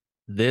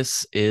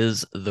This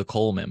is the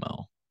Cole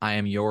Memo. I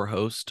am your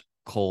host,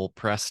 Cole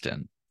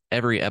Preston.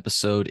 Every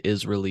episode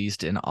is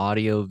released in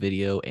audio,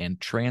 video, and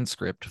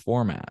transcript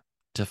format.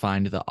 To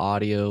find the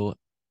audio,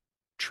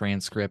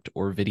 transcript,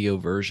 or video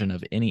version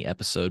of any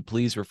episode,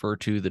 please refer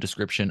to the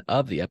description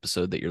of the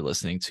episode that you're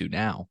listening to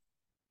now.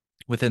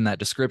 Within that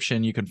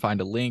description, you can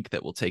find a link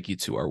that will take you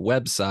to our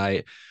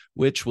website,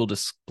 which will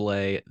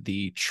display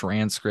the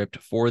transcript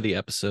for the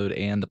episode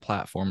and the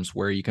platforms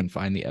where you can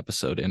find the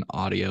episode in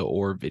audio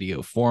or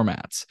video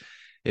formats.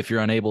 If you're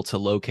unable to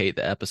locate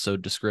the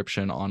episode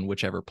description on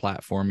whichever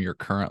platform you're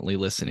currently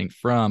listening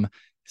from,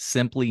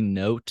 simply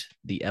note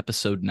the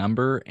episode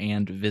number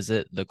and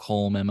visit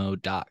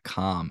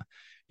thecolememo.com.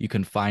 You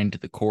can find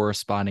the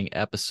corresponding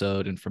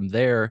episode, and from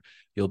there,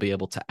 you'll be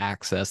able to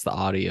access the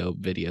audio,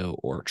 video,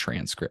 or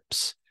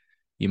transcripts.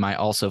 You might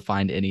also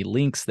find any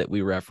links that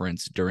we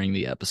reference during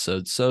the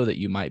episode so that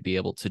you might be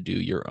able to do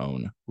your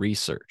own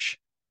research.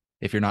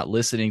 If you're not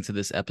listening to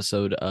this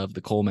episode of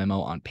the Cole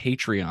Memo on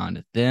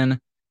Patreon, then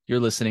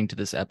you're listening to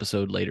this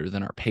episode later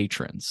than our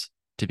patrons.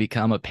 To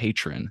become a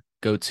patron,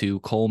 go to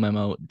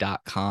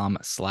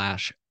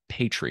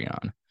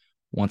colememo.com/Patreon.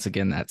 Once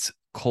again, that's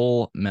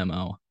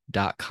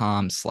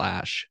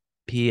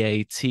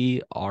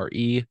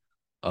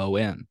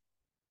colememo.com/PATREON.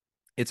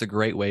 It's a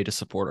great way to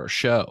support our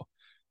show.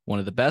 One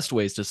of the best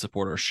ways to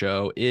support our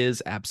show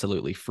is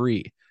absolutely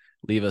free.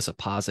 Leave us a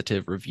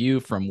positive review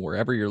from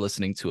wherever you're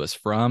listening to us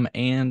from,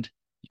 and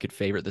you could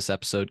favorite this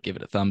episode, give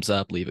it a thumbs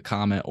up, leave a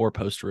comment, or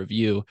post a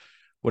review.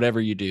 Whatever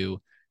you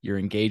do, your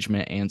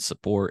engagement and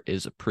support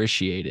is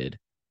appreciated.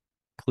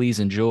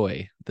 Please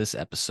enjoy this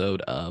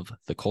episode of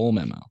The Cole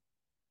Memo.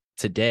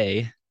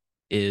 Today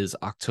is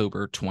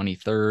October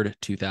 23rd,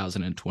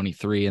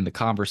 2023, and the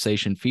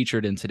conversation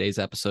featured in today's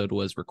episode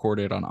was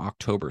recorded on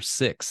October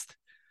 6th,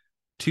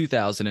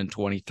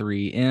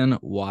 2023 in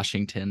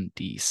Washington,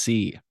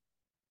 D.C.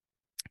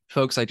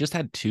 Folks, I just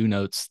had two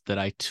notes that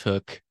I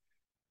took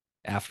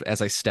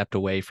as I stepped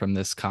away from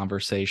this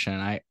conversation.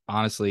 I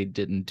honestly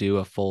didn't do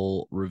a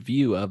full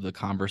review of the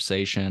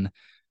conversation.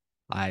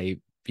 I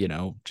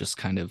just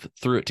kind of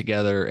threw it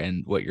together,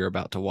 and what you're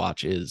about to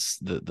watch is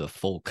the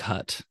full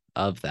cut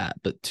of that.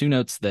 But two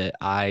notes that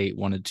I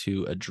wanted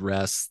to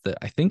address that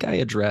I think I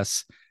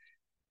address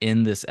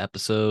in this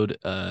episode,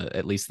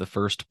 at least the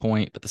first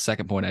point, but the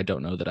second point, I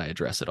don't know that I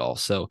address at all.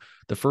 So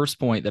the first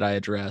point that I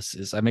address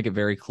is I make it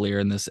very clear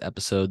in this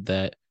episode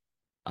that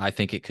I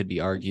think it could be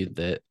argued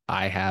that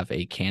I have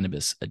a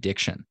cannabis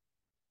addiction,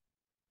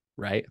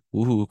 right?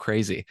 Ooh,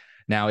 crazy.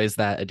 Now, is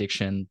that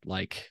addiction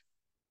like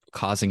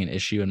causing an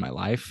issue in my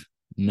life?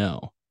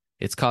 No,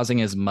 it's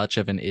causing as much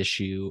of an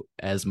issue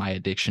as my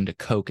addiction to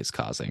Coke is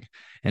causing.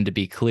 And to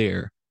be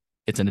clear,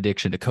 it's an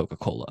addiction to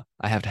Coca-Cola.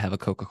 I have to have a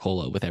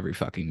Coca-Cola with every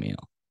fucking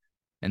meal.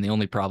 And the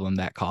only problem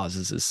that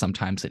causes is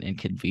sometimes an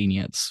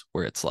inconvenience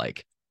where it's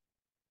like,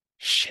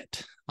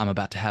 shit, I'm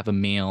about to have a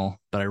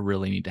meal, but I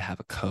really need to have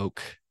a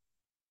Coke.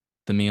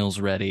 The meal's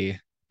ready,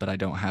 but I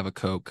don't have a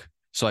Coke.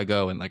 So I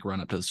go and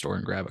run up to the store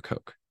and grab a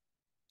Coke.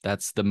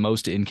 That's the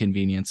most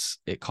inconvenience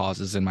it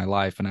causes in my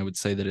life. And I would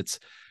say that it's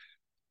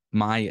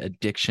my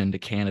addiction to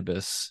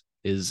cannabis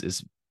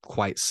is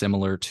quite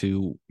similar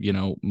to,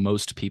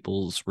 most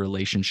people's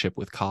relationship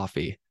with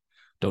coffee.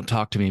 Don't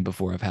talk to me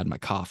before I've had my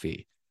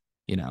coffee.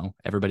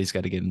 Everybody's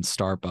got to get in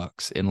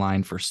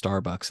line for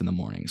Starbucks in the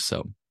morning.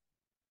 So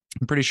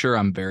I'm pretty sure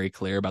I'm very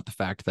clear about the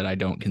fact that I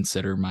don't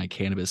consider my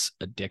cannabis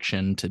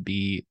addiction to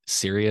be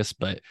serious,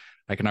 but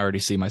I can already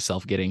see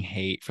myself getting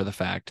hate for the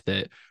fact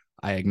that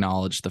I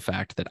acknowledge the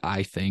fact that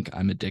I think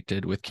I'm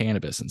addicted with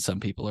cannabis. And some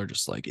people are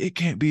just like, it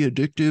can't be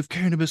addictive.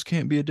 Cannabis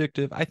can't be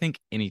addictive. I think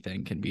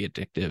anything can be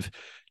addictive.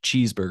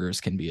 Cheeseburgers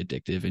can be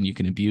addictive, and you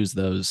can abuse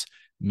those.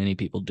 Many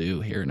people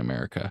do here in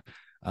America.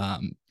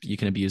 You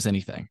can abuse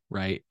anything,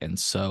 right? And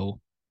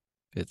so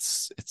it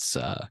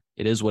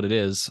is what it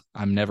is.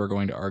 I'm never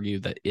going to argue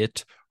that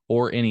it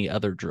or any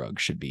other drug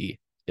should be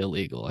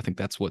illegal. I think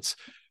that's what's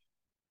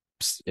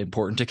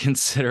important to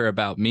consider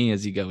about me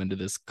as you go into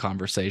this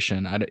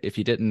conversation. If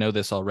you didn't know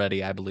this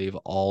already, I believe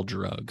all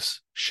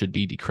drugs should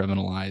be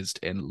decriminalized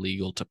and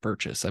legal to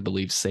purchase. I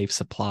believe safe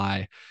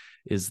supply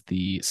is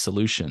the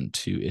solution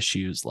to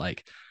issues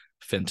like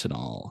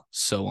fentanyl,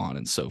 so on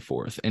and so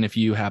forth. And if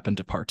you happen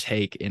to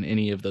partake in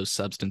any of those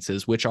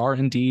substances, which are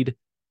indeed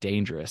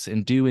dangerous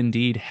and do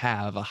indeed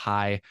have a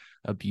high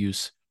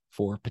abuse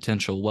for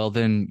potential, well,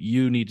 then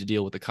you need to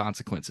deal with the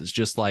consequences.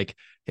 Just like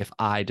if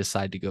I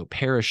decide to go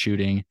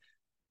parachuting,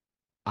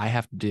 I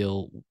have to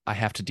deal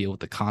with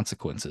the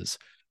consequences.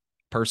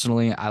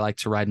 Personally, I like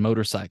to ride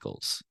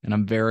motorcycles, and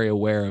I'm very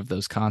aware of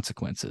those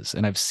consequences,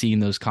 and I've seen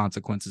those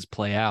consequences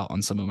play out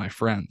on some of my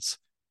friends.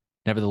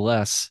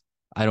 Nevertheless,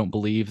 I don't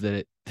believe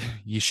that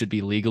you should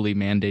be legally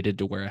mandated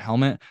to wear a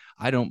helmet.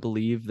 I don't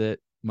believe that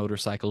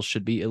motorcycles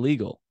should be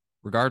illegal,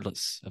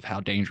 regardless of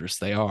how dangerous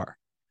they are.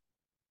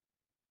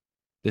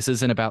 This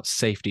isn't about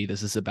safety.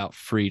 This is about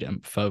freedom,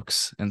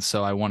 folks. And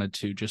so I wanted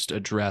to just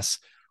address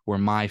where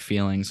my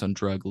feelings on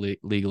drug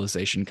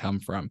legalization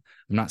come from.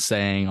 I'm not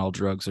saying all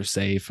drugs are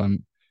safe.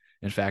 I'm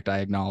In fact, I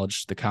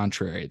acknowledged the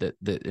contrary,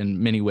 that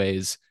in many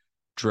ways,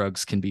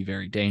 drugs can be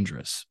very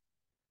dangerous.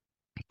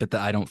 But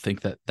I don't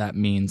think that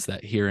means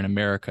that here in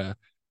America,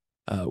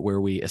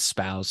 where we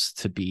espouse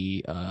to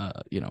be, a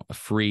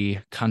free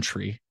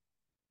country,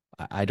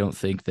 I don't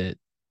think that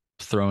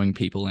throwing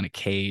people in a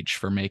cage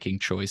for making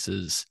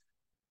choices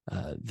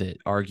that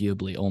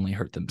arguably only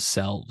hurt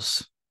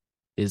themselves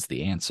is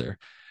the answer.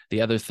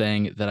 The other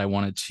thing that I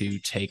wanted to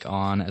take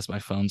on as my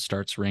phone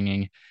starts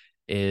ringing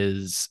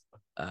is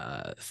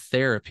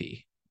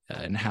therapy,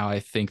 and how I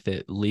think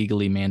that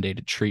legally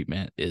mandated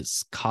treatment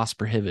is cost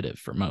prohibitive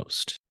for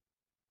most.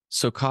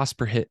 So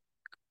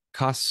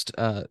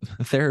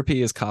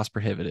therapy is cost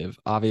prohibitive.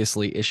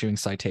 Obviously, issuing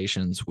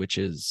citations, which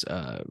is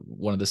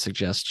one of the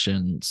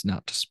suggestions,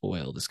 not to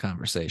spoil this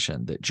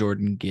conversation, that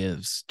Jordan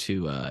gives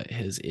to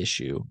his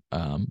issue,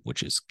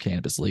 which is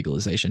cannabis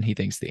legalization. He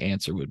thinks the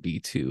answer would be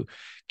to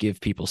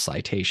give people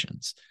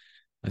citations.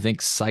 I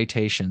think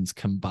citations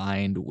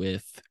combined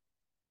with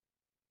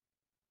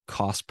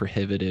cost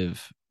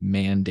prohibitive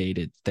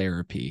mandated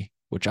therapy,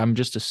 which I'm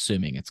just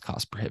assuming it's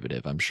cost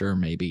prohibitive. I'm sure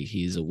maybe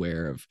he's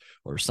aware of,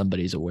 or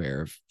somebody's aware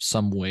of,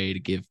 some way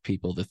to give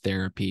people the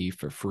therapy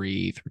for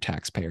free through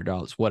taxpayer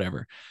dollars,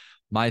 whatever.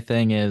 My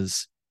thing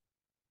is,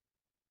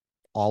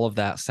 all of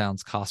that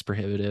sounds cost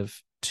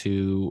prohibitive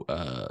to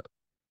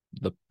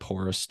the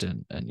poorest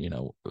and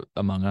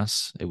among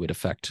us. It would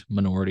affect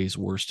minorities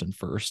worst and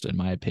first, in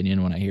my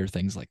opinion, when I hear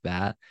things like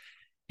that.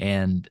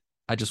 And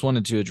I just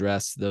wanted to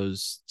address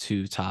those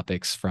two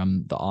topics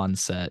from the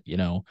onset.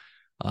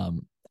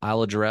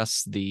 I'll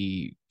address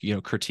the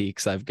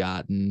critiques I've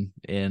gotten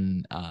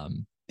in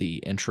the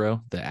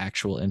intro, the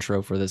actual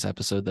intro for this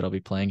episode that I'll be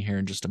playing here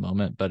in just a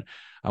moment. But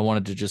I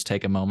wanted to just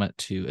take a moment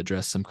to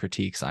address some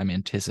critiques I'm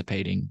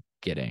anticipating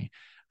getting.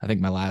 I think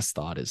my last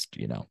thought is,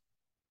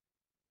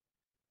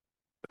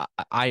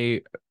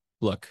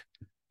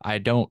 I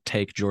don't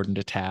take Jordan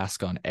to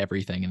task on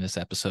everything in this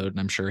episode, and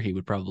I'm sure he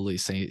would probably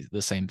say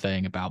the same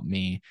thing about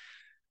me.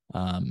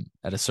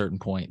 At a certain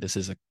point, this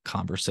is a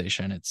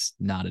conversation. It's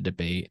not a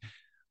debate.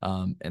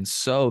 And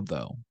so,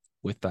 though,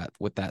 with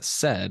that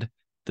said,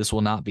 this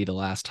will not be the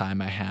last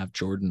time I have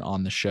Jordan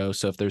on the show.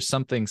 So if there's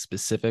something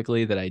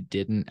specifically that I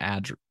didn't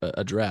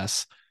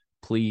address,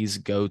 please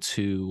go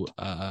to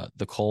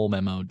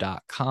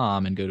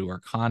thecolememo.com and go to our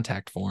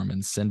contact form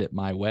and send it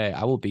my way.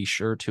 I will be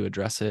sure to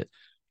address it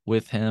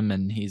with him,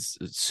 and he's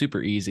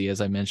super easy,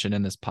 as I mentioned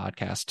in this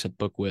podcast, to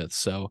book with.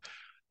 So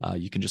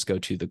you can just go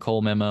to the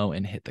Cole Memo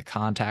and hit the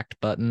contact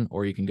button,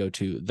 or you can go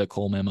to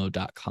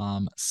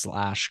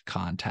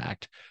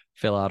thecolememo.com/contact,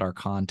 fill out our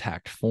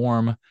contact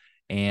form,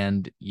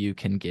 and you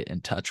can get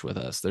in touch with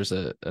us. There's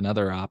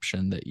another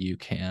option that you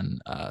can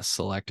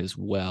select as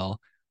well.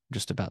 I'm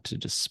just about to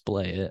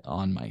display it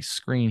on my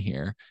screen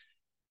here.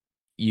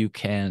 You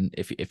can,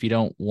 if you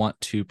don't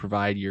want to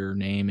provide your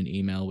name and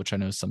email, which I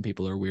know some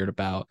people are weird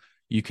about,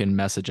 you can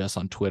message us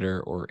on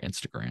Twitter or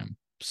Instagram.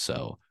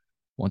 So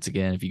once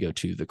again, if you go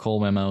to the Cole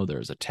Memo,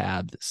 there's a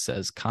tab that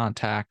says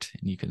contact,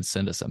 and you can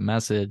send us a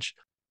message.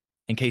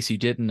 In case you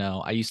didn't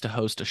know, I used to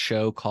host a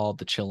show called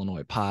the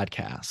Chillinois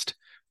Podcast.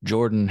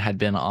 Jordan had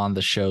been on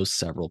the show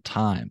several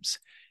times.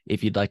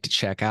 If you'd like to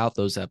check out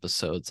those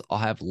episodes, I'll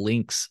have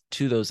links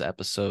to those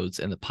episodes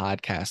in the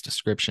podcast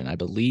description. I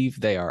believe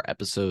they are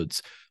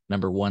episodes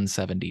number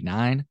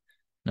 179,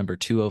 number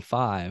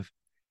 205,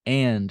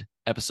 and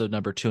episode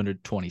number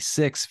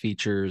 226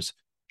 features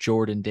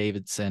Jordan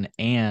Davidson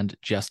and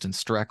Justin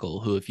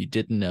Streckel, who, if you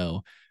didn't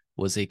know,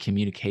 was a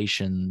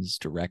communications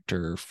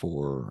director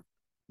for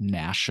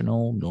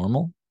National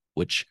Normal,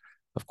 which,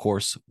 of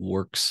course,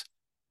 works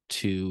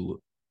to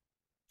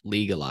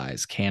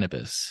legalize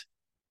cannabis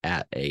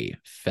at a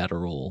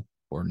federal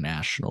or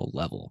national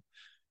level.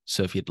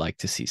 So if you'd like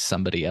to see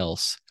somebody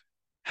else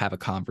have a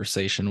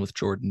conversation with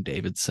Jordan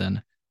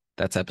Davidson,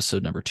 that's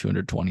episode number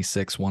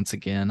 226. Once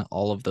again,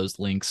 all of those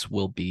links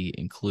will be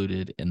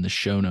included in the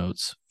show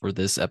notes for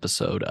this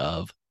episode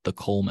of The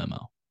Cole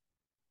Memo.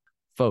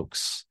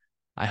 Folks,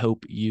 I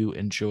hope you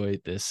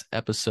enjoyed this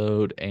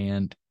episode,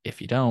 and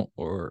if you don't,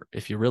 or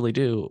if you really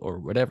do, or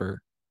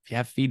whatever, if you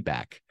have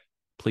feedback,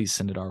 please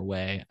send it our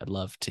way. I'd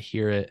love to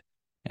hear it,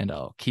 and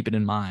I'll keep it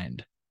in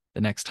mind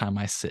the next time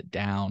I sit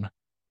down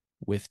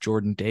with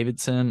Jordan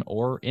Davidson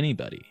or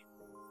anybody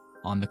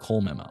on The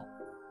Cole Memo.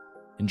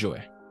 Enjoy.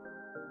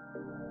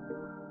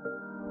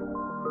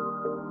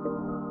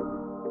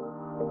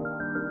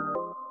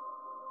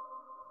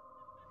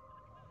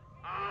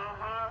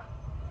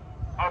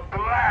 A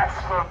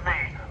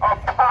blasphemy,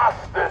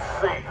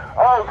 apostasy,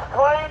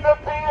 claim to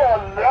be a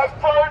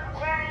leper,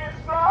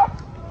 Jesus.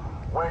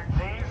 When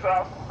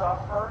Jesus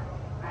suffered,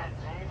 did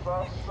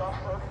Jesus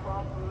suffer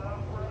from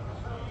leprosy?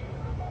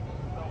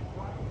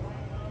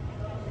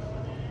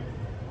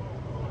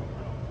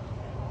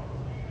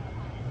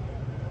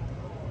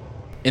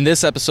 In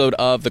this episode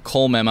of The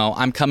Cole Memo,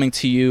 I'm coming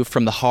to you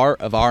from the heart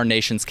of our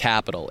nation's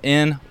capital,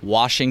 in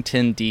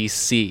Washington,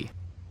 D.C.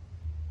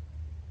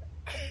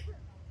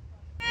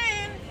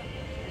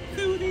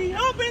 To the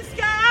open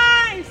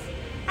skies,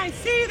 I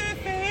see their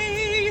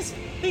face.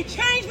 They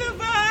change the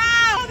vibe.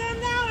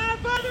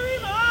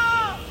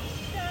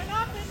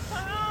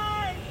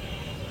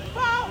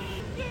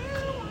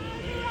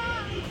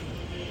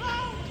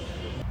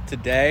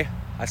 Today,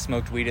 I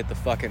smoked weed at the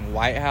fucking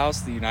White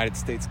House, the United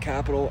States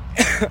Capitol.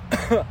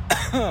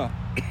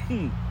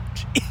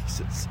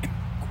 Jesus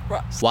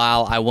Christ.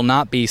 While I will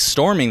not be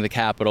storming the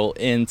Capitol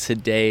in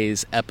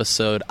today's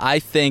episode, I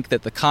think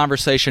that the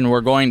conversation we're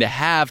going to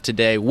have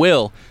today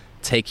will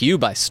take you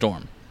by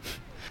storm.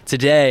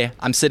 Today,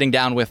 I'm sitting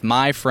down with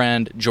my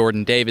friend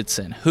Jordan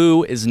Davidson,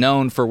 who is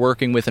known for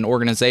working with an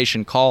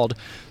organization called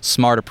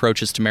Smart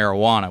Approaches to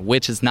Marijuana,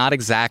 which is not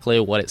exactly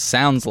what it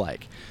sounds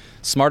like.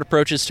 Smart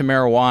Approaches to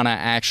Marijuana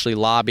actually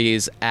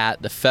lobbies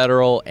at the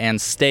federal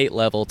and state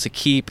level to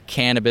keep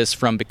cannabis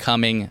from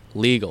becoming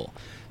legal.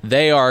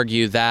 They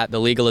argue that the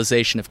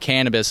legalization of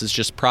cannabis is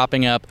just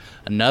propping up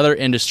another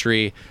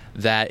industry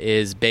that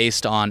is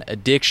based on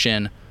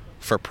addiction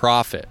for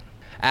profit.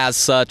 As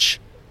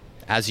such,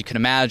 as you can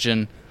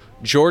imagine,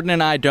 Jordan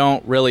and I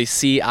don't really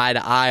see eye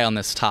to eye on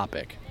this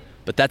topic,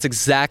 but that's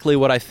exactly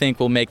what I think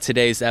will make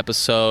today's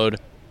episode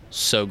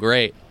so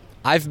great.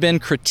 I've been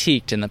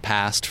critiqued in the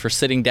past for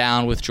sitting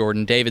down with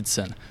Jordan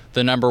Davidson.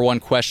 The number one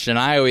question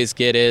I always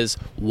get is,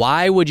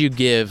 why would you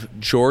give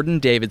Jordan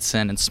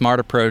Davidson and Smart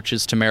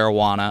Approaches to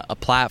Marijuana a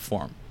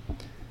platform?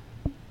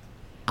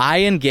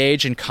 I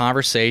engage in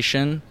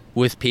conversation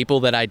with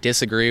people that I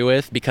disagree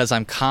with because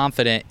I'm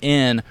confident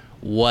in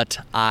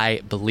what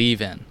I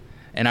believe in.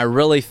 And I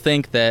really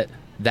think that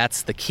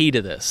that's the key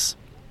to this.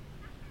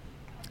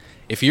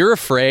 If you're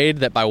afraid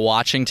that by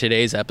watching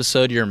today's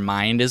episode your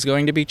mind is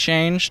going to be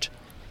changed,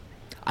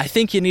 I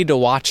think you need to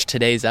watch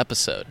today's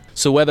episode.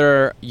 So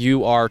whether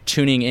you are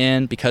tuning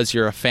in because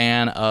you're a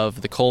fan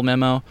of the Cole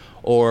Memo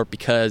or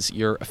because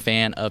you're a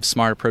fan of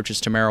Smart Approaches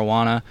to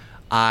Marijuana,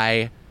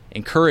 I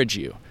encourage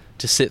you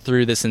to sit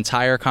through this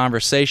entire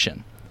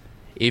conversation,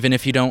 even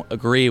if you don't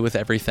agree with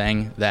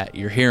everything that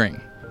you're hearing.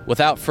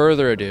 Without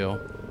further ado,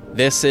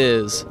 this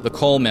is the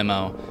Cole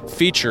Memo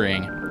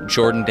featuring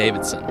Jordan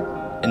Davidson.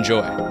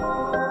 Enjoy.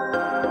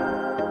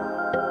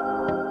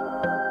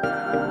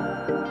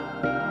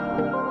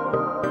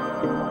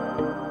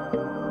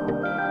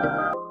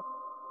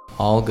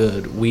 All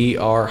good. We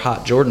are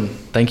hot. Jordan,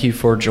 thank you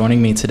for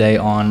joining me today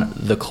on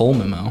the Cole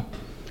Memo.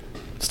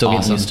 Still Awesome.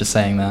 getting used to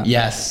saying that.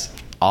 Yes.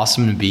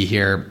 Awesome to be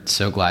here.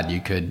 So glad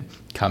you could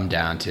come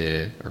down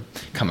to, or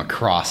come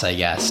across, I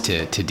guess,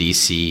 to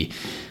DC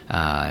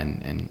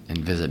and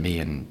visit me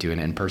and do an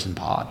in-person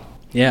pod.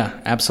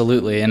 Yeah,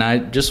 absolutely. And I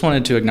just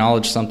wanted to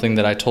acknowledge something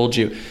that I told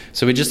you.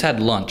 So we just had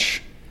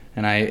lunch.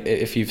 And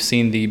if you've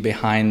seen the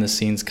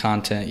behind-the-scenes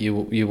content,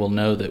 you will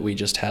know that we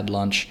just had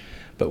lunch.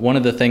 But one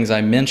of the things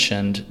I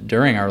mentioned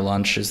during our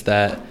lunch is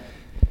that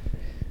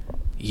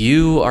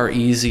you are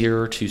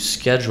easier to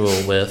schedule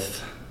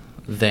with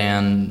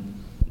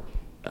than,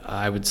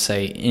 I would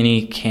say,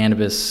 any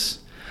cannabis.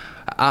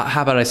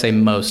 How about I say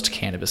most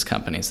cannabis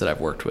companies that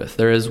I've worked with?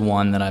 There is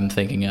one that I'm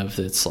thinking of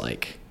that's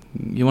like,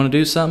 you want to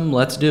do something?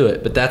 Let's do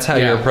it. But that's how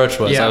your approach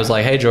was. Yeah. I was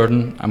like, hey,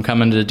 Jordan, I'm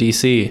coming to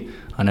DC.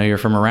 I know you're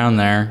from around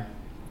there.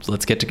 So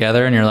let's get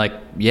together. And you're like,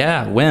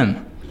 yeah,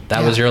 when?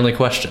 That was your only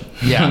question.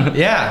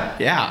 Yeah.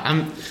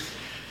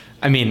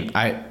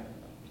 I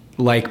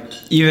like,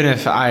 even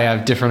if I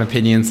have different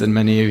opinions than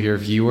many of your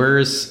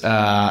viewers,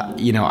 I'm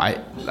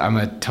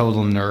a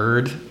total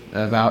nerd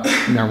about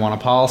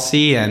marijuana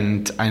policy,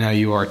 and I know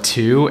you are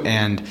too.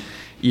 And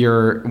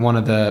you're one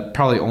of the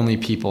probably only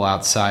people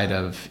outside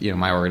of,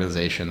 my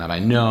organization that I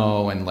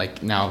know and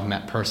like now have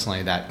met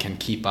personally that can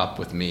keep up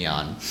with me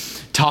on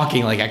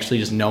talking, like actually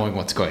just knowing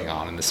what's going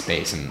on in the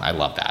space. And I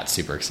love that.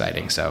 Super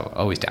exciting. So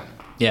always down.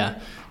 Yeah.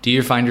 Do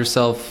you find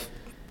yourself,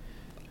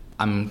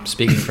 I'm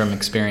speaking from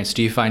experience,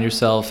 do you find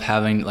yourself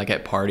having, like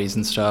at parties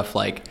and stuff,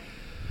 like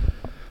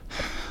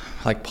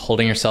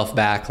holding yourself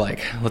back,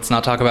 like, let's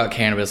not talk about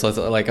cannabis. Let's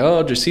like,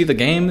 oh, did you see the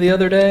game the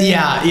other day?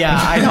 Yeah,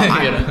 I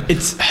know.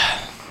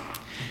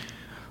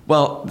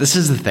 Well, this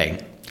is the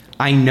thing.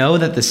 I know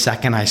that the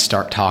second I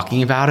start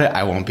talking about it,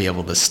 I won't be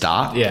able to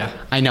stop. Yeah.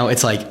 I know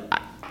it's like,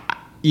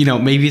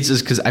 maybe it's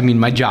just because,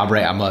 my job,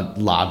 right? I'm a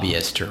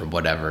lobbyist or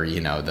whatever,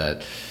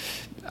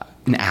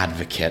 an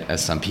advocate,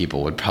 as some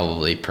people would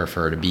probably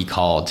prefer to be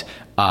called.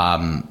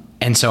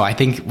 And so I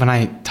think when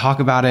I talk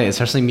about it,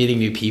 especially meeting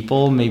new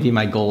people, maybe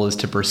my goal is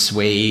to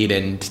persuade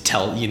and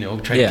tell,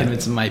 try to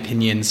convince them my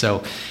opinion.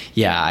 So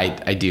yeah,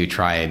 I do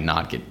try and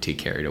not get too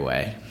carried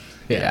away.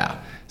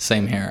 Yeah.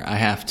 Same here. I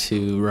have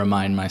to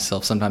remind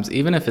myself sometimes,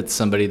 even if it's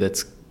somebody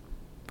that's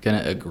going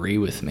to agree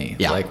with me,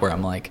 like where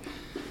I'm like,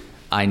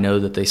 I know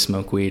that they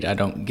smoke weed. I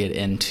don't get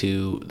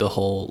into the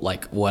whole,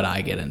 like, what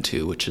I get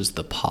into, which is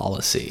the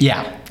policy.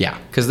 Yeah.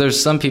 Because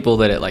there's some people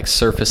that at, like,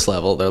 surface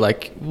level, they're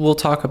like, we'll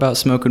talk about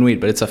smoking weed,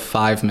 but it's a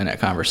 5-minute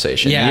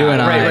conversation. Yeah, you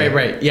and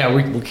right. Yeah,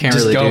 we can't just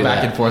really go do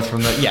back that. and forth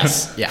from the,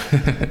 yes, yeah.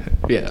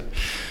 Yeah.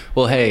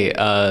 Well, hey,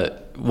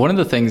 one of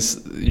the things,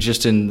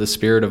 just in the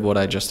spirit of what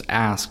I just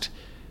asked,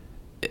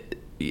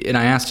 and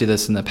I asked you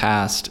this in the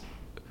past,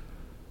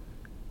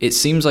 it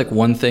seems like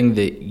one thing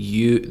that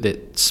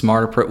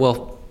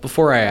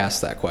before I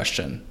ask that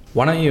question,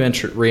 why don't you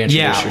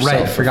reintroduce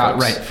yourself?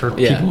 Forgot. For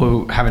people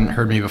who haven't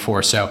heard me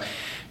before. So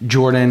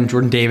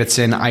Jordan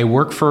Davidson. I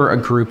work for a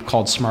group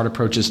called Smart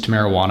Approaches to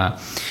Marijuana,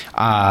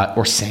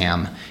 or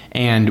SAM.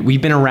 And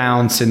we've been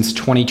around since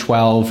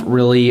 2012.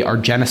 Really, our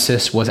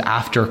genesis was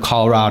after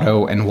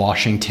Colorado and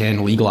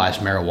Washington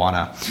legalized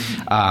marijuana.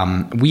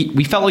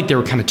 We felt like there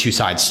were kind of two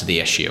sides to the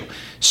issue.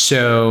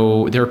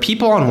 So there are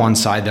people on one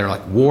side that are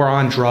like, war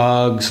on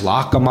drugs,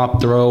 lock them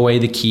up, throw away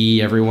the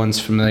key. Everyone's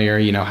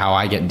familiar, how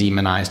I get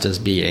demonized as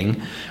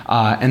being.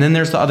 And then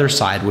there's the other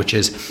side, which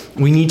is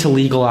we need to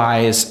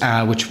legalize,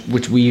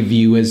 which we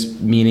view as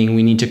meaning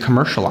we need to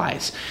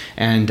commercialize.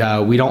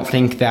 And we don't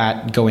think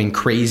that going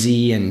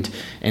crazy and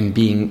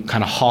being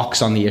kind of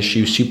hawks on the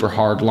issue, super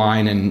hard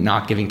line, and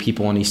not giving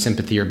people any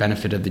sympathy or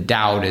benefit of the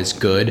doubt is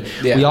good.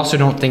 Yeah. We also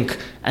don't think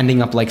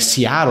ending up like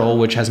Seattle,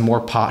 which has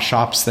more pot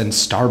shops than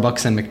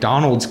Starbucks and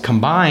McDonald's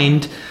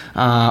combined,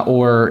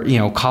 or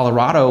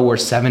Colorado, where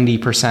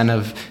 70%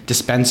 of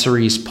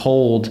dispensaries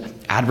polled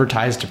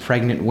advertised to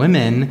pregnant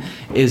women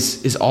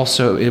is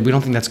also, we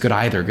don't think that's good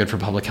either, good for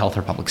public health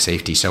or public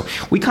safety. So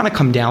we kind of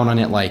come down on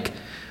it like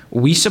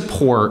we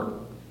support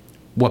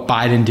what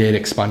Biden did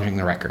expunging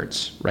the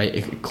records,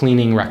 right?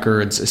 Cleaning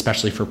records,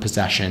 especially for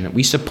possession.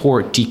 We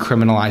support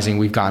decriminalizing.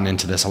 We've gotten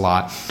into this a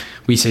lot.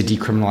 We say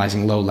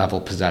decriminalizing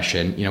low-level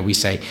possession. We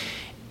say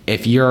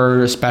if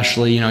you're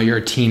especially, you're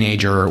a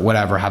teenager or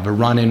whatever, have a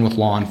run-in with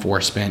law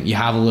enforcement, you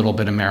have a little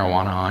bit of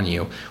marijuana on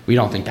you, we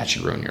don't think that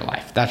should ruin your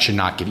life. That should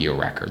not give you a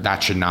record.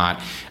 That should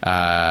not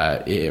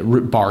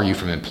bar you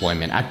from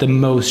employment. At the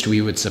most,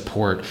 we would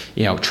support,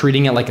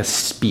 treating it like a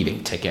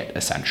speeding ticket,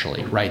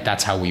 essentially, right?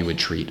 That's how we would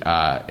treat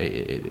that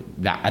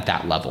at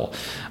that level.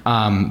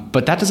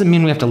 But that doesn't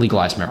mean we have to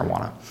legalize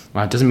marijuana.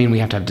 It doesn't mean we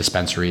have to have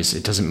dispensaries.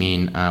 It doesn't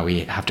mean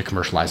we have to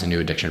commercialize a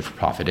new addiction for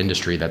profit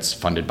industry that's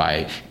funded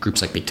by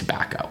groups like Big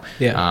Tobacco.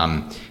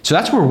 Yeah. So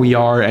that's where we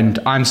are. And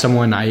I'm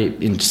someone,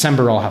 in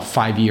December, I'll have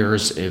 5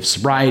 years of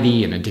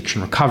sobriety and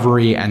addiction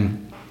recovery.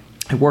 And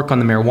I work on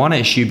the marijuana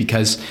issue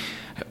because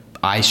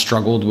I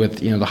struggled with,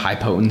 the high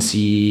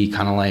potency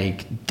kind of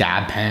like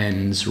dab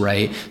pens,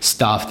 right?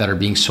 Stuff that are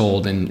being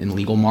sold in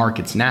legal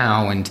markets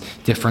now and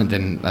different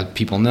than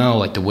people know,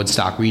 like the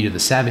Woodstock weed of the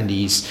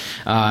 70s.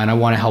 And I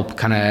want to help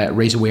kind of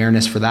raise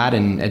awareness for that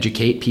and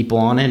educate people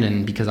on it.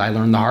 And because I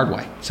learned the hard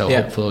way. So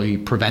hopefully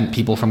prevent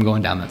people from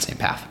going down that same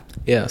path.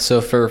 Yeah. So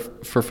for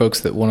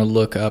folks that want to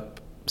look up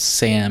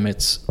SAM,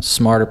 it's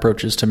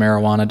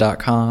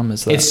smartapproachestomarijuana.com.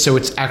 Is that?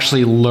 It's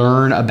actually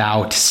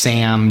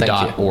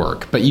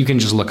learnaboutsam.org, but you can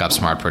just look up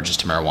Smart Approaches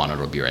to Marijuana.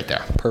 It'll be right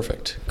there.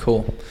 Perfect.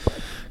 Cool,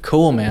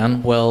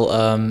 man.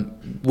 Well,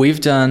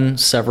 we've done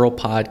several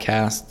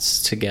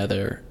podcasts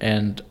together,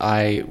 and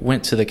I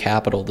went to the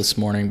Capitol this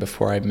morning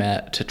before I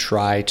met to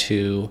try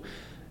to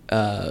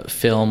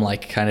film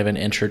like kind of an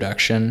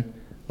introduction,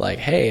 like,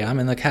 hey, I'm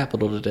in the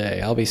Capitol today.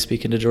 I'll be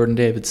speaking to Jordan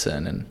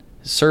Davidson, and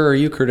sir, are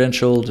you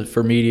credentialed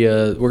for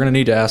media? We're going to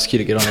need to ask you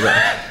to get on the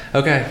grass.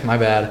 Okay, my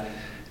bad.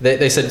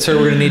 They said, sir,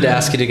 we're going to need to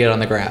ask you to get on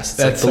the grass. It's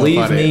That's like,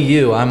 believe so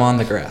me, I'm on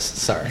the grass.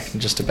 Sorry,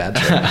 just a bad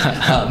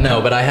joke.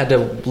 No, but I had to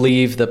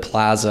leave the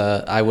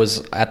plaza. I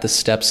was at the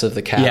steps of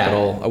the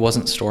Capitol. Yeah. I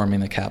wasn't storming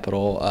the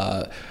Capitol.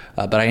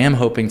 But I am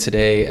hoping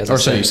today, so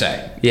you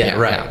say. Yeah,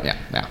 right.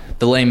 Yeah.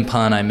 The lame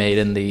pun I made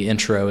in the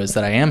intro is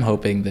that I am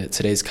hoping that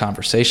today's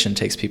conversation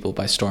takes people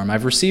by storm.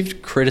 I've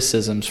received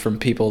criticisms from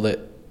people that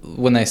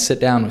when they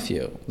sit down with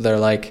you, they're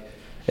like,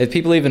 if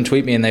people even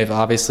tweet me and they've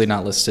obviously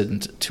not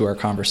listened to our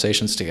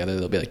conversations together,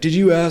 they'll be like, did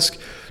you ask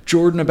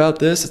Jordan about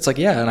this? It's like,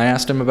 yeah, and I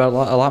asked him about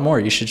a lot more.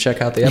 You should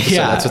check out the episode.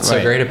 Yeah, that's what's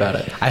so great about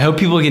it. I hope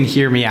people can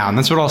hear me out, and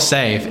that's what I'll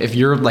say. If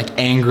you're like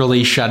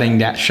angrily shutting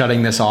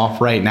this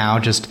off right now,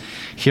 just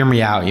hear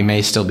me out. You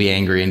may still be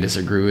angry and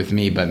disagree with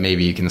me, but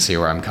maybe you can see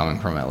where I'm coming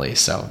from at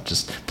least. So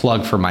just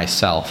plug for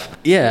myself.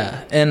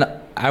 Yeah, and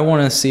I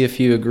want to see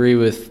if you agree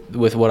with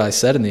what I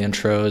said in the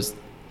intro, is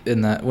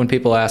in that when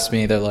people ask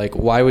me, they're like,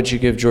 why would you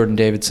give Jordan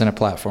Davidson a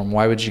platform?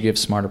 Why would you give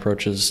Smart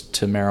Approaches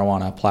to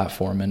Marijuana a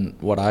platform? And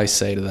what I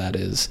say to that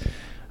is,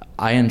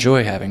 I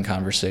enjoy having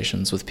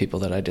conversations with people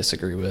that I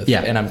disagree with.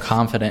 Yeah. And I'm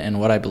confident in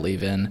what I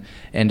believe in.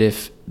 And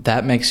if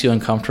that makes you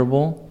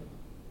uncomfortable,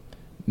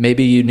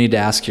 maybe you need to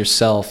ask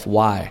yourself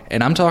why.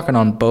 And I'm talking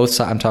on both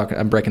sides.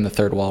 I'm breaking the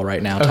third wall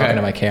right now, talking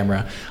to my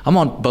camera. I'm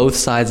on both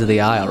sides of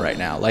the aisle right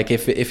now. Like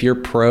if you're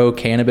pro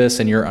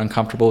cannabis and you're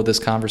uncomfortable with this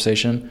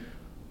conversation,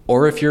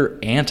 or if you're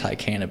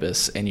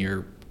anti-cannabis and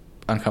you're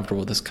uncomfortable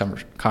with this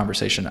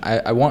conversation,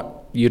 I want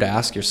you to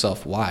ask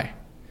yourself why.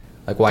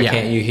 Like, why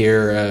can't you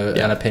hear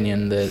an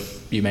opinion that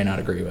you may not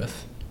agree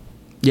with?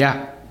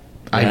 Yeah,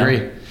 I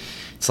agree.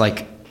 It's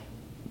like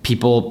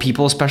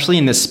people, especially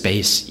in this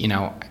space,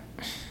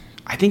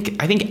 I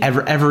think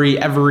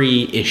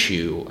every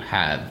issue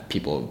have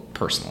people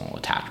personal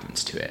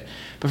attachments to it.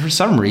 But for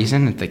some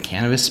reason, at the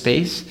cannabis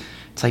space,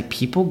 it's like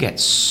people get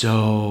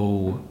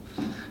so,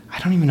 I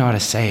don't even know how to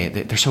say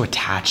it. They're so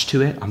attached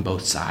to it on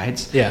both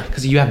sides. Yeah.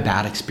 Because you have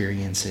bad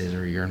experiences,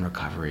 or you're in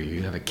recovery, or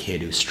you have a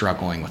kid who's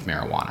struggling with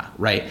marijuana,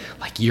 right?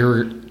 Like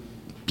you're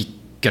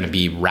going to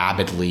be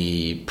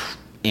rabidly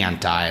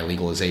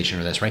anti-legalization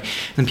or this, right?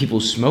 And then people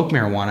who smoke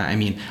marijuana, I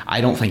mean,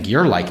 I don't think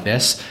you're like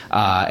this,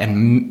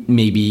 and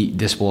maybe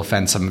this will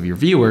offend some of your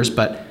viewers,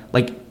 but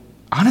like,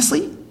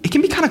 honestly, it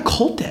can be kind of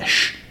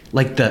cultish.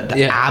 Like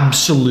the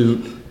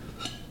absolute,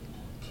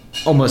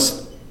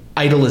 almost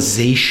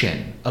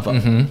idolization of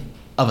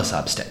a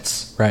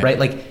substance, right?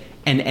 Like,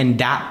 and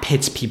that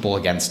pits people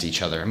against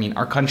each other. I mean,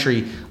 our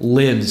country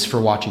lives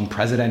for watching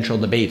presidential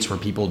debates where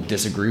people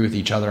disagree with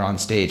each other on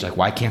stage. Like,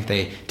 why can't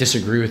they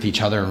disagree with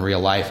each other in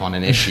real life on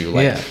an issue?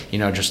 Like,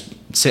 just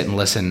sit and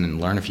listen and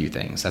learn a few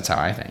things. That's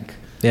how I think.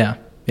 Yeah.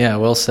 Yeah.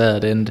 Well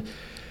said. And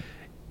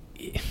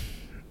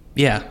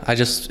yeah, I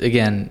just,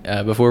 again,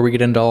 before we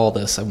get into all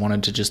this, I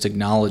wanted to just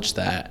acknowledge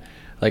that.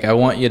 Like, I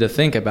want you to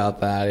think about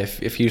that.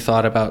 If you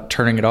thought about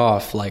turning it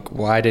off, like,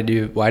 why did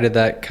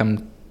that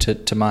come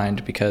to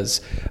mind?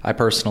 Because I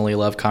personally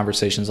love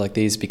conversations like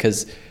these,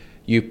 because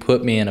you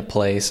put me in a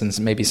place, and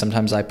maybe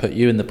sometimes I put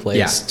you in the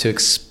place to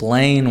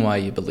explain why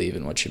you believe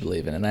in what you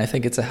believe in. And I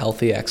think it's a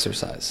healthy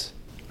exercise.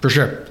 For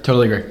sure.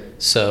 Totally agree.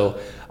 So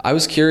I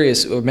was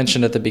curious, I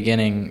mentioned at the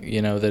beginning,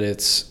 that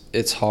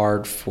it's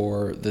hard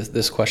for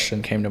this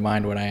question came to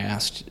mind when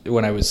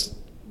I was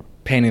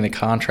painting the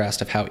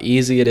contrast of how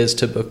easy it is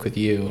to book with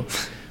you,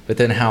 but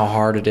then how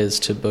hard it is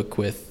to book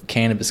with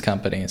cannabis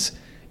companies.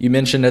 You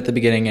mentioned at the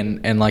beginning,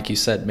 and like you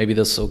said, maybe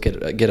this will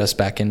get us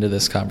back into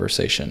this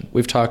conversation.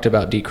 We've talked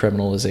about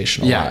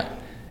decriminalization a lot.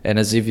 And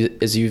as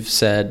you've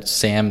said,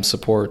 Sam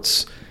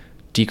supports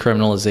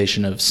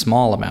decriminalization of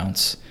small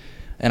amounts.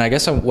 And I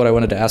guess what I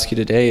wanted to ask you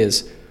today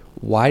is,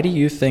 why do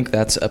you think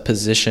that's a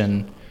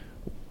position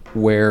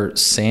where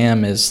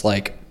Sam is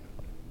like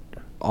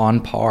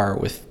on par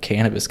with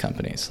cannabis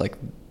companies? Like,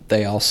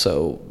 they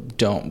also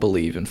don't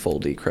believe in full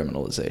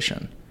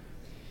decriminalization.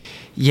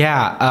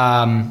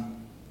 Yeah.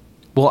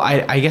 Well,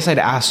 I guess I'd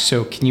ask,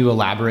 so can you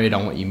elaborate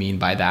on what you mean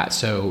by that?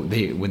 So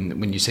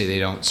when you say they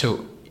don't,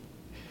 so,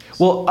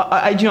 well,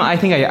 I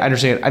think I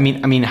understand. I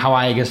mean, how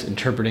I guess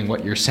interpreting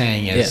what you're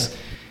saying is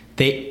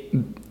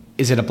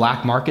is it a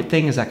black market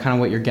thing? Is that kind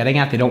of what you're getting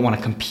at? They don't want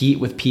to compete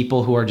with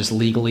people who are just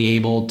legally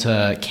able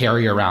to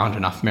carry around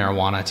enough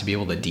marijuana to be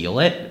able to deal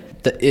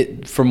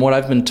it? From what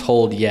I've been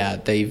told,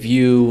 they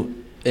view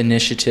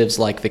initiatives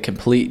like the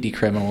complete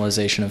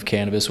decriminalization of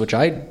cannabis, which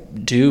I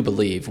do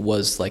believe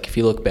was, like, if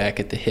you look back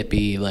at the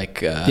hippie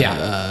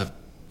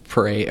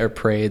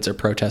parades or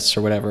protests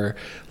or whatever,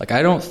 like,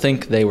 I don't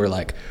think they were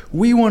like,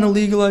 we want to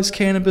legalize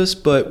cannabis,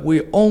 but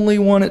we only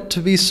want it to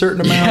be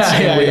certain amounts,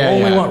 and we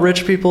only want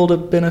rich people to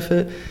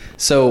benefit.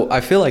 So I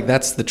feel like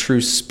that's the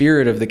true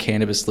spirit of the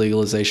cannabis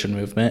legalization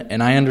movement,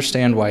 and I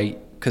understand why,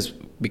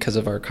 because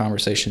of our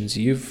conversations,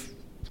 you've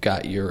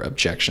got your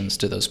objections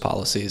to those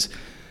policies.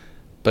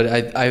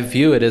 But I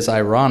view it as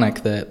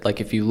ironic that,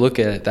 like, if you look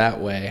at it that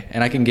way,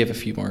 and I can give a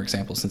few more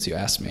examples since you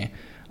asked me,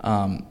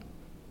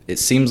 it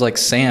seems like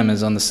Sam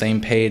is on the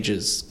same page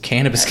as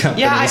cannabis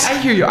companies. Yeah, I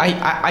hear you.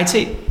 I'd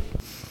say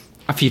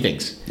a few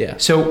things. Yeah.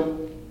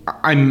 So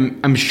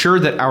I'm sure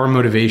that our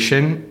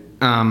motivation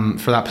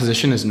for that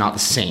position is not the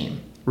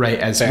same, right?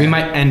 As Fair. We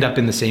might end up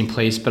in the same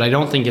place, but I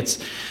don't think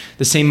it's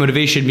the same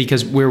motivation,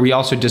 because where we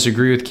also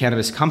disagree with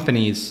cannabis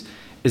companies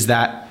is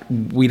that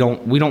we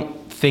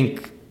don't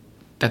think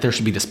that there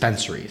should be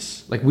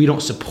dispensaries. Like, we don't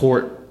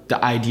support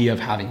the idea of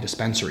having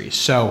dispensaries.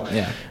 So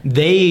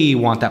they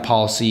want that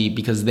policy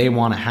because they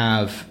want to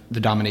have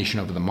the domination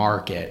over the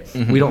market.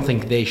 Mm-hmm. We don't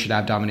think they should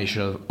have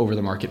domination over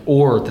the market,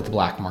 or that the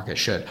black market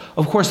should.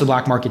 Of course, the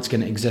black market's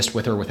going to exist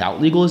with or without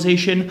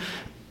legalization.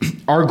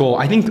 Our goal,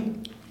 I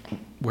think,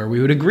 where we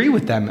would agree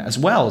with them as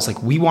well, is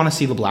like, we want to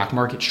see the black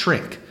market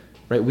shrink.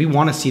 Right? We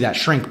want to see that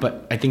shrink,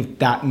 but I think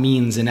that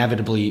means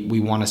inevitably we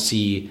want to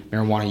see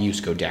marijuana use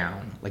go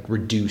down, like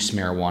reduce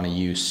marijuana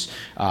use,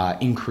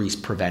 increase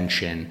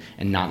prevention,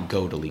 and not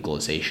go to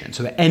legalization.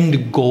 So the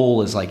end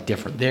goal is like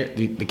different.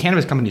 The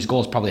cannabis company's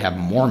goal is probably to have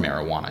more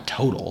marijuana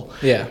total.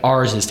 Yeah.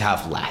 Ours is to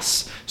have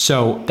less.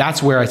 So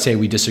that's where I'd say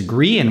we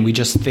disagree, and we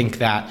just think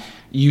that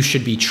you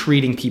should be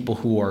treating people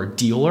who are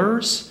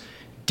dealers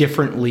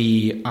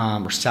differently,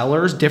 or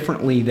sellers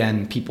differently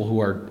than people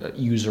who are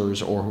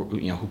users or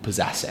who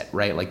possess it,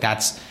 right? Like,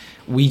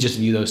 we just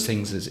view those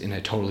things as in a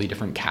totally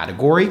different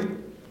category.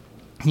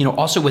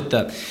 Also with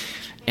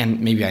and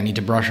maybe I need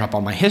to brush up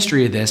on my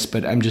history of this,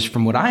 but I'm just,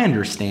 from what I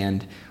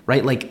understand,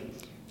 right? Like,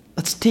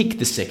 let's take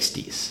the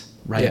 60s,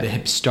 right? Yeah. The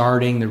hip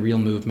starting, the real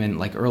movement,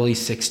 like early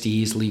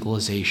 60s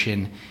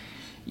legalization.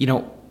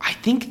 I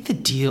think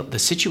the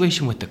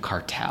situation with the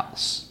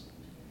cartels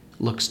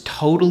looks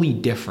totally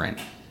different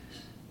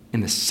in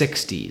the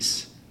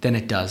 60s than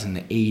it does in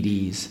the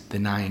 80s, the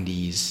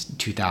 90s,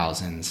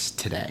 2000s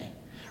today,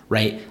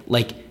 right?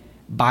 Like,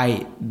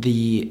 by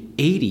the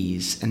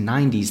 80s and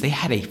 90s, they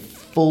had a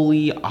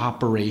fully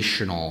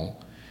operational,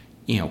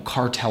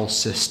 cartel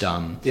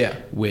system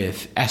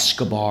with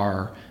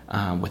Escobar,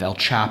 with El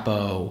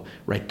Chapo,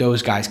 right?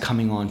 Those guys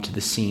coming onto the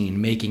scene,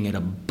 making it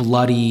a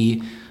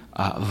bloody,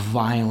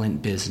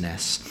 violent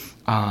business.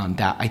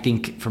 That I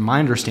think, from my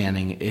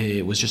understanding,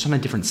 it was just on a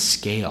different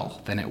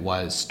scale than it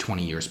was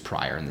 20 years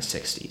prior in the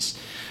 60s.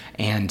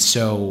 And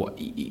so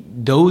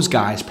those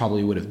guys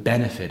probably would have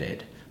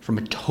benefited from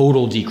a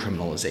total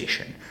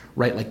decriminalization,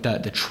 right? Like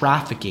the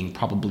trafficking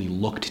probably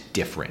looked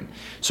different.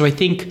 So I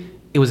think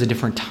it was a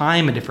different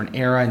time, a different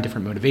era, and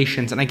different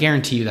motivations. And I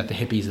guarantee you that the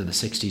hippies of the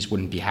 60s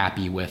wouldn't be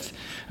happy with,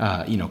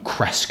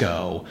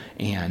 Cresco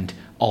and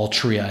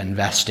Altria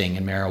investing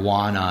in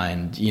marijuana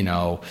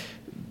and,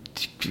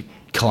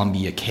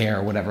 Columbia Care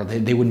or whatever.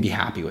 They wouldn't be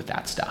happy with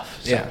that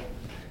stuff. So.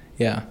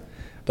 Yeah.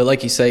 But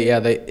like you say,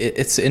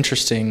 it's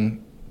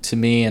interesting to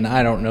me, and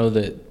I don't know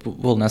that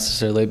we'll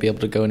necessarily be able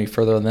to go any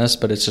further on this,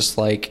 but it's just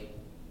like,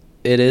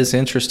 it is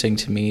interesting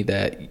to me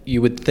that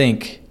you would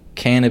think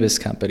cannabis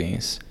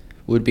companies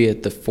would be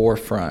at the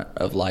forefront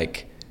of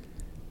like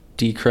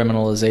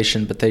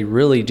decriminalization, but they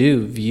really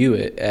do view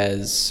it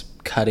as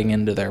cutting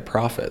into their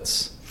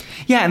profits.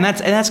 Yeah, and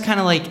that's kind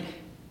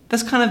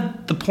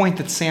of the point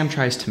that Sam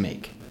tries to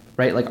make,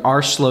 right? Like,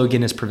 our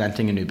slogan is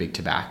preventing a new big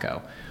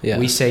tobacco. Yeah.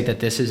 We say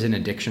that this is an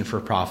addiction for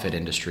profit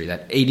industry,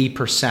 that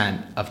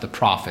 80% of the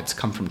profits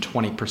come from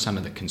 20%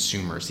 of the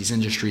consumers. These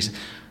industries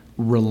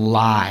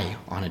rely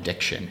on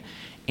addiction,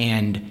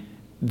 and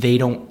they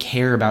don't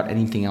care about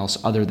anything else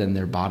other than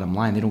their bottom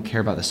line. They don't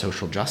care about the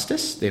social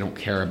justice. They don't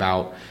care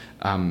about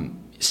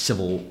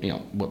civil,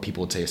 what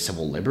people would say is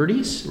civil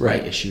liberties,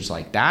 right? Issues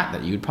like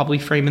that you would probably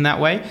frame in that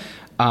way.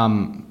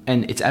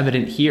 And it's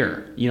evident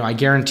here. I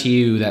guarantee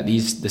you that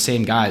the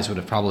same guys would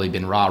have probably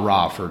been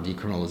rah for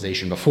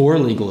decriminalization before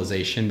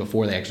legalization,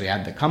 before they actually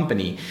had the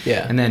company.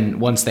 Yeah. And then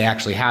once they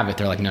actually have it,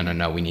 they're like,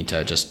 no, we need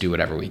to just do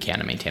whatever we can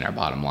to maintain our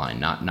bottom line,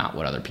 not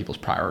what other people's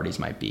priorities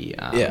might be.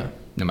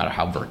 No matter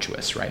how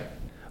virtuous, right?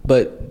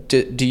 But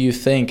do you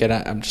think, and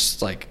I'm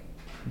just like,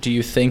 do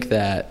you think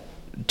that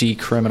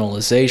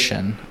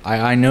decriminalization,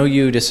 I know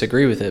you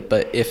disagree with it,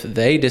 but if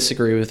they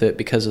disagree with it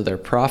because of their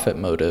profit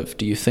motive,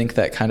 do you think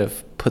that kind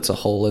of puts a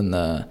hole in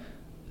the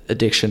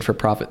addiction for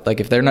profit?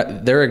 Like, if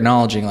they're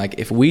acknowledging, like,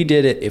 if we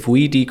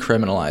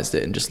decriminalized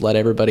it and just let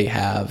everybody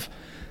have,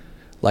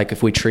 like,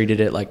 if we treated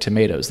it like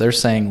tomatoes, they're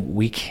saying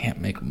we can't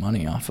make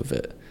money off of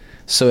it.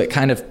 So it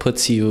kind of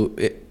puts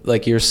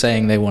like you're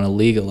saying, they want to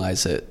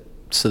legalize it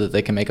so that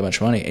they can make a bunch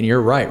of money. And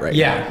you're right, right?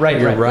 Yeah, now.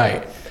 You're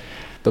right.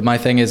 But my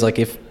thing is, like,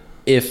 if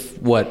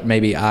what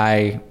maybe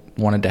I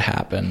wanted to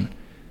happen,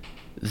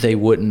 they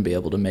wouldn't be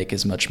able to make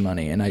as much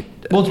money. And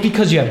it's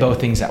because you have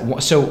both things at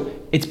once. So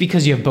it's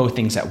because you have both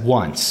things at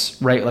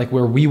once, right? Like,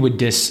 where we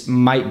would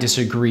might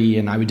disagree,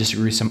 and I would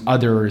disagree with some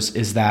others,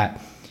 is that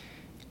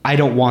I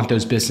don't want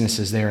those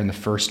businesses there in the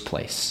first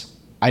place.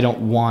 I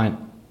don't want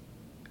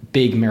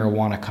big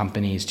marijuana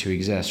companies to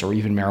exist, or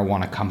even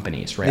marijuana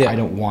companies, right? Yeah. I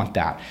don't want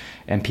that.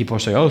 And people are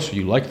saying, oh, so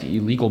you like the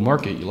illegal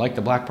market, you like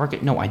the black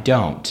market? No, I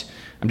don't.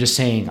 I'm just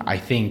saying, I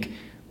think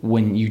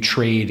when you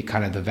trade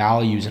kind of the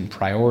values and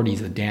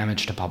priorities, the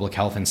damage to public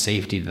health and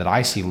safety that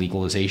I see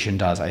legalization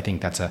does, I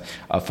think that's a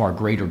far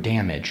greater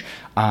damage.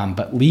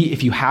 But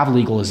if you have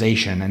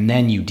legalization and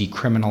then you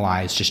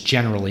decriminalize just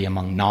generally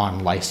among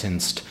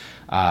non-licensed,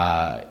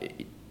 I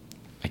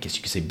guess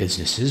you could say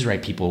businesses,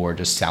 right? People who are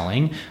just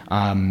selling,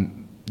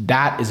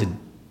 that is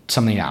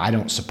something that I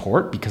don't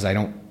support, because I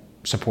don't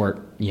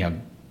support,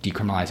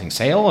 decriminalizing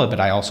sale, but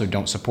I also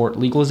don't support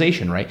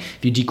legalization, right?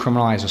 If you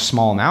decriminalize a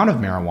small amount of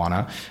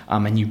marijuana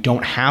and you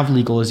don't have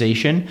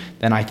legalization,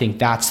 then I think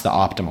that's the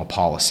optimal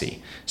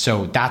policy.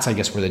 So that's, I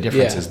guess, where the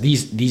difference is.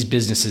 These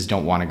businesses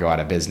don't want to go out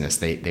of business.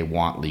 They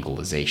want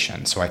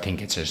legalization. So I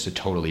think it's just a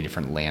totally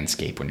different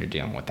landscape when you're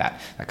dealing with that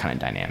kind of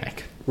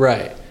dynamic.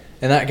 Right.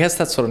 And I guess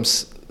that's what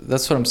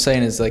I'm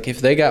saying is, like,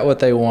 if they got what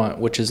they want,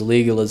 which is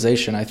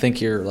legalization, I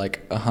think you're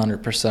like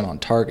 100% on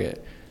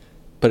target.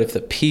 But if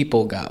the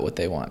people got what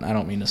they want, I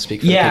don't mean to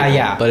speak for the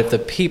people, but if the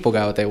people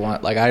got what they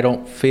want, like, I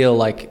don't feel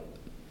like,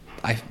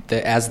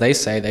 as they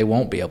say, they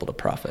won't be able to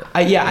profit.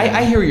 I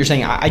hear what you're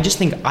saying. I just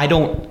think I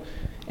don't,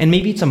 and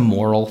maybe it's a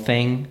moral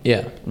thing.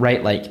 Yeah.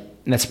 Right? Like,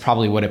 that's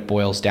probably what it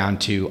boils down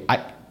to.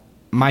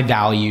 My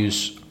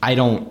values, I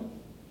don't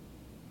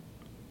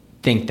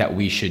think that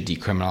we should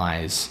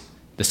decriminalize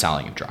the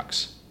selling of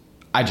drugs.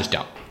 I just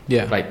don't.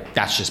 Yeah. Right?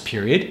 That's just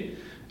period.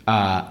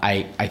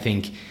 I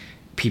think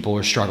people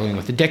are struggling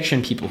with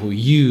addiction, people who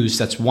use,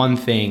 that's one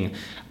thing.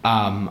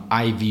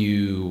 I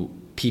view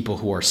people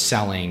who are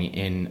selling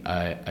in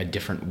a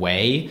different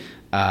way,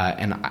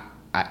 and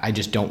I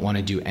just don't want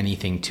to do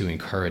anything to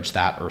encourage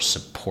that or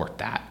support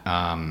that.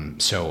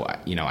 So,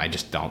 I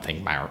just don't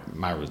think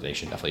my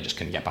organization definitely just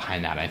couldn't get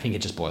behind that. I think it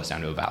just boils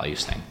down to a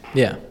values thing.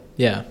 Yeah.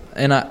 Yeah.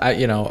 And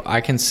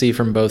I can see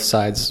from both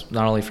sides,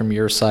 not only from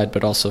your side,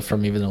 but also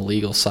from even the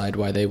legal side,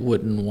 why they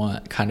wouldn't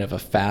want kind of a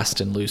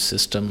fast and loose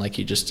system like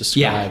you just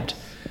described. Yeah.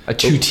 A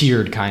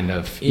two-tiered kind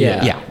of.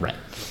 Yeah, right.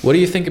 What do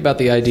you think about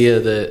the idea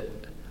that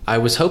I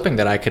was hoping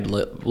that I could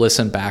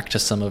listen back to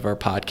some of our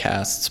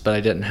podcasts, but I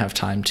didn't have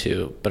time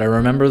to. But I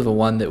remember the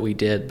one that we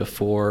did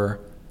before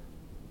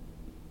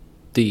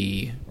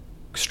the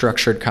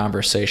structured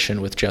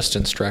conversation with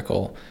Justin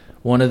Streckel.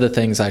 One of the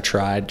things I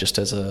tried, just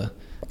as a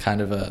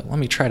kind of let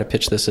me try to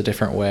pitch this a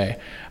different way.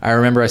 I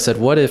remember I said,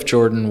 what if,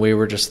 Jordan, we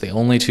were just the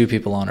only two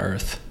people on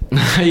Earth?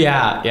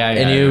 Yeah.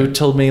 And you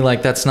told me,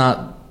 like, that's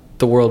not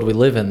the world we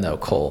live in, though,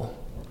 Cole.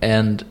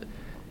 And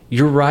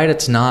you're right,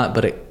 it's not,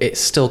 but it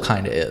still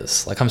kind of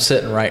is. Like, I'm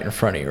sitting right in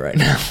front of you right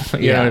now.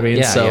 You know what I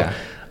mean?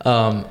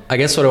 I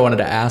guess what I wanted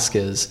to ask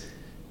is,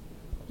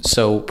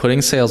 so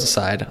putting sales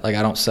aside, like,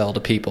 I don't sell to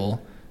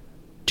people.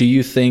 Do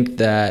you think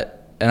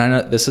that, and I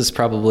know this is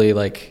probably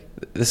like,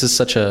 this is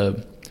such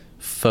a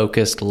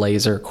focused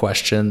laser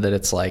question that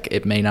it's like,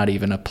 it may not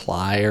even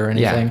apply or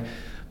anything,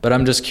 but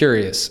I'm just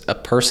curious, a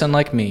person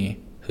like me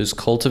who's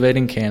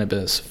cultivating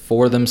cannabis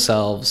for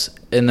themselves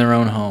in their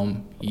own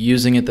home,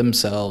 using it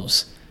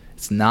themselves,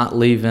 it's not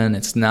leaving,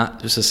 it's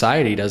not,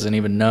 society doesn't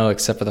even know,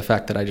 except for the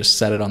fact that I just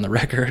said it on the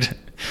record.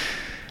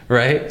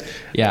 Right?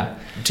 Yeah.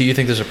 Do you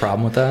think there's a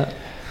problem with that?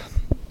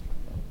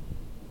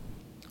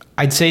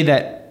 I'd say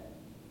that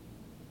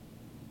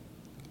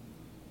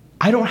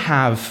I don't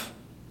have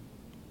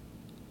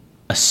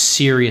a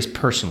serious,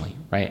 personally,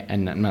 right?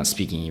 And I'm not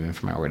speaking even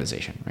for my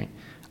organization, right?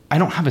 I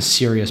don't have a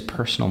serious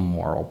personal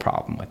moral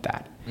problem with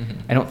that. Mm-hmm.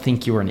 I don't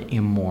think you are an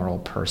immoral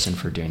person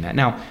for doing that.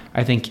 Now,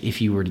 I think if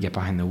you were to get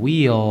behind the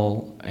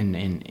wheel and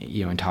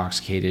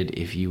intoxicated,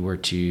 if you were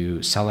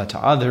to sell that to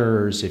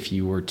others, if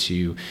you were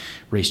to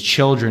raise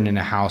children in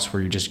a house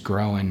where you're just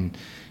growing,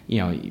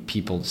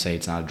 people say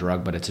it's not a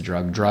drug, but it's a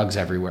drug. Drugs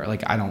everywhere.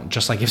 Like, I don't,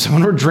 just like if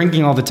someone were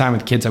drinking all the time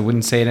with kids, I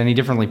wouldn't say it any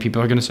differently.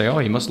 People are going to say, oh,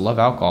 you must love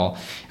alcohol.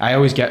 I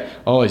always get,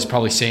 oh, he's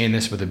probably saying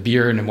this with a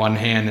beer in one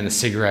hand and a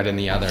cigarette in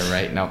the other,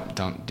 right? No,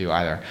 don't do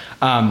either.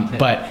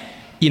 But,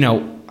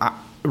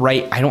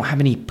 right, I don't have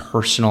any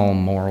personal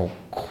moral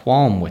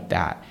qualm with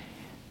that.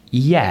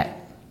 Yet,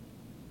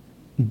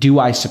 do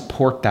I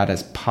support that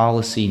as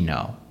policy?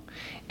 No.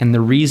 And the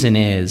reason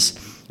is,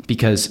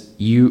 because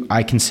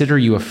I consider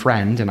you a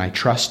friend and I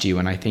trust you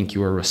and I think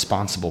you're a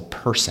responsible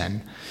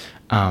person.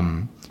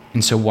 And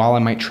so while I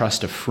might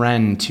trust a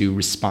friend to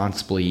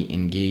responsibly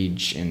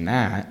engage in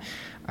that,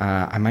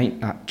 I might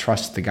not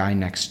trust the guy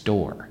next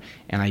door.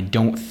 And I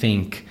don't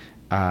think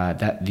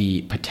that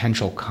the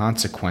potential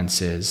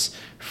consequences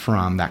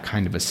from that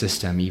kind of a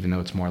system, even though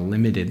it's more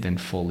limited than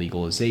full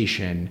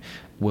legalization,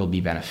 will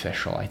be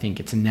beneficial. I think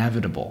it's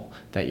inevitable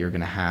that you're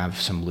going to have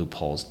some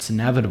loopholes. It's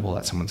inevitable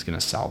that someone's going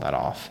to sell that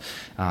off.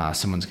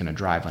 Someone's going to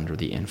drive under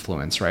the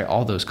influence, right?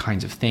 All those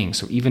kinds of things.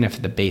 So even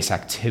if the base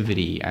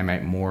activity I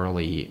might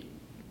morally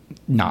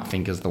not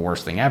think is the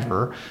worst thing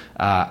ever,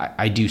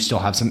 I do still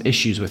have some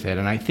issues with it.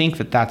 And I think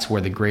that that's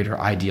where the greater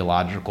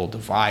ideological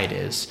divide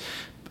is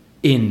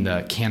in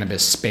the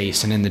cannabis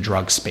space and in the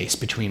drug space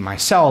between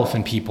myself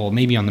and people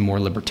maybe on the more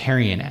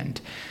libertarian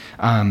end.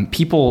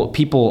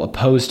 People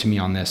opposed to me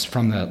on this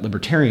from the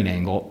libertarian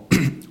angle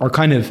are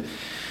kind of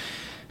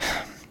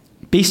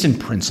based in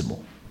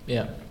principle.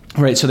 Yeah.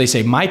 Right. So they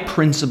say, my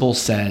principle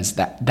says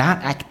that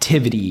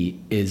activity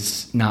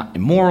is not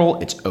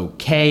immoral. It's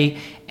okay.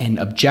 And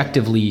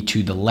objectively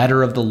to the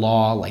letter of the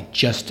law, like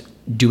just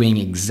doing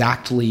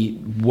exactly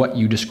what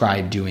you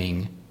describe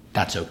doing,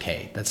 that's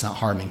okay. That's not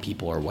harming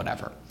people or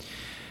whatever.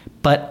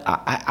 But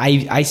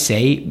I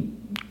say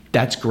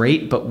that's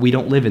great, but we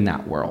don't live in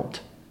that world.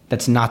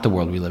 That's not the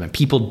world we live in.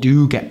 People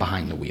do get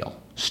behind the wheel,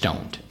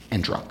 stoned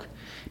and drunk.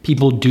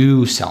 People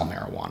do sell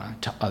marijuana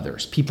to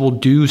others. People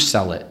do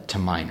sell it to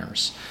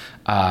minors.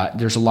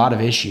 There's a lot of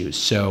issues.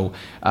 So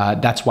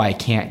that's why I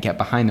can't get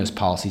behind those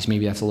policies.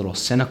 Maybe that's a little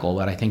cynical,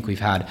 but I think we've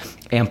had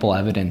ample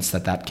evidence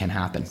that can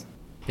happen.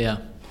 Yeah.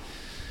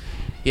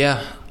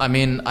 Yeah. I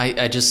mean,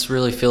 I just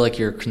really feel like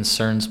your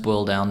concerns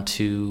boil down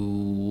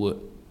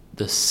to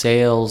the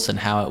sales and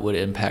how it would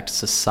impact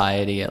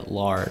society at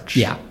large.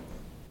 Yeah.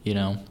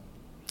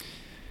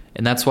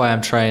 And that's why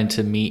I'm trying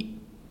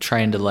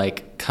to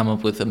like come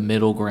up with a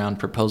middle ground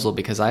proposal,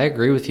 because I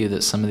agree with you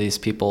that some of these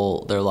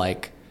people, they're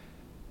like,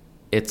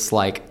 it's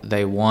like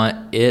they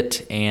want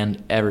it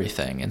and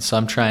everything. And so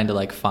I'm trying to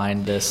like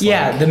find this.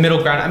 Yeah, the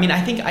middle ground. I mean,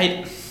 I think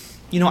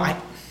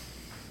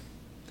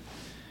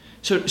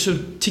so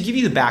to give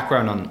you the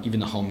background on even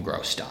the home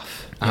grow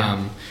stuff.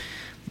 Yeah.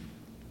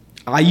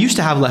 I used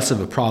to have less of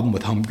a problem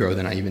with home grow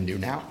than I even do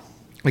now.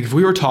 Like if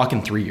we were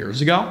talking 3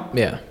 years ago,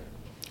 yeah,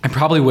 I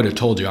probably would have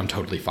told you I'm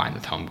totally fine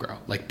with home grow,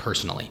 like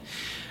personally.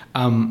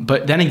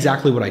 But then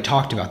exactly what I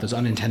talked about, those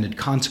unintended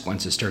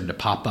consequences started to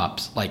pop up.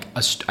 Like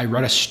I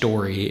read a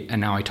story,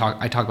 and now I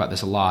talk about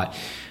this a lot,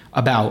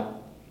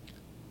 about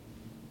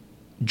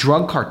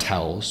drug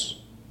cartels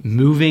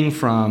moving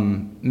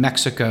from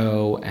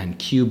Mexico and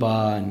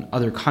Cuba and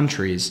other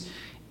countries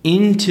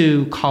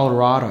into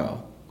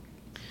Colorado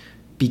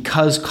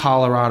because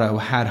Colorado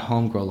had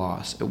home grow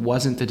laws. It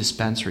wasn't the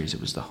dispensaries, it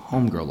was the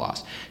home grow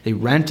laws. They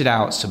rented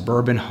out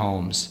suburban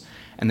homes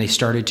and they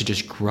started to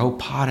just grow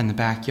pot in the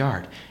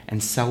backyard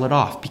and sell it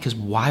off, because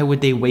why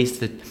would they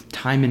waste the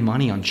time and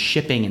money on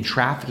shipping and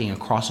trafficking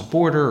across a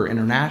border or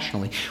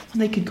internationally when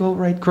they could grow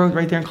right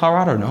there in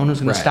Colorado? No one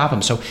was going to stop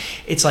them. So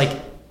it's like,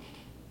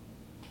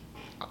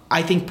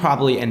 I think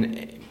probably,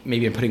 and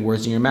maybe I'm putting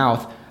words in your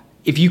mouth,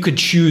 if you could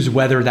choose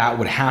whether that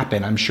would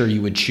happen, I'm sure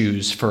you would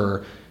choose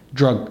for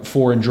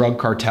foreign drug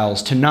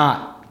cartels to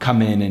not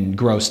come in and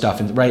grow stuff,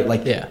 and right?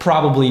 Like,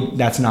 probably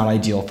that's not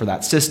ideal for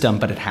that system,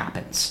 but it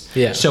happens.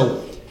 Yeah.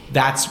 So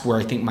that's where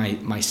I think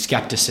my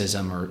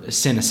skepticism or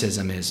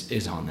cynicism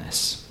is on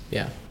this.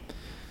 Yeah.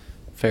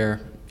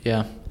 Fair.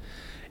 Yeah.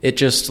 It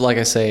just, like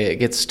I say, it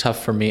gets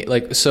tough for me.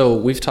 Like, so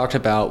we've talked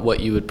about what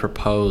you would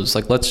propose.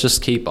 Like, let's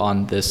just keep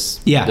on this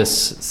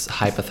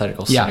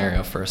hypothetical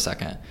scenario for a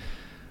second.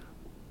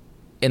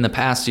 In the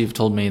past, you've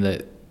told me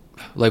that,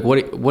 like,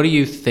 what do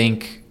you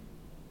think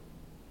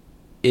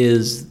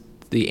is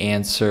the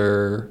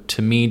answer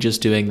to me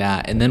just doing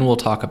that? And then we'll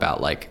talk about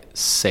like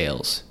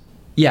sales.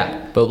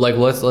 Yeah. But like,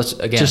 let's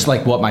again, just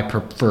like what my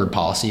preferred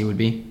policy would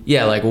be.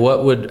 Yeah. Like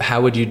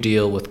how would you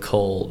deal with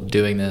Cole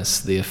doing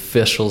this? The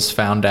officials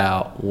found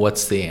out.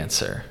 What's the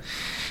answer?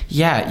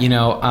 Yeah.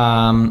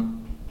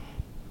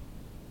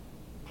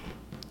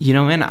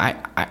 Man,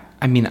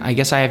 I mean, I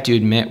guess I have to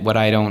admit what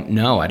I don't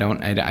know. I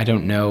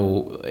don't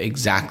know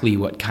exactly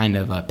what kind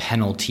of a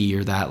penalty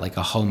or that like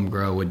a home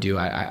grow would do.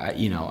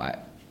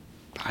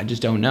 I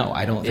just don't know.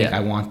 I don't think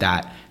I want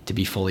that to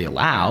be fully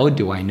allowed.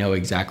 Do I know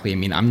exactly? I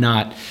mean, I'm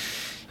not,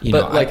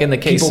 but like in the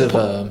case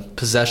of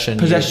possession.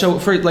 So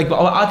for like,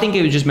 I think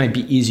it would just might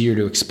be easier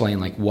to explain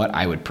like what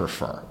I would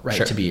prefer, right?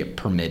 Sure. To be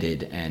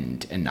permitted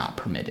and not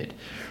permitted,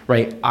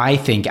 right? I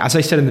think, as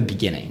I said in the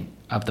beginning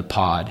of the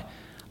pod,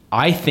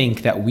 I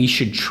think that we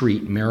should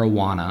treat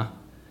marijuana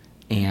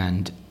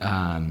and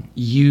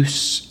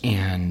use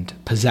and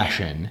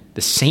possession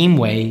the same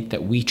way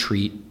that we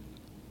treat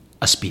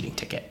a speeding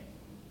ticket.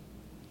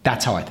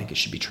 That's how I think it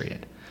should be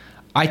treated.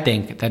 I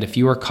think that if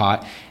you are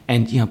caught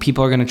and,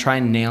 people are going to try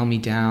and nail me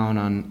down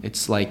on,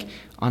 it's like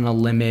on a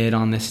limit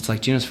on this. It's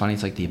like, it's funny.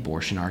 It's like the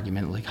abortion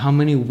argument, like how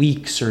many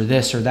weeks or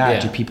this or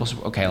that do people,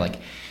 okay,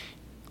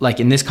 like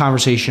in this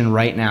conversation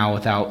right now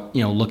without,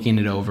 looking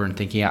it over and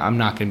thinking, I'm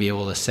not going to be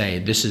able to say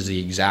this is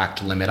the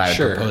exact limit I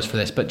would propose for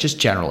this, but just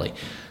generally,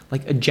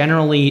 like a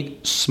generally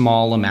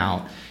small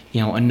amount,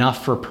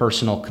 enough for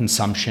personal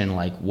consumption,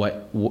 like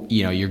what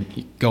you're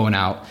going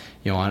out,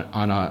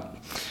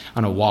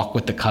 on a walk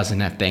with the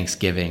cousin at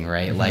Thanksgiving,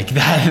 right? Mm-hmm. Like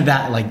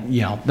that, like,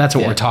 that's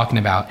what we're talking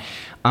about.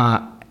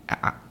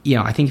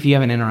 I think if you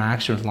have an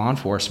interaction with law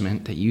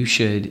enforcement that you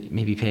should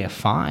maybe pay a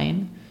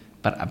fine,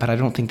 but I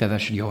don't think that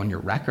should go on your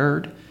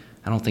record.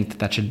 I don't think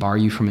that should bar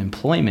you from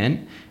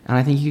employment. And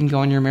I think you can go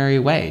on your merry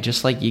way,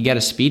 just like you get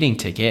a speeding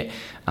ticket.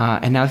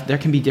 And now there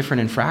can be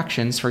different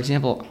infractions. For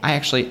example,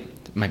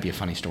 it might be a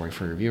funny story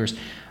for your viewers.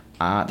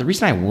 The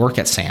reason I work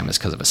at Sam is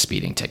because of a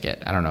speeding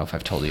ticket. I don't know if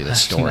I've told you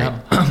this story.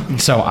 No.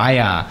 So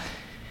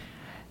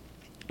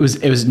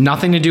it was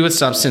nothing to do with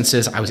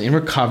substances. I was in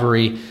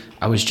recovery.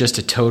 I was just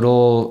a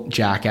total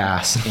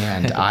jackass,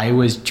 and I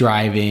was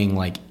driving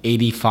like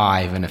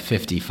 85 and a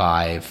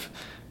 55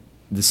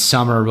 the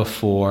summer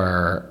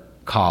before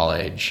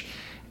college,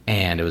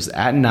 and it was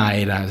at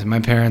night. I was in my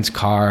parents'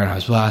 car, and I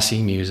was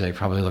blasting music.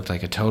 Probably looked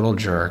like a total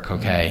jerk.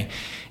 Okay.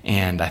 Mm-hmm.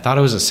 And I thought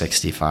it was a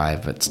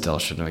 65, but still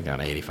shouldn't have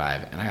gone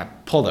 85. And I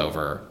got pulled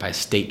over by a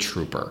state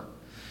trooper.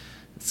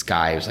 This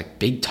guy was like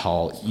big,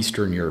 tall,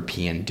 Eastern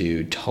European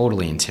dude,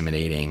 totally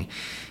intimidating.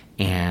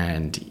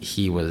 And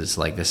he was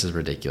like, this is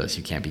ridiculous.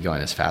 You can't be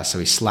going this fast. So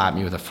he slapped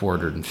me with a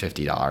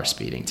 $450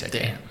 speeding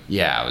ticket. Damn.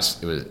 Yeah,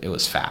 it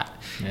was fat.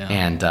 Yeah.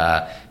 And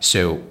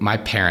so my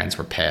parents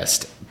were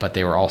pissed, but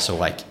they were also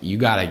like, we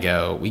got to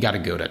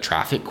go to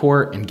traffic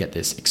court and get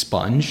this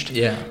expunged.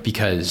 Yeah.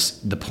 Because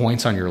the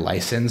points on your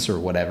license or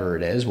whatever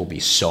it is will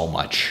be so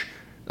much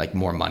like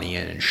more money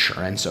in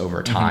insurance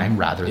over time,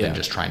 rather than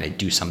just trying to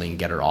do something and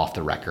get it off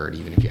the record,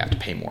 even if you have to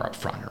pay more up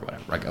front or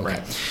whatever. Like, okay.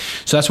 Right.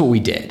 So that's what we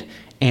did.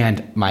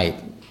 And my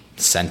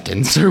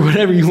sentence, or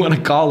whatever you want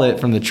to call it,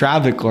 from the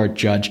traffic court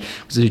judge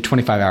was to do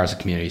 25 hours of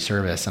community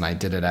service. And I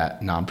did it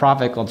at a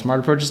nonprofit called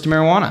Smart Approaches to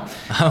Marijuana.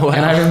 Oh, wow.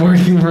 And I've been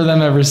working for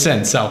them ever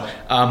since. So,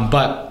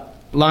 but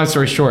long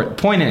story short, the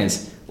point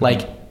is,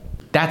 like,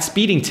 that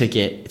speeding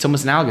ticket, it's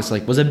almost analogous,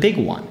 like, was a big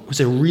one. It was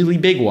a really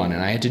big one,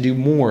 and I had to do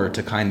more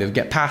to kind of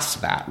get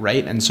past that,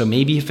 right? And so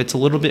maybe if it's a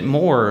little bit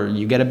more,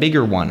 you get a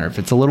bigger one, or if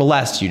it's a little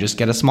less, you just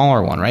get a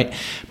smaller one, right?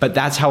 But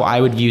that's how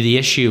I would view the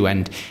issue,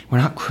 and we're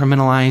not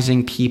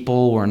criminalizing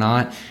people, we're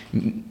not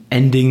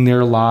ending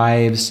their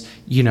lives.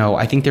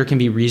 I think there can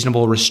be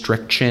reasonable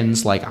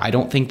restrictions. Like, I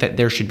don't think that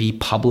there should be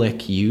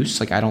public use.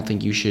 Like, I don't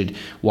think you should,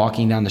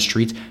 walking down the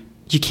streets,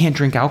 you can't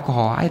drink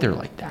alcohol either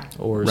like that.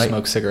 Or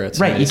smoke cigarettes.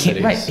 Right. You can't.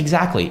 Right.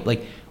 Exactly.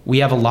 Like, we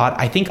have a lot.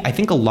 I think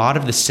a lot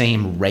of the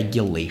same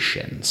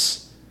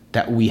regulations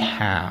that we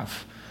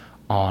have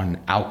on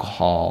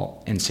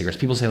alcohol and cigarettes.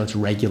 People say, let's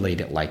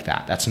regulate it like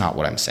that. That's not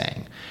what I'm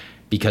saying.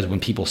 Because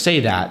when people say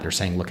that, they're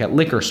saying, look at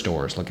liquor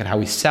stores, look at how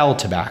we sell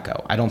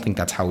tobacco. I don't think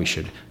that's how we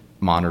should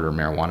monitor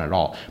marijuana at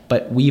all.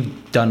 But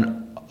we've done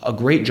a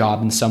great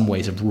job in some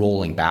ways of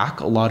rolling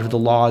back a lot of the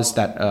laws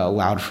that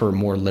allowed for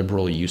more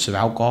liberal use of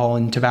alcohol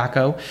and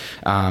tobacco,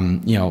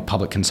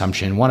 public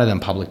consumption, one of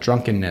them public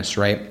drunkenness,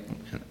 right?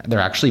 There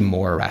are actually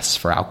more arrests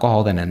for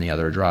alcohol than any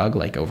other drug,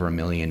 like over 1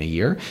 million a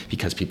year,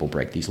 because people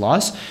break these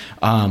laws.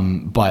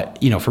 But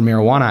for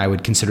marijuana, I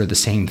would consider the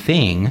same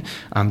thing,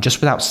 just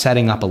without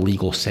setting up a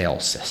legal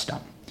sales system.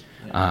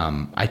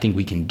 I think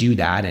we can do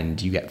that,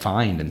 and you get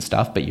fined and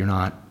stuff, but you're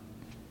not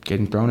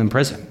getting thrown in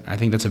prison. I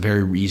think that's a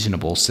very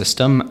reasonable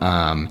system.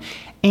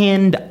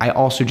 And I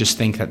also just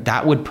think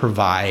that would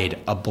provide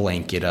a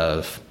blanket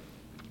of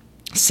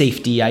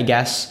safety, I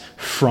guess,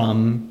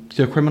 from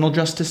the criminal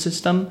justice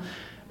system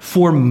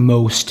for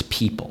most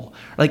people.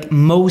 Like,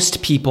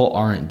 most people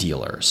aren't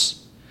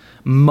dealers.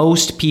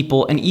 Most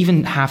people, and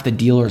even half the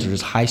dealers are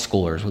just high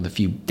schoolers with a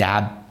few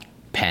dab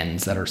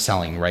pens that are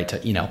selling right to,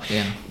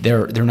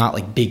 they're not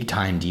like big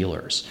time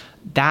dealers.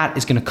 That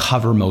is going to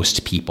cover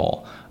most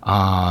people.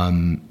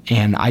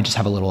 And I just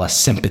have a little less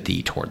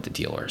sympathy toward the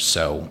dealers.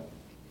 So,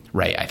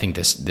 right, I think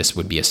this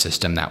would be a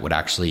system that would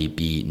actually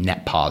be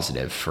net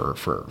positive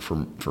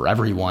for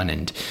everyone,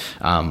 and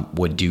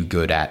would do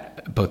good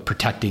at both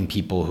protecting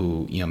people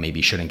who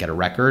maybe shouldn't get a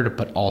record,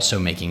 but also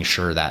making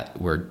sure that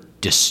we're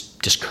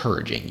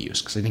discouraging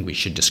use, because I think we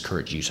should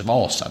discourage use of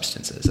all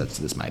substances.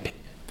 That's my opinion.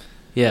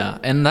 Yeah,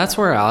 and that's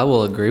where I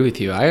will agree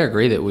with you. I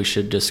agree that we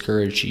should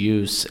discourage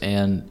use,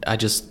 and I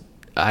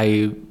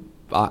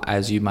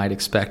as you might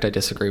expect, I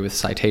disagree with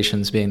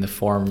citations being the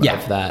form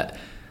of that.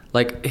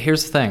 Like,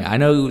 here's the thing. I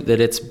know that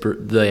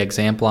the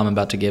example I'm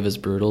about to give is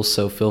brutal,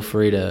 so feel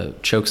free to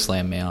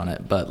chokeslam me on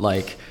it. But,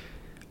 like,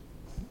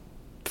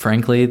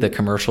 frankly, the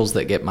commercials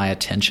that get my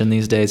attention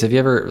these days, have you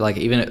ever, like,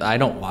 even, I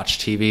don't watch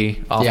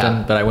TV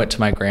often, but I went to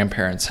my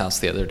grandparents' house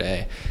the other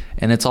day,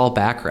 and it's all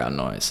background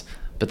noise.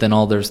 But then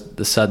there's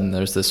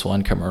this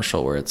one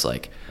commercial where it's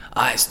like,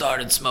 I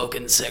started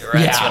smoking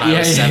cigarettes when I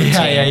was 17.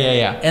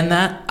 Yeah. And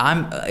that,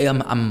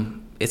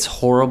 it's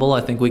horrible. I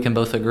think we can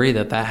both agree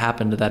that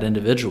happened to that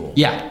individual.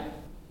 Yeah.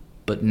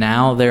 But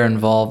now they're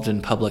involved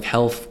in public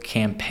health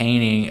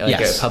campaigning,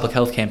 a public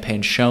health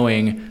campaign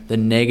showing the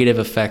negative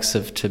effects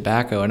of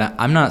tobacco. And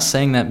I'm not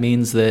saying that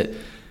means that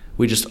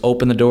we just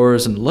open the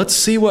doors and let's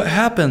see what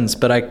happens.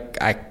 But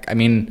I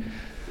mean,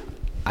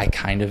 I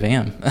kind of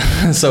am.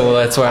 So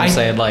that's why I'm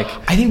saying, like,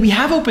 I think we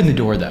have opened the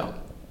door, though.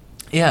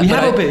 Yeah, we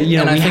have opened. We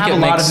have a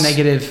lot of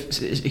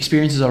negative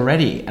experiences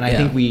already, and I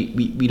think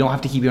we don't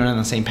have to keep going on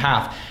the same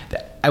path.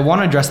 I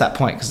want to address that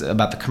point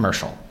about the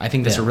commercial. I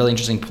think that's a really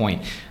interesting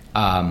point.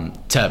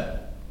 To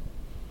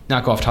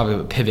not go off topic,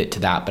 but pivot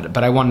to that.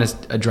 But I wanted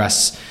to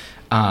address.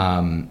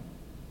 I'm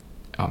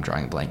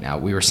drawing a blank now.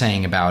 We were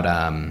saying about.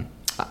 I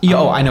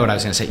know what I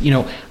was going to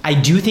say. I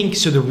do think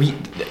so.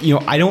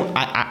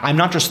 I'm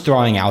not just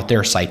throwing out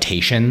there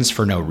citations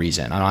for no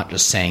reason. I'm not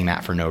just saying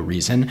that for no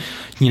reason.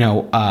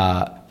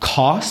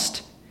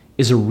 Cost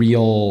is a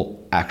real,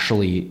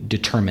 actually,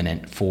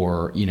 determinant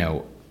for,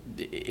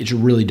 it's a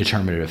really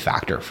determinative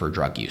factor for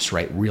drug use,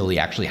 right? Really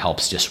actually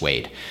helps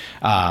dissuade.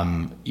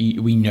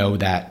 We know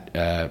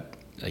that,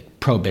 like,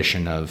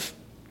 prohibition of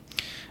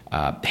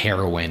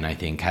heroin, I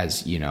think,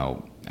 has,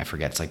 I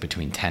forget, it's like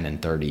between 10 and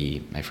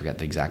 30, I forget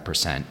the exact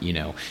percent,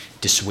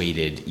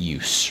 dissuaded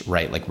use,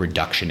 right? Like,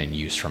 reduction in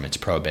use from its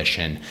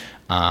prohibition.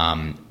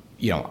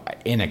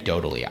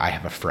 Anecdotally, I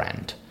have a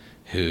friend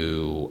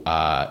who,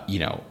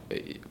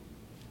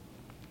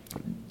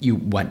 you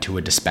went to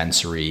a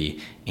dispensary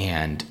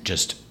and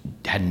just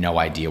had no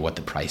idea what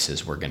the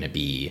prices were going to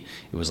be.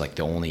 It was like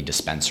the only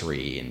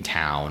dispensary in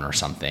town or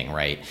something,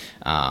 right?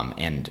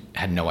 And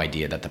had no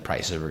idea that the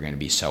prices were going to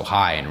be so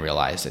high, and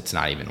realized it's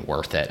not even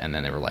worth it. And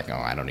then they were like, oh,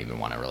 I don't even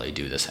want to really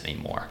do this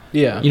anymore.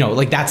 Yeah.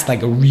 Like, that's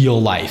like a real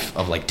life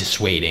of, like,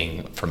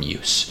 dissuading from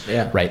use.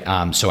 Yeah.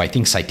 Right. So I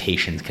think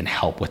citations can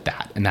help with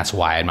that. And that's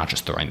why I'm not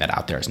just throwing that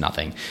out there as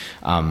nothing.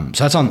 So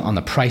that's on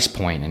the price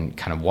point and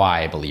kind of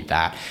why I believe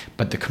that.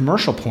 But the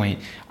commercial point,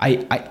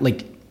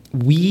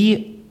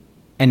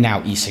 and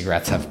now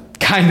e-cigarettes have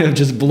kind of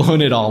just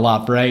blown it all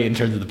up, right, in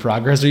terms of the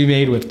progress we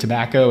made with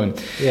tobacco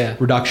and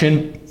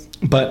reduction.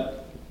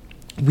 But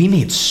we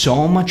made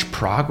so much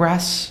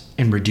progress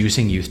in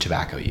reducing youth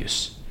tobacco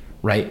use,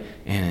 right,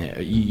 and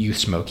youth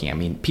smoking. I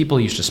mean, people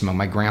used to smoke.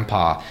 My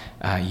grandpa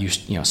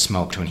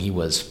smoked when he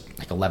was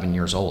like 11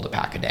 years old, a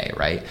pack a day,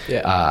 right?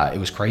 Yeah. It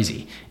was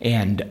crazy.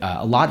 And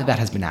a lot of that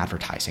has been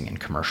advertising and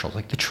commercials,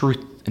 like the Truth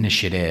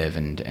Initiative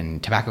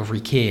and Tobacco Free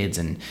Kids.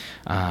 And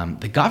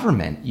the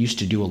government used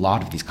to do a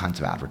lot of these kinds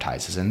of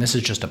advertises. And this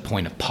is just a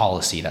point of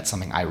policy. That's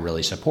something I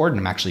really support,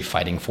 and I'm actually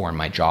fighting for in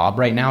my job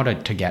right now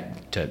to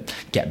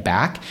get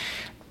back.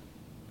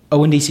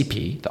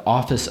 ONDCP, the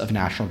Office of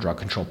National Drug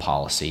Control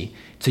Policy,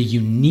 it's a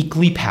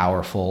uniquely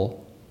powerful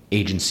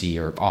agency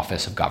or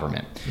office of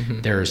government.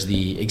 Mm-hmm. There's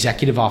the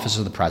Executive Office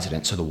of the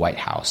President, so the White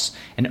House,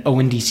 and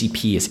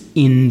ONDCP is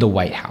in the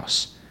White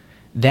House.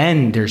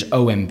 Then there's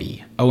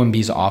OMB. OMB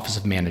is the Office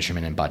of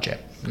Management and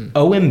Budget.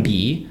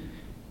 OMB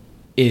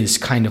is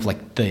kind of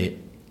like the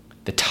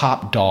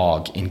top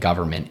dog in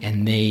government,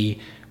 and they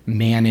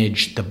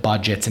manage the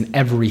budgets and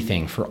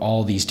everything for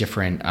all these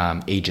different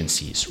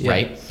agencies,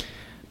 right?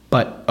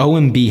 But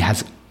OMB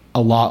has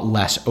a lot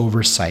less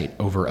oversight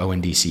over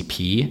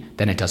ONDCP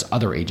than it does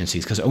other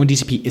agencies, because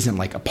ONDCP isn't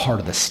like a part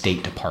of the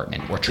State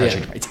Department or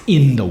Treasury Department. It's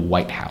in the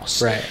White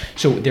House. Right.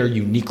 So they're a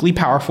uniquely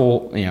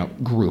powerful,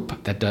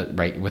 group that does,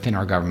 right, within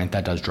our government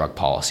that does drug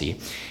policy.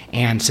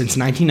 And since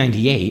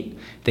 1998,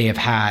 they have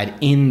had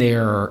in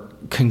their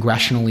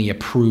congressionally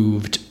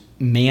approved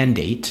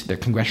mandate, their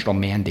congressional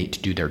mandate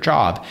to do their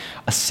job,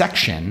 a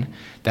section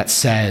that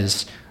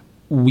says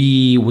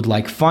we would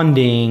like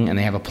funding, and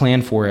they have a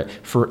plan for it,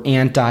 for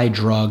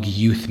anti-drug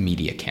youth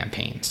media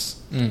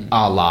campaigns,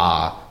 a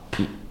la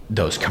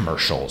those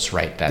commercials,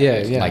 right? That,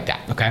 like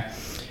that, okay?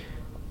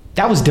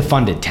 That was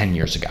defunded 10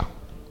 years ago.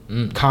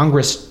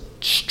 Congress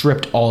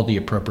stripped all the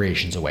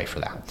appropriations away for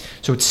that.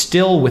 So it's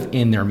still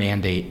within their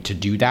mandate to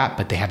do that,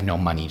 but they have no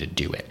money to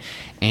do it.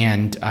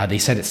 And they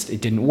said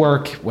it didn't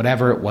work,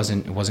 whatever, it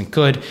wasn't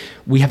good.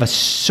 We have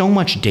so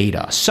much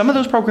data. Some of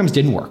those programs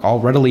didn't work, I'll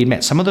readily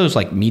admit. Some of those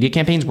like media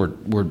campaigns were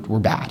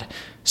bad.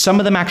 Some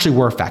of them actually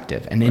were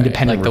effective and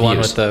independent like the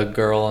reviews. one with the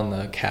girl on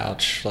the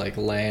couch, like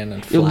laying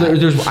and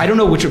flat. I don't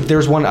know which,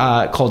 there's one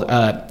called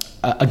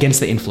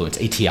Against the Influence,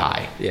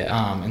 ATI.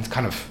 Yeah. And it's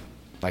kind of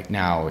like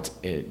now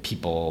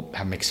people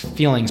have mixed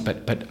feelings, but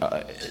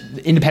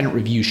independent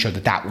reviews show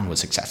that one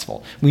was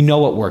successful. We know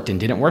what worked and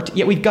didn't work,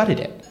 yet we gutted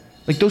it.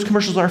 Like those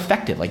commercials are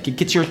effective, like it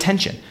gets your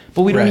attention,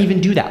 but we don't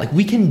even do that. Like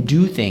we can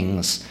do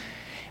things,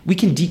 we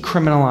can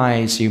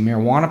decriminalize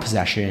marijuana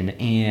possession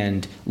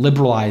and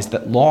liberalize the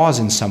laws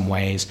in some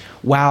ways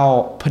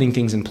while putting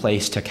things in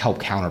place to help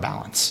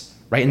counterbalance,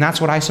 right? And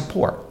that's what I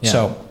support.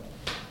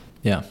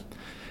 Yeah.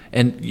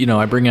 And,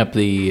 I bring up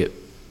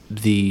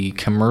the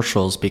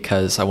commercials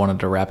because I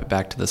wanted to wrap it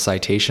back to the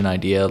citation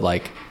idea.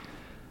 Like,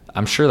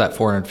 I'm sure that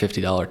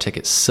 $450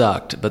 ticket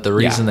sucked, but the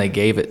reason they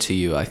gave it to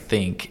you, I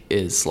think,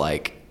 is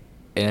like,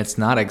 and it's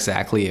not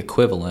exactly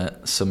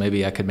equivalent, so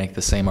maybe I could make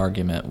the same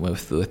argument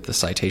with the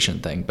citation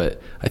thing, but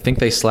I think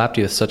they slapped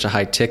you with such a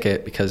high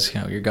ticket because,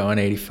 you're going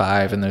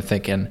 85 and they're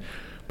thinking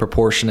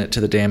proportionate to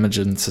the damage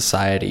in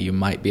society you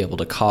might be able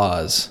to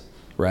cause,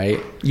 right?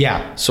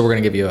 Yeah. So we're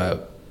going to give you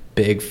a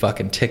big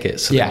fucking ticket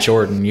so that,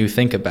 Jordan, you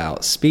think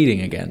about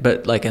speeding again.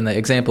 But like in the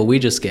example we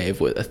just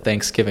gave with a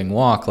Thanksgiving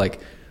walk, like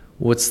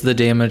what's the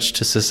damage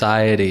to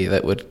society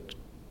that would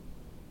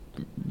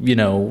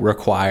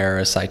require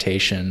a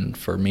citation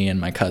for me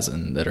and my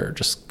cousin that are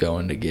just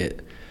going to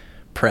get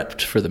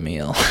prepped for the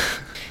meal?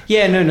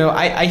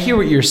 I hear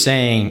what you're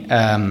saying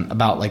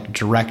about like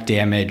direct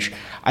damage.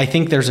 I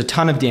think there's a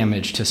ton of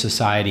damage to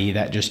society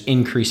that just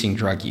increasing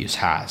drug use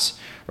has,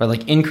 right?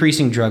 Like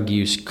increasing drug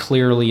use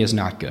clearly is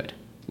not good.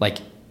 Like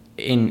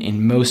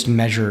in most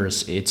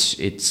measures,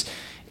 it's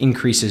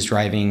increases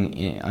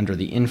driving under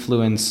the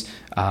influence.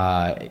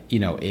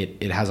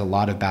 It has a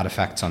lot of bad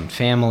effects on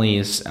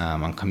families,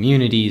 on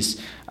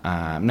communities.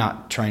 I'm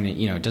not trying to,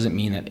 it doesn't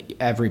mean that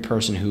every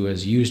person who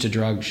has used a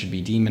drug should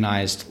be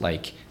demonized.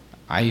 Like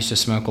I used to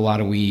smoke a lot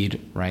of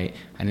weed, right?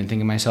 I didn't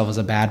think of myself as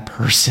a bad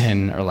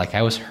person or like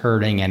I was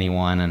hurting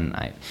anyone,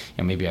 and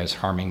maybe I was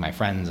harming my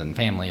friends and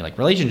family, like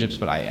relationships,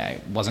 but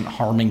I wasn't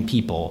harming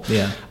people.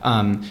 Yeah.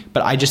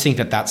 But I just think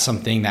that that's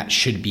something that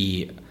should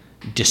be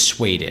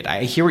dissuaded.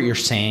 I hear what you're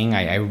saying.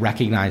 I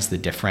recognize the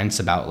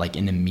difference about like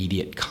an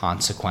immediate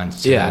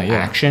consequence to that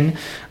action.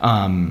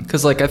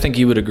 Because like I think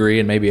you would agree,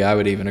 and maybe I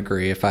would even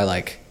agree, if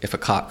a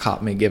cop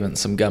caught me giving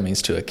some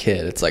gummies to a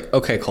kid, it's like,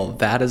 okay, Cole,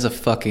 that is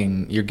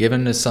you're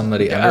giving to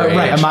somebody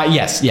underage. Right.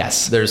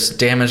 Yes. There's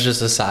damage to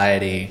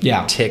society.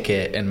 Yeah.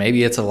 Ticket, and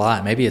maybe it's a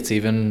lot. Maybe it's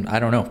even,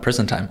 I don't know,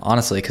 prison time.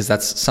 Honestly, because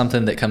that's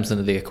something that comes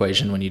into the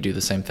equation when you do the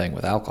same thing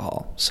with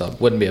alcohol. So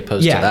wouldn't be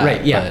opposed to that.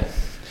 Right. Yeah.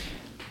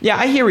 Yeah,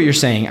 I hear what you're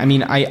saying. I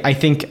mean, I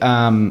think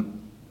I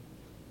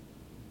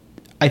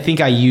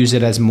use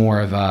it as more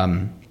of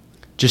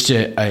just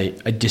a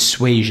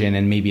dissuasion,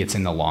 and maybe it's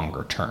in the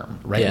longer term,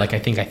 right? Yeah. Like I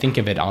think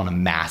of it on a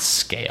mass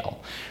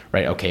scale,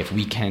 right? Okay, if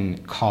we can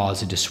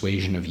cause a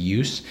dissuasion of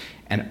use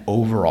and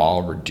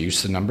overall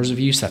reduce the numbers of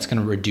use, that's going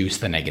to reduce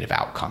the negative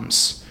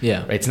outcomes.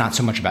 Yeah, right? It's not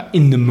so much about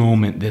in the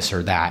moment this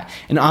or that.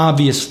 And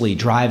obviously,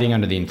 driving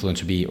under the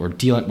influence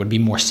would be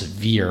more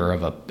severe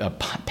of a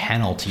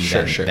penalty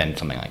than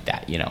something like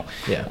that.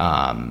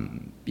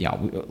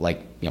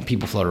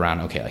 People float around,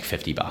 okay, like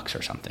 $50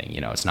 or something.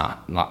 It's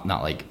not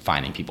like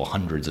fining people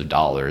hundreds of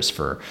dollars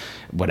for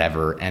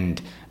whatever.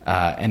 And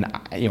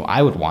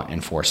I would want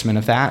enforcement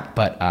of that,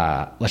 but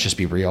let's just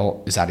be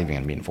real. Is that even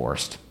going to be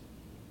enforced?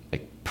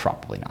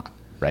 Probably not,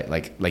 right?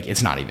 Like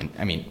it's not even.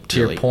 I mean, to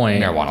your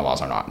point, marijuana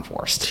laws are not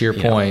enforced. To your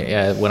point,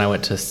 when I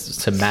went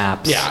to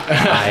Maps,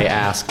 I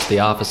asked the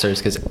officers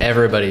because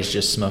everybody's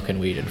just smoking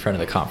weed in front of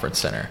the conference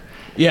center.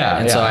 So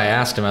I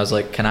asked him, I was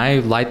like, "Can I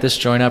light this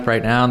joint up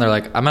right now?" And they're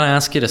like, "I'm going to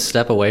ask you to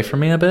step away from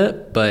me a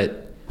bit,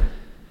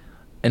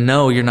 and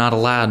no, you're not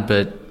allowed,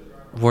 but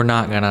we're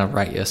not going to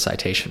write you a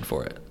citation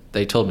for it."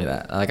 They told me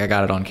that. Like I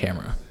got it on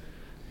camera.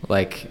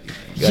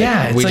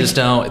 We just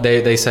don't.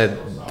 They said,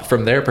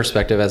 from their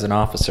perspective as an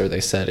officer,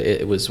 they said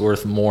it was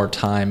worth more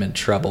time and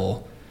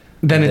trouble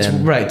than it's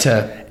right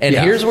to. And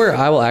here's where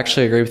I will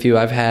actually agree with you.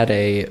 I've had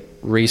a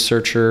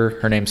researcher,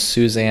 her name's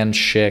Suzanne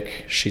Schick.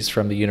 She's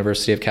from the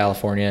University of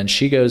California, and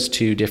she goes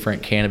to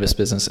different cannabis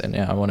business. And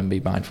I want to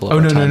be mindful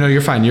of no,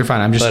 you're fine.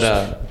 I'm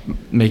just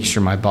making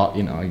sure my bot.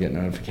 I get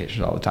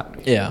notifications all the time.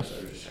 Yeah,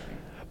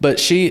 but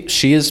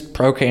she is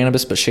pro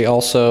cannabis, but she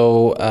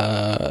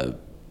also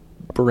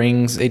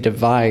brings a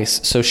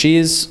device. So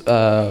she's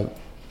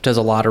does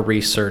a lot of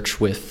research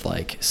with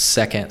like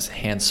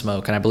second-hand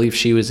smoke, and I believe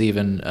she was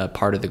even a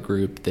part of the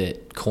group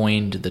that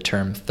coined the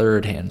term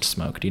third-hand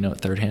smoke. Do you know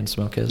what third-hand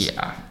smoke is?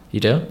 Yeah. You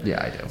do?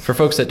 Yeah, I do. For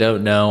folks that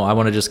don't know, I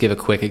want to just give a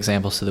quick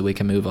example so that we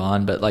can move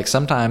on. But like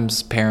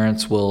sometimes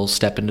parents will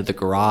step into the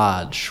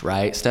garage,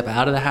 right? Step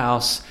out of the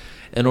house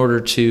in order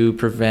to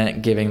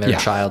prevent giving their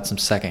child some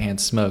secondhand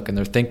smoke, and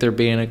they think they're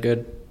being a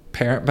good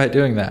parent by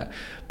doing that.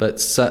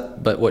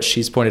 But what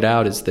she's pointed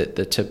out is that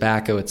the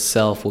tobacco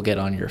itself will get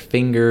on your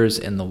fingers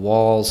and the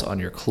walls, on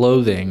your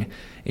clothing,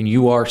 and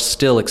you are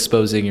still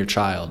exposing your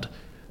child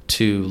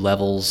to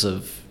levels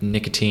of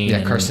nicotine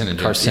and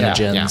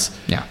carcinogens.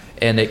 Yeah.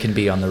 And it can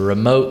be on the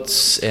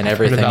remotes and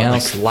everything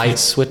else, like, light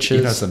switches.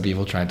 You know, some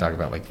people try and talk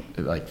about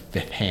like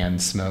fifth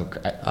hand smoke.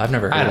 I've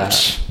never heard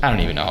that. I don't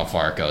even know how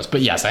far it goes,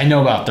 but yes, I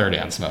know about third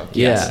hand smoke.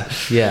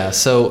 Yes. Yeah.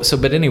 So,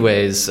 but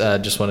anyways,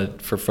 just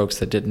wanted for folks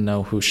that didn't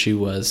know who she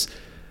was.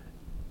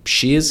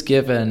 She has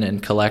given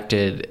and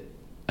collected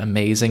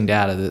amazing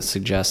data that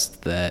suggests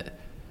that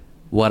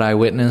what I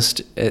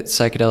witnessed at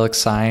Psychedelic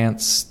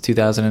Science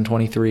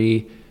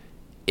 2023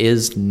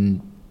 is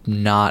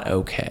not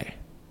okay.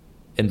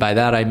 And by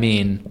that I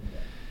mean,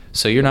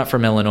 so you're not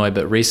from Illinois,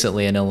 but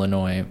recently in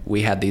Illinois,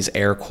 we had these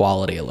air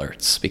quality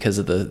alerts because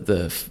of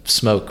the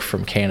smoke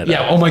from Canada.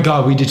 Yeah. Oh my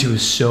God, we did too. It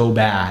was so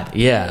bad.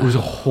 Yeah. It was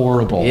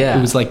horrible. Yeah.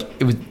 It was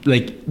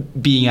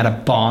like being at a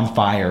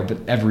bonfire, but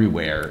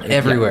everywhere.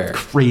 Everywhere. Yeah,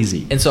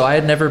 crazy. And so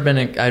I'd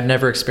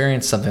never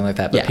experienced something like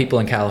that, but people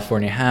in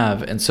California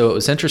have. And so it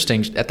was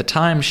interesting. At the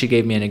time, she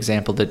gave me an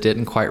example that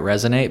didn't quite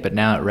resonate, but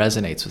now it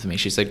resonates with me.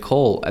 She said,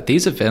 Cole, at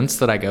these events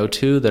that I go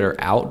to that are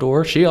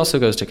outdoor, she also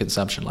goes to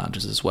consumption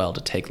lounges as well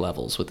to take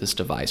levels with this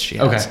device she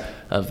has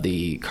of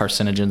the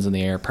carcinogens in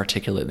the air,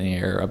 particulate in the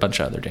air, a bunch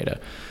of other data.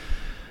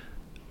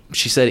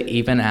 She said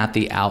even at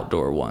the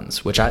outdoor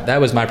ones, which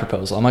that was my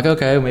proposal. I'm like,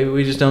 okay, maybe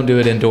we just don't do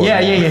it indoor.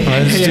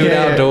 Let's do it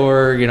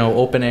outdoor,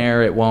 open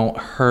air. It won't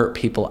hurt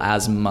people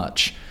as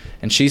much.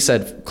 And she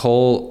said,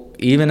 Cole,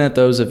 even at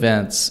those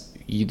events,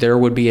 there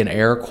would be an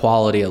air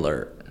quality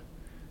alert.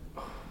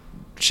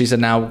 She said,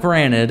 now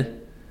granted,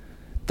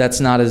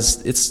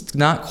 it's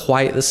not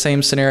quite the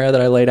same scenario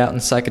that I laid out in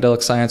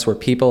Psychedelic Science where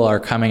people are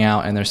coming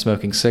out and they're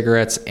smoking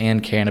cigarettes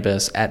and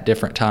cannabis at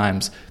different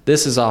times.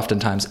 This is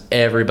oftentimes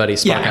everybody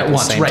smoking at the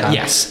same time.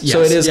 Yes.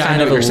 So it is kind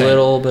of a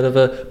little bit of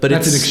a, but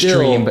that's it's an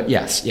extreme, but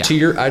yes.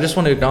 I just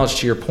want to acknowledge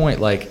to your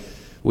point, like,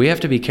 we have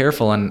to be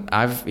careful. And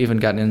I've even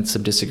gotten in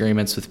some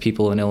disagreements with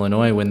people in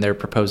Illinois when they're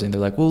proposing, they're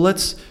like, well,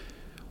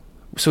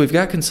 so we've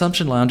got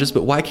consumption lounges,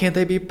 but why can't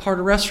they be part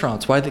of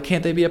restaurants? Why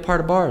can't they be a part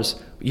of bars?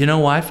 You know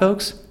why,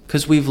 folks?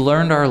 Because we've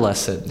learned our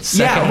lesson.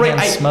 Secondhand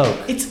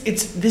smoke. This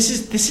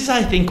is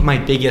I think one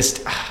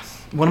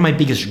of my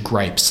biggest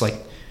gripes. Like,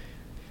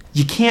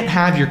 you can't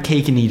have your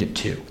cake and eat it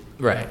too.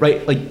 Right.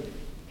 Like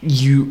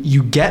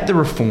you get the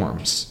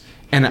reforms,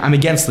 and I'm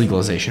against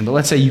legalization, but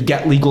let's say you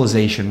get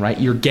legalization, right?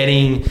 You're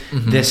getting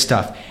this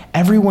stuff.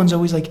 Everyone's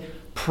always like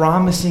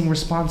promising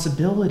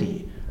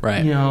responsibility.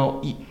 Right.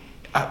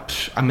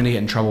 I'm gonna get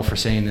in trouble for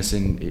saying this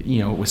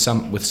with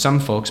some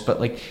folks,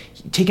 but like,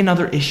 take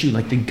another issue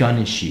like the gun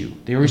issue.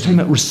 They're always talking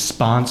about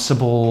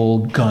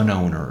responsible gun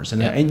owners,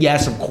 and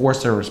yes, of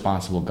course they're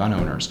responsible gun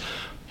owners,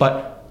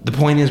 but the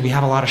point is we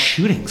have a lot of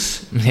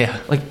shootings. Yeah,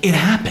 like it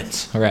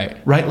happens. Right.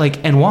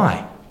 Like, and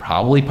why?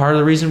 Probably part of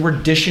the reason we're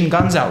dishing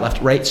guns out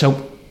left, right?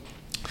 So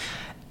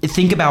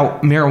think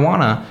about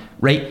marijuana,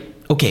 right?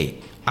 Okay.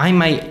 I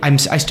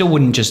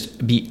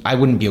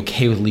wouldn't be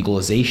okay with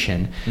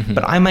legalization,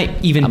 but I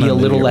might even be a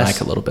little less.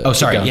 A little bit. Oh,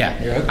 sorry.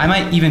 Yeah. I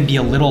might even be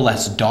a little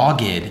less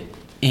dogged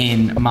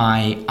in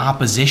my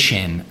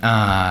opposition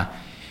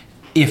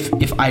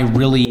if I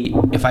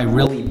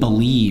really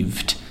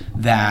believed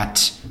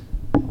that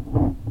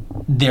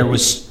there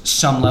was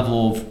some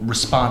level of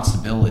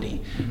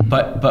responsibility.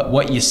 But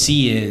what you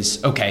see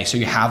is, okay, so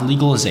you have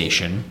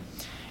legalization,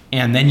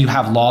 and then you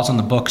have laws on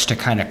the books to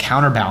kind of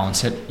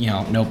counterbalance it,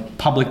 no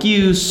public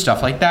use,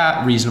 stuff like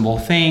that, reasonable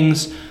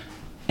things.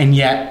 And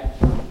yet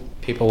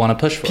people want to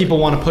push for it. People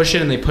want to push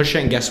it, and they push it,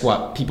 and guess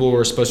what? People who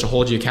are supposed to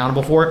hold you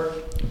accountable for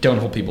it don't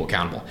hold people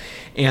accountable.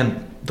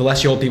 And the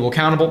less you hold people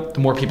accountable, the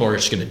more people are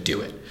just going to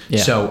do it.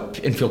 Yeah. So,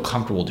 and feel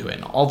comfortable doing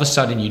it. And all of a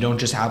sudden, you don't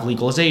just have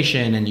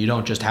legalization, and you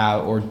don't just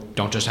have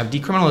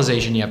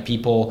decriminalization. You have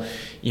people,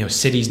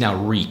 cities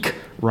now reek,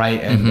 right?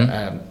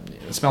 And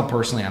smell,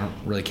 personally, I don't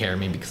really care,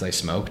 maybe because I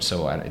smoked,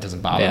 so it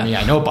doesn't bother me.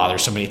 I know it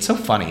bothers somebody. It's so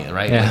funny,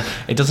 right? Yeah.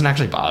 Like, it doesn't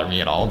actually bother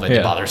me at all, but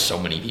it bothers so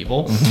many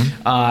people.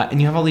 And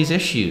you have all these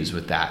issues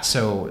with that.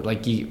 So,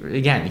 like,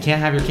 you can't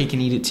have your cake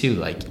and eat it too.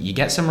 Like, you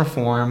get some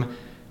reform,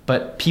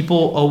 but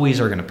people always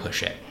are going to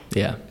push it.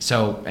 Yeah.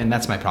 So, and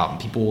that's my problem.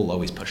 People will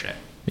always push it.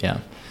 Yeah.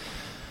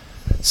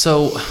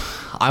 So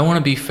I want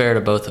to be fair to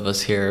both of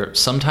us here.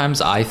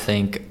 Sometimes I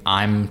think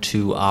I'm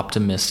too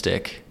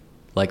optimistic.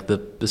 Like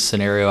the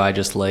scenario I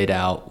just laid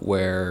out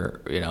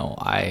where,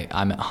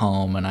 I'm at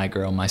home and I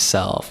grow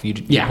myself. You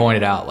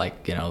pointed out,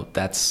 like,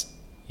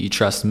 you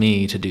trust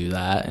me to do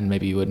that, and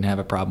maybe you wouldn't have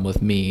a problem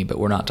with me, but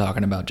we're not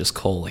talking about just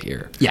Cole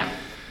here. Yeah.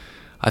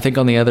 I think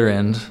on the other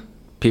end,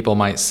 people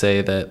might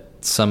say that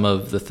some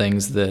of the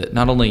things that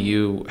not only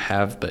you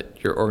have, but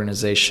your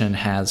organization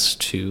has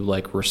to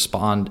like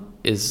respond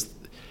is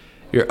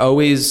you're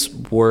always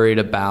worried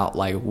about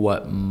like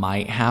what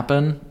might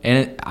happen.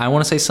 And I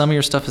want to say some of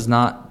your stuff is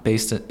not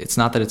based in, it's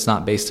not that it's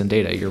not based in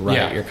data. You're right.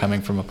 Yeah. You're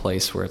coming from a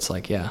place where it's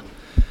like, yeah.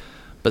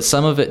 But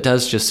some of it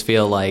does just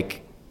feel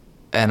like,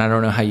 and I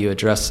don't know how you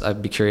address,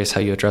 I'd be curious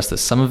how you address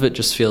this. Some of it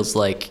just feels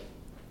like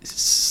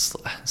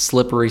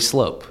slippery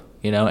slope,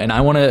 you know? And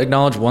I want to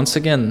acknowledge once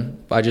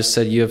again, I just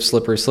said you have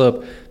slippery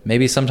slope.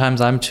 Maybe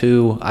sometimes I'm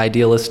too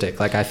idealistic.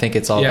 Like I think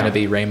it's all going to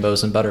be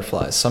rainbows and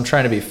butterflies. So I'm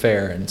trying to be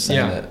fair and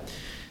saying that.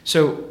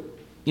 So,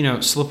 you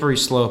know, slippery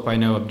slope, I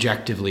know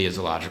objectively is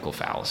a logical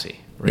fallacy,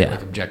 right? Yeah.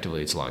 Like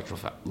objectively it's a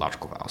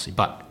logical fallacy.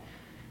 But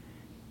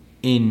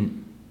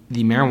in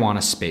the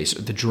marijuana space,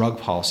 or the drug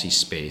policy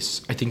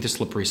space, I think the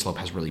slippery slope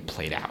has really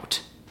played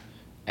out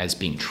as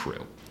being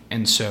true.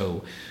 And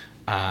so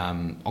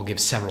I'll give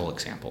several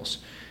examples.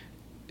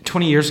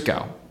 20 years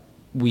ago,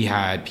 we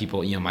had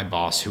people, you know, my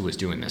boss who was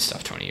doing this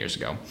stuff 20 years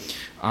ago.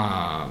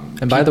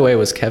 And by the way,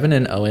 was Kevin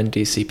in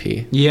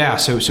ONDCP? Yeah,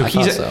 so he's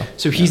Yeah.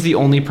 the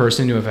only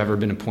person to have ever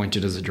been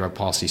appointed as a drug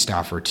policy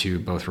staffer to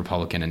both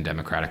Republican and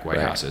Democratic White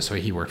Houses. So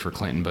he worked for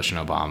Clinton, Bush,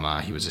 and Obama.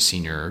 He was a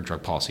senior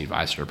drug policy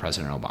advisor to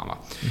President Obama.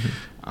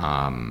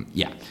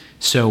 Mm-hmm.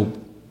 So,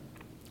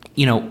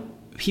 you know,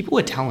 people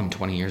would tell him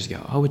 20 years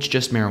ago, oh, it's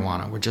just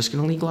marijuana. We're just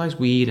going to legalize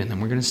weed, and then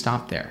we're going to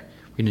stop there.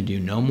 We're going to do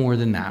no more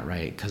than that,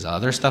 right? Because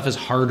other stuff is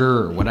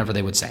harder or whatever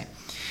they would say.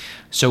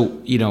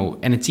 So, you know,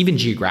 and it's even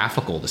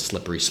geographical, the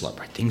slippery slope,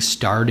 right? Things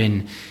start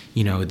in,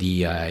 you know,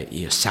 the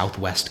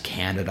Southwest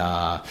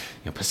Canada,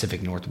 you know,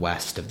 Pacific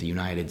Northwest of the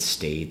United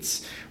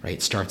States, right?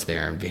 It starts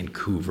there in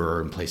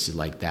Vancouver and places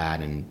like that,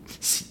 and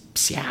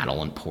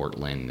Seattle and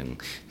Portland,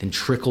 and then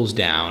trickles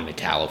down to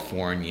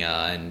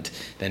California, and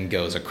then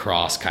goes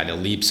across, kind of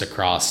leaps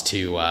across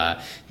to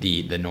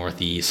the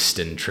Northeast,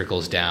 and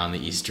trickles down the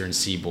Eastern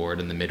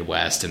Seaboard and the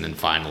Midwest, and then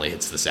finally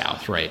hits the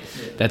South, right?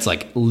 Yeah. That's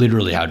like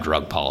literally how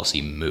drug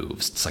policy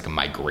moves. It's like a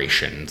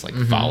migration. It's like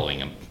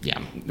following a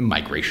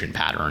migration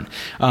pattern.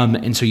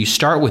 And so you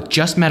start with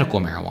just medical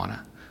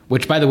marijuana,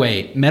 which, by the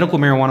way, medical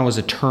marijuana was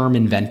a term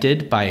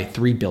invented by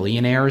 3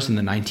 billionaires in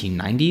the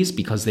 1990s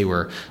because they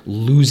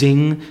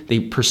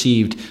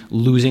perceived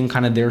losing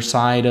kind of their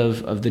side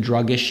of the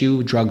drug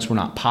issue. Drugs were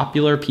not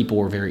popular. People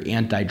were very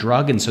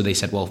anti-drug. And so they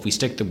said, well, if we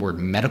stick the word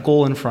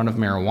medical in front of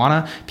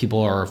marijuana, people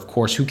are, of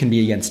course, who can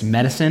be against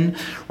medicine,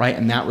 right?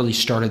 And that really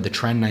started the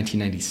trend.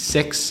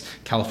 1996,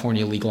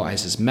 California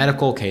legalizes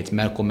medical. Okay, it's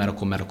medical,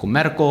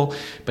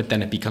 but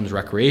then it becomes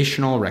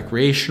recreational.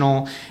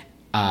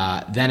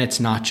 Then it's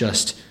not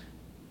just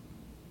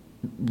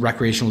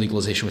recreational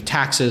legalization with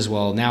taxes.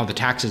 Well, now the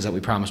taxes that we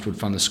promised would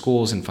fund the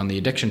schools and fund the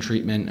addiction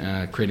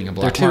treatment, creating a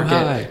black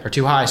market, are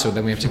too high. So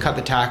then we have to cut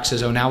the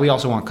taxes. Oh, now we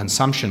also want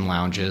consumption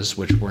lounges,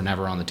 which were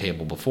never on the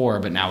table before,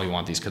 but now we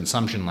want these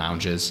consumption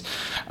lounges.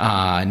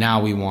 Now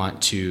we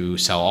want to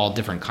sell all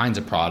different kinds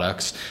of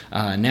products.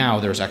 Now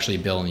there's actually a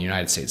bill in the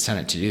United States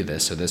Senate to do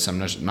this. So this, I'm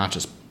not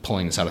just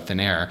pulling this out of thin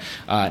air.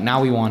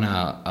 Now we want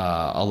to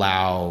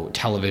allow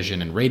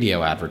television and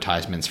radio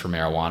advertisements for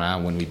marijuana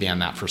when we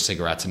banned that for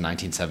cigarettes in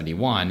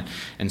 1971.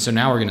 And so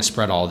now we're going to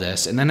spread all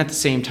this. And then at the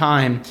same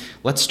time,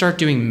 let's start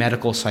doing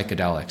medical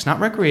psychedelics. Not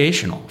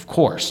recreational, of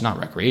course, not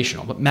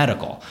recreational, but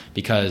medical.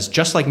 Because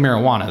just like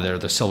marijuana, they're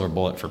the silver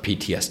bullet for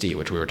PTSD,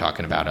 which we were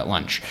talking about at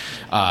lunch.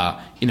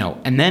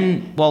 And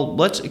then, well,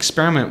 let's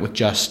experiment with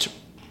just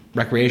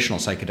recreational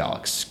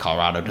psychedelics.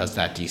 Colorado does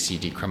that. DC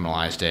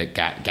decriminalized it.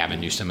 Gavin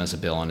Newsom has a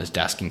bill on his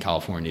desk in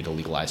California to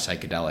legalize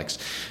psychedelics.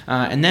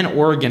 And then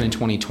Oregon in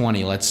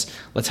 2020, let's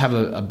have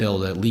a bill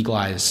that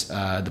legalize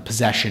the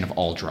possession of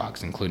all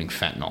drugs, including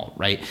fentanyl,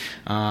 right?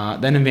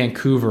 Then in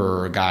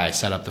Vancouver, a guy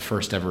set up the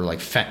first ever like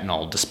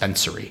fentanyl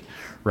dispensary,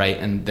 right?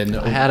 And then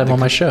I had him on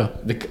my show.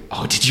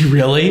 Oh, did you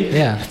really?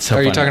 Yeah. That's so Are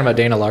funny. you talking about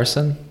Dana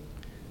Larson?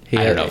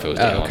 I don't know if it was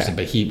Dana Larson,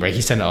 but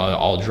he sent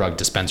all drug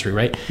dispensary,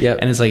 right? Yeah.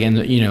 And it's like,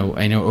 and you know,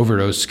 I know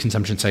overdose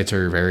consumption sites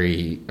are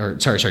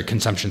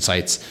consumption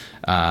sites,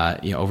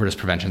 overdose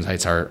prevention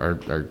sites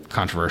are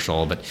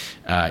controversial, but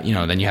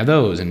then you have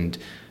those, and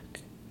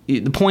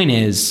the point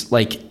is,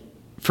 like,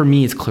 for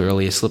me, it's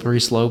clearly a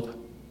slippery slope.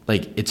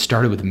 Like, it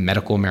started with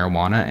medical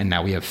marijuana, and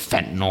now we have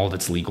fentanyl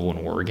that's legal in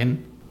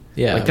Oregon.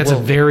 Yeah. Like, that's a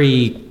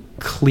very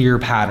clear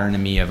pattern to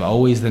me of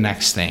always the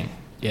next thing.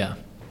 Yeah.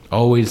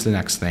 Always the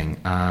next thing.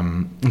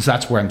 So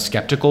that's where I'm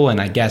skeptical,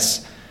 and I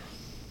guess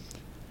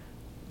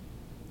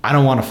I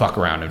don't want to fuck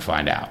around and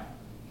find out.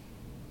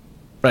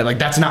 Right? Like,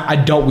 that's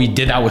not, we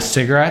did that with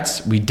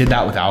cigarettes. We did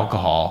that with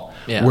alcohol.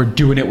 Yeah. We're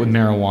doing it with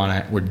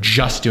marijuana. We're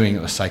just doing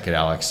it with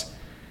psychedelics.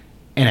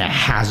 And it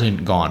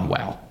hasn't gone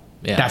well.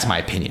 Yeah. That's my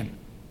opinion.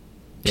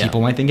 Yeah.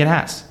 People might think it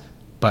has.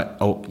 But,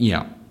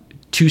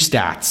 two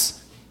stats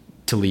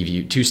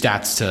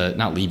to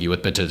not leave you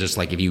with, but to just,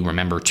 like, if you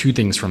remember two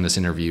things from this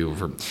interview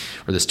or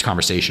this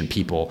conversation,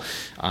 people,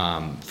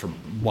 for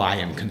why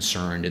I'm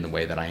concerned in the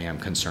way that I am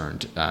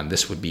concerned,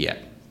 this would be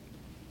it.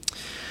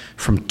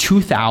 From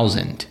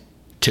 2000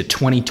 to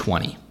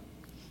 2020,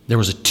 there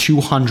was a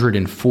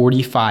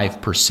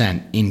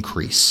 245%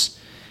 increase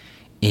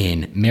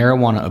in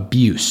marijuana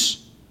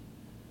abuse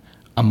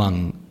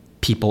among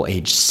people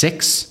aged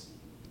 6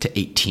 to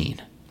 18,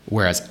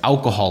 whereas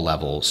alcohol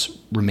levels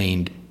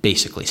remained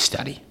basically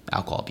steady,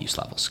 alcohol abuse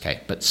levels,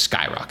 okay, but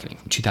skyrocketing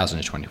from 2000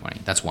 to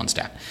 2020. That's one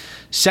stat.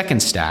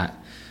 Second stat,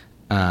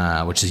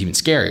 which is even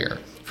scarier,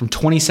 from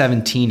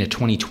 2017 to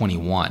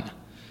 2021,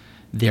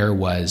 there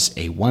was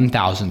a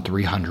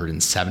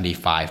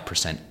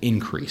 1,375%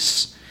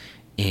 increase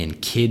in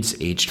kids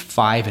aged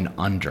 5 and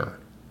under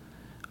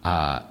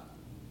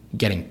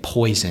getting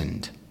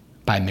poisoned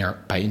by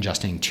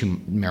ingesting 2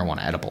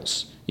 marijuana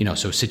edibles.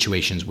 So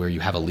situations where you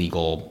have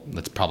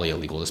that's probably a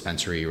legal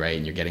dispensary, right?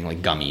 And you're getting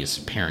like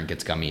gummies, parent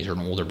gets gummies, or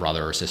an older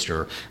brother or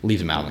sister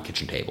leaves them out on the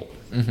kitchen table.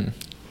 Mm-hmm.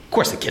 Of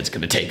course the kid's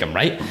going to take them,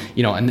 right?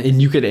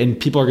 And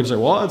people are going to say,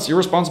 well, it's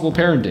irresponsible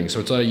parenting. So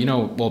it's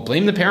well,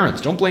 blame the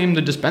parents. Don't blame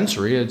the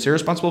dispensary. It's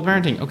irresponsible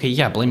parenting. Okay,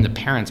 yeah, blame the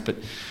parents, but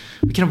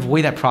we can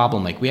avoid that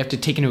problem. Like, we have to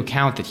take into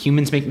account that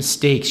humans make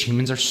mistakes.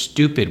 Humans are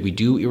stupid. We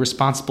do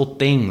irresponsible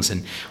things.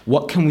 And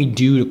what can we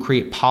do to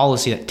create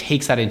policy that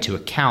takes that into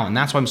account? And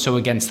that's why I'm so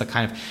against the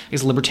kind of,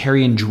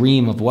 libertarian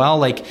dream of,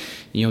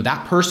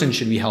 that person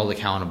should be held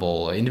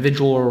accountable,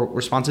 individual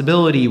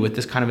responsibility with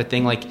this kind of a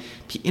thing. Like,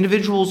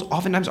 individuals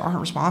oftentimes aren't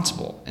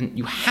responsible. And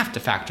you have to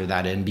factor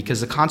that in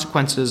because the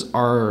consequences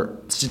are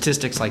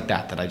statistics like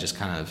that I just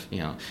kind of,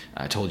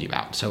 told you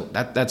about. So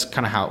that's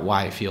kind of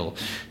why I feel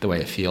the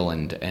way I feel.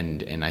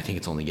 And I think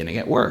it's only going to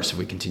get worse if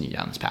we continue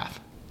down this path.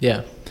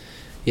 Yeah.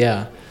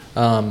 Yeah.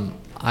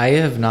 I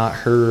have not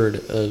heard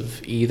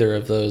of either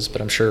of those,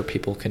 but I'm sure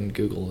people can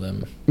Google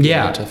them.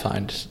 To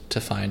find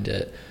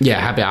it. Yeah,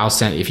 happy. I'll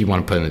send, if you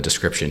want to put in the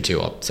description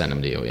too, I'll send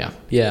them to you. Yeah.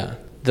 Yeah.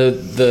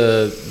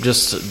 The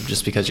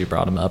just because you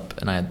brought them up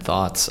and I had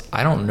thoughts,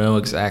 I don't know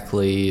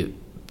exactly.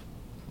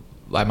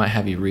 I might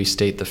have you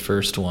restate the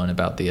first one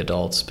about the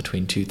adults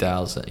between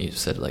 2000. You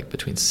said like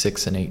between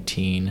 6 and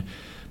 18,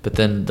 but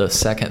then the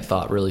second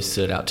thought really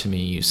stood out to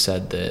me. You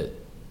said that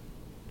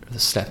the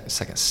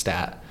second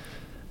stat.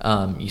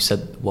 You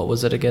said, what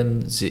was it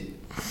again?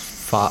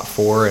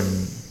 4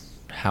 and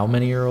how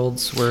many year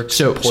olds were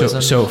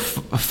poisoned? So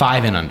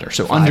 5 and under.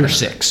 So under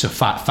 6. So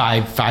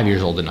 5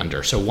 years old and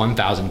under. So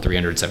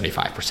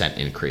 1,375%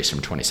 increase from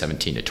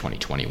 2017 to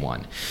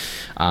 2021.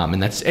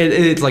 And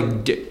it's like,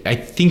 I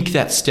think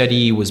that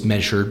study was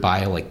measured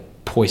by like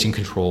poison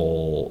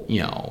control,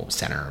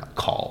 center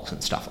calls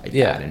and stuff like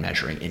that, and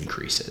measuring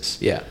increases.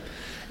 Yeah.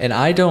 And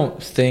I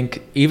don't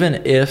think,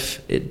 even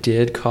if it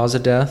did cause a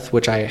death,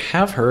 which I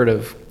have heard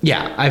of.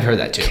 Yeah, I've heard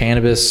that too.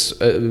 Cannabis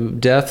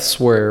deaths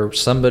where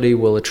somebody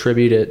will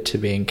attribute it to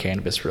being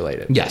cannabis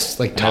related. Yes,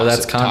 like I know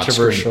that's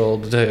controversial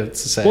to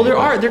say. Well,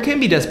 there can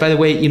be deaths. By the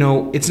way,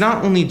 it's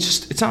not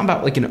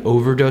about like an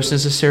overdose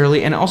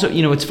necessarily. And also,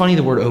 it's funny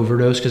the word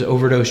overdose, because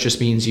overdose just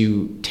means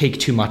you take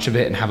too much of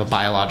it and have a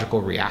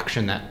biological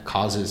reaction that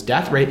causes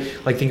death, right?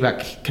 Like think about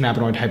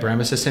cannabinoid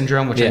hyperemesis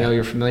syndrome, which I know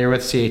you're familiar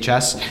with,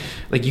 CHS.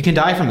 Like you can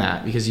die from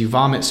that because you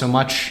vomit so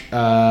much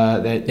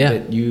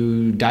that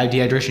you die of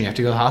dehydration. You have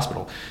to go to the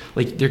hospital.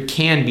 Like there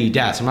can be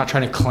deaths. I'm not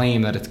trying to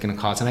claim that it's going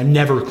to cause, and I've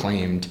never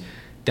claimed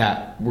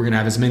that we're going to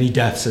have as many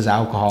deaths as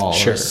alcohol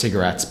or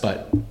cigarettes,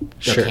 but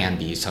there can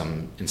be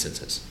some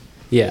instances.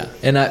 Yeah,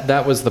 and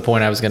that was the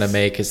point I was going to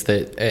make, is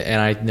that,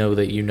 and I know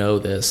that you know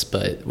this,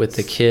 but with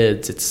the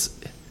kids, it's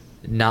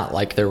not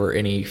like there were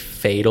any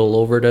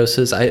fatal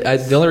overdoses.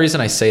 The only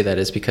reason I say that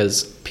is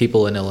because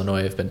people in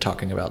Illinois have been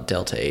talking about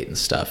Delta 8 and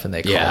stuff, and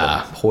they call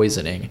it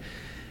poisoning.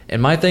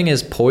 And my thing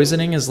is,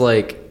 poisoning is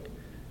like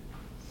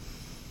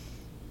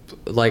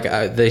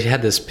they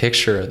had this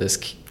picture of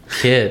this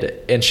kid,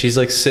 and she's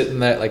like sitting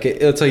there, like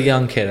it's a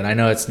young kid, and I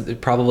know it's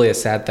probably a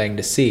sad thing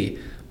to see,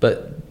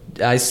 but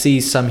I see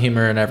some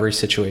humor in every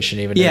situation,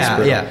 even in this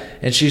room.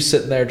 And she's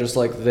sitting there just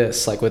like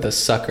this, like with a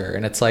sucker,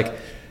 and it's like,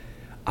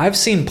 I've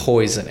seen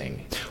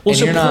poisoning. Well,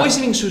 so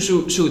poisoning.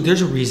 So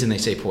there's a reason they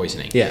say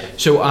poisoning. Yeah.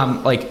 So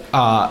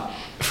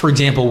for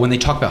example, when they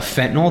talk about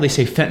fentanyl, they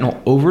say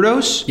fentanyl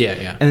overdose. Yeah.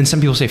 And then some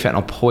people say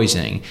fentanyl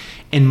poisoning.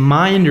 And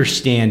my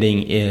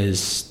understanding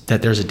is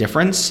that there's a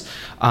difference.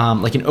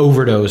 Like an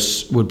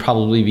overdose would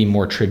probably be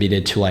more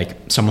attributed to like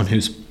someone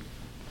who's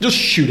just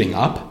shooting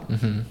up,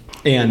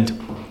 and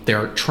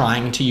they're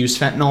trying to use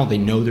fentanyl. They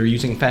know they're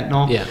using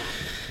fentanyl. Yeah.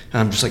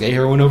 Just like a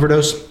heroin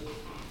overdose,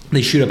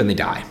 they shoot up and they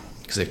die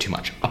because they have too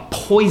much. A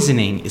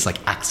poisoning is like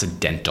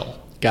accidental.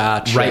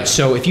 Gotcha. Right.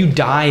 So if you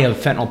die of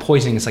fentanyl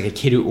poisoning, it's like a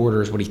kid who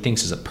orders what he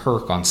thinks is a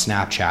perk on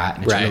Snapchat,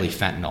 and it's really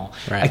fentanyl.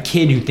 Right. A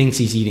kid who thinks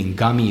he's eating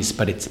gummies,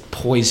 but it's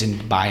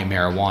poisoned by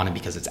marijuana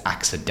because it's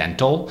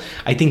accidental.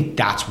 I think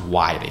that's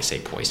why they say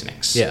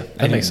poisonings. Yeah,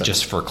 that makes sense.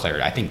 Just for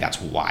clarity, I think that's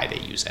why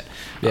they use it.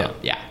 Yeah.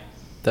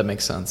 That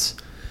makes sense.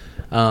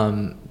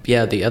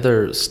 The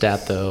other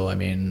stat though, I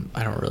mean,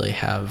 I don't really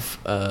have,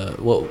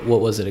 what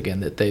was it again,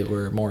 that they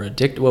were more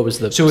addicted? What was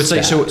the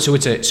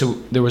stat? So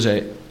there was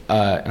a,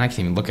 and I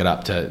can't even look it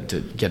up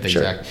to get the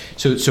exact.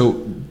 So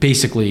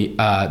basically,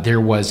 there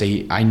was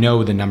I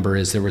know the number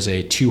is, there was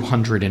a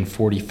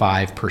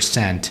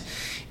 245%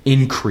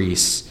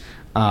 increase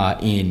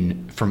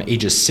in from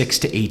ages 6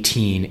 to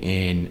 18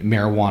 in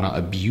marijuana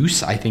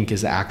abuse, I think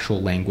is the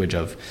actual language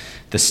of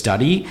the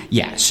study.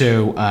 Yeah,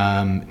 so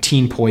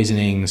teen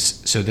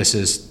poisonings.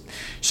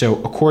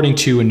 So according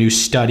to a new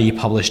study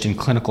published in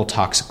Clinical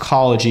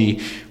Toxicology,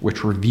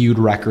 which reviewed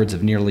records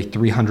of nearly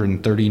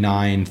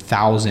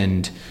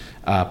 339,000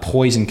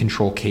 poison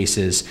control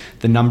cases,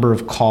 the number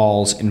of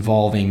calls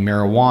involving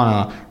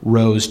marijuana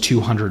rose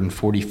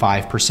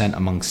 245%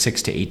 among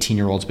 6 to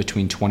 18-year-olds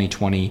between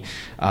 2020,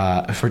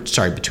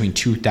 between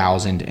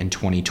 2000 and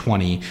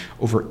 2020.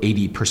 Over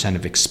 80%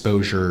 of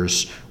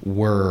exposures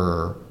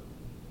were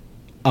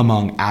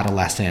among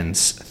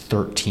adolescents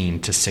 13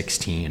 to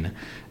 16.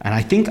 And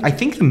I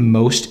think the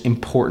most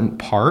important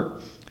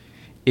part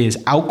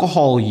is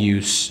alcohol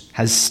use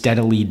has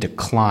steadily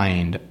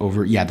declined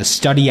over, the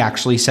study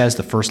actually says,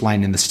 the first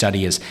line in the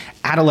study is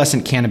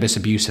adolescent cannabis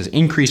abuse has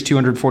increased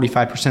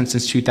 245%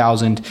 since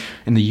 2000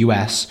 in the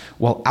US,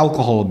 while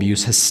alcohol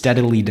abuse has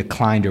steadily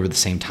declined over the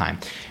same time.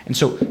 And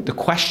so the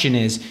question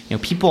is,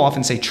 people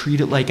often say treat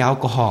it like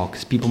alcohol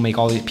because people make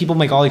all these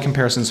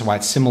comparisons to why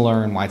it's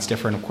similar and why it's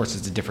different. Of course,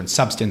 it's a different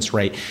substance,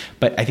 right?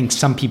 But I think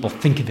some people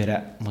think of it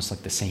at almost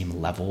like the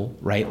same level,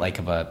 right? Like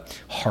of a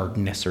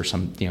hardness or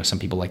some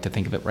people like to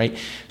think of it, right?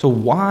 So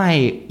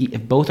why,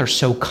 if both are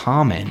so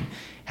common,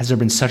 has there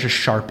been such a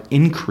sharp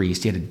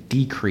increase yet a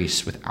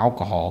decrease with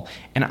alcohol?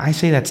 And I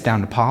say that's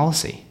down to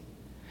policy.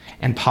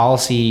 And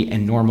policy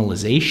and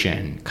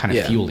normalization kind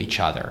of fuel each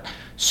other.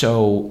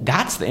 So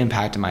that's the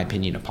impact, in my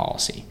opinion, of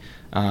policy,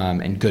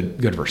 and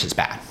good versus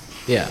bad.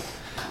 Yeah,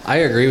 I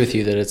agree with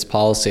you that it's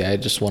policy. I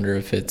just wonder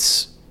if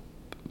it's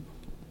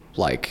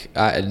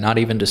not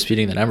even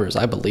disputing the numbers.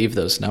 I believe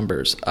those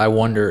numbers. I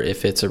wonder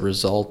if it's a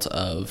result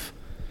of,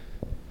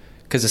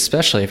 because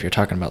especially if you're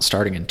talking about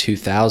starting in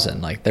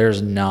 2000,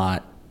 there's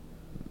not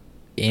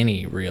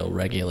any real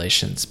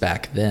regulations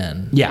back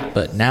then. Yeah.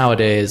 But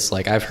nowadays,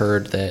 I've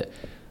heard that,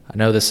 I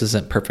know this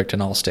isn't perfect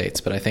in all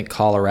states, but I think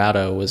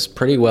Colorado was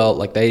pretty well,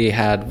 they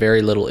had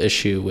very little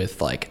issue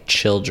with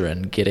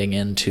children getting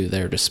into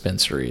their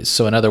dispensaries.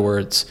 So in other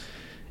words,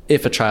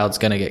 if a child's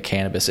going to get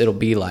cannabis, it'll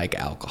be like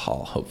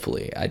alcohol,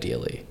 hopefully,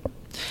 ideally.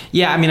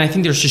 Yeah, I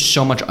think there's just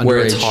so much underage. Where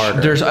it's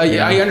harder.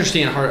 I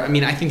understand hard.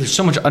 I think there's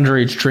so much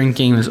underage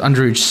drinking. There's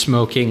underage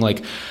smoking.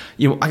 I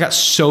got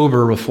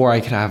sober before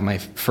I could have my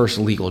first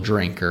legal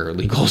drink or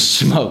legal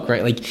smoke,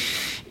 right?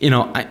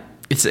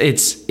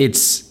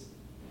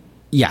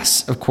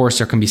 Yes, of course,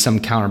 there can be some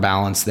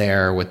counterbalance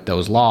there with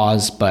those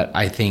laws, but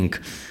I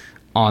think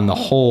on the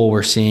whole,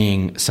 we're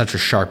seeing such a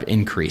sharp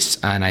increase.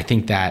 And I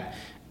think that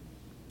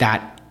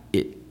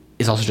it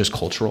is also just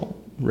cultural,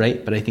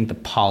 right? But I think the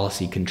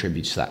policy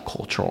contributes to that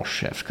cultural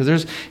shift because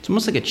it's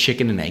almost like a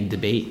chicken and egg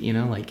debate,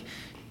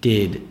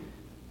 did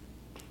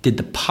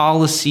the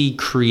policy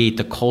create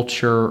the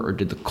culture or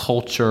did the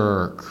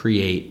culture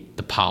create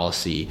the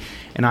policy?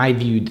 And I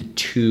viewed the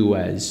two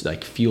as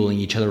fueling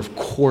each other. Of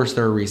course,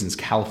 there are reasons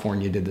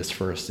California did this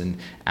first and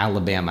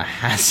Alabama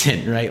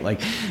hasn't, right?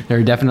 There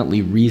are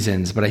definitely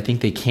reasons, but I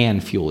think they can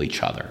fuel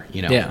each other,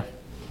 Yeah.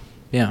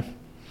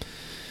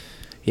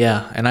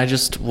 Yeah, and I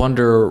just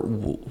wonder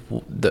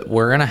that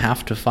we're going to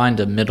have to find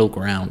a middle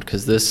ground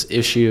because this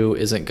issue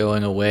isn't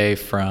going away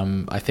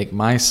from, I think,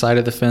 my side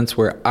of the fence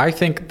where I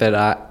think that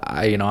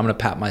I'm going to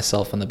pat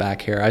myself on the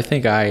back here. I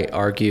think I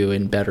argue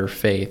in better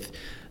faith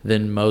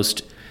than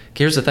most.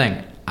 Here's the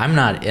thing. I'm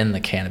not in the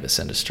cannabis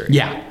industry.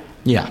 Yeah.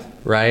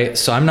 Right?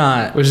 So I'm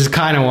not... Which is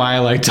kind of why I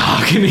like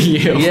talking to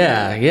you.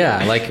 Yeah.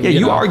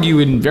 You argue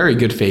in very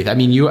good faith.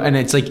 And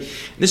it's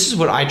this is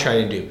what I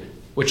try to do,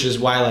 which is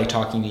why I like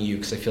talking to you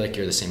because I feel like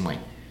you're the same way.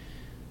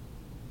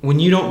 When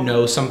you don't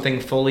know something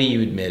fully,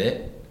 you admit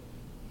it.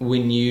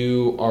 When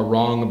you are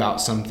wrong about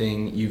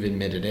something, you've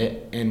admitted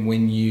it. And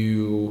when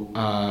you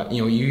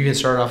you even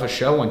started off a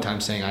show one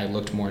time saying I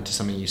looked more into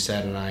something you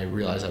said and I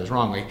realized I was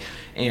wrong.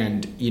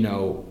 And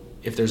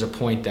if there's a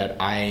point that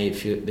I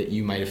feel that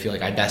you might feel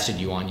like I bested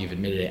you on, you've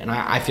admitted it. And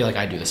I feel like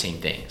I do the same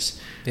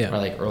things. Yeah.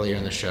 Or earlier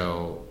in the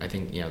show, I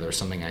think, there was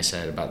something I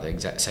said about the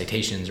exact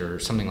citations or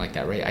something like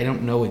that, right? I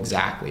don't know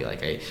exactly,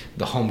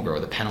 the home grow,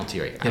 the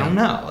penalty rate. I don't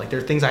know. There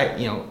are things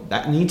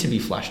that need to be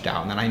fleshed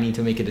out and that I need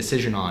to make a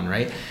decision on,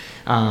 right?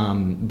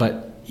 And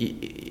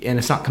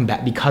it's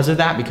not because of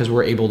that, because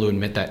we're able to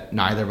admit that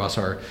neither of us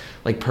are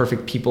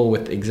perfect people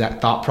with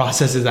exact thought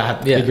processes that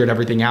have figured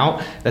everything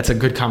out. That's a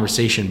good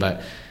conversation,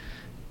 but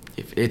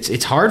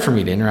it's hard for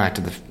me to interact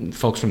with the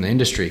folks from the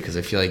industry because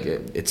I feel like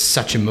it's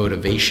such a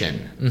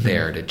motivation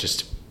there to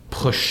just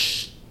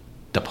push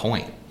the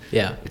point.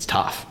 Yeah. It's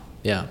tough.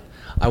 Yeah.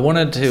 I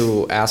wanted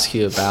to ask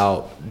you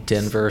about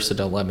Denver, so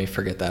don't let me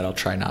forget that. I'll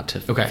try not to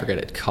forget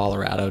it.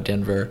 Colorado,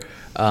 Denver.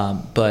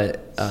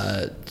 But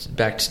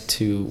back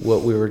to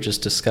what we were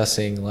just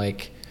discussing,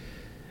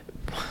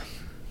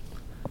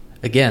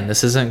 again,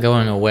 this isn't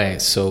going away.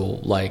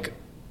 So,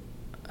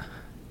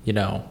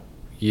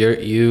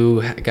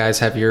 you guys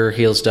have your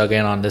heels dug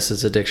in on this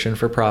is addiction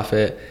for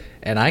profit,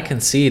 and I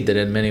concede that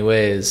in many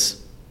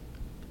ways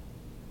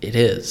it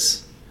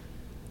is.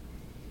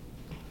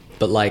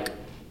 But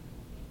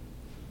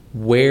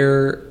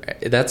where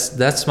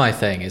that's my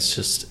thing. It's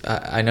just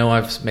I know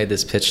I've made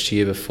this pitch to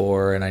you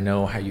before, and I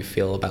know how you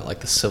feel about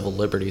like the civil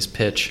liberties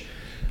pitch,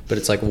 but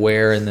it's like,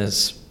 where in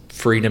this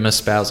freedom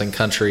espousing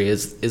country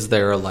is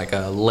there like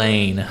a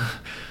lane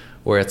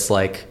where it's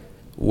like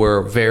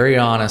we're very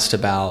honest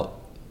about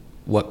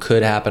what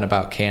could happen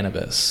about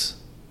cannabis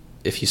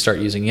if you start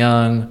using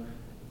young,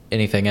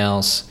 anything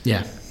else.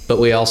 Yeah. But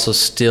we also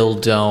still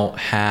don't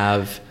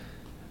have,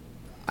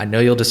 I know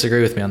you'll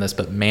disagree with me on this,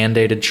 but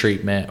mandated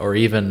treatment or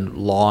even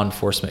law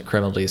enforcement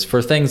criminalities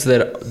for things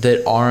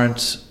that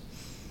aren't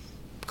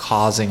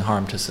causing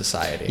harm to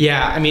society.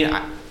 Yeah, I mean,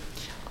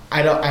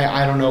 I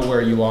don't know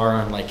where you are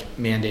on like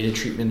mandated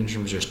treatment in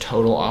terms of just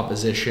total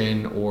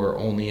opposition or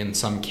only in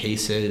some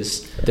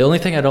cases. The only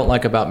thing I don't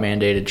like about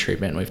mandated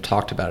treatment, and we've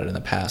talked about it in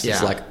the past,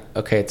 is like,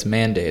 okay, it's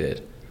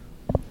mandated.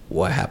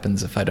 What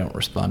happens if I don't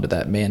respond to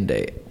that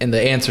mandate? And the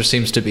answer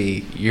seems to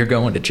be, you're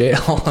going to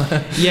jail.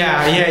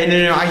 Yeah,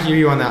 no, I hear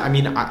you on that. I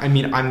mean,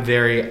 I'm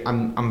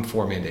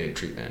for mandated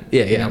treatment.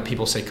 Yeah. You know,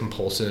 people say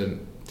compulsive.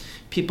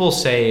 People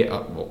say,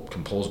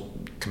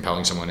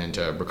 compelling someone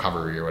into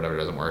recovery or whatever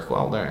doesn't work.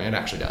 Well, it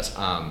actually does.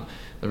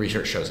 The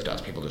research shows it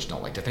does. People just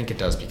don't like to think it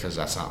does because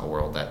that's not a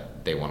world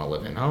that they want to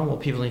live in. Oh, well,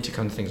 people need to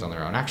come to things on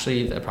their own.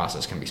 Actually, the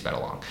process can be sped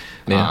along.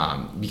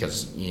 Yeah.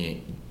 Because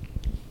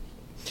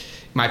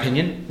my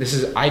opinion,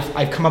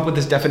 I've come up with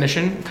this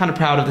definition. I'm kind of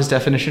proud of this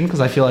definition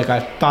because I feel like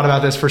I've thought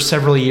about this for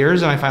several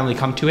years and I finally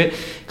come to it.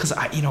 Because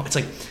it's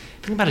like,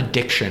 think about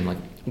addiction. Like,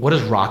 what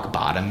does rock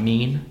bottom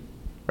mean?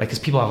 Right? Because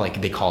people have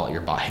like, they call it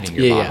hitting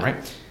your bottom,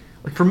 right?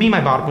 Like for me, my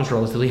bottom was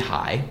relatively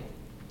high.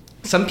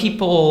 Some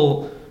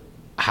people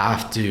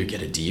have to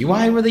get a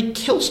DUI where they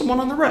kill someone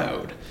on the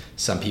road.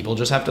 Some people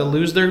just have to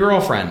lose their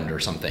girlfriend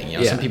or something. You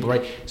know, some people,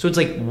 right? So it's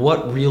like,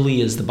 what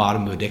really is the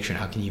bottom of addiction?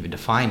 How can you even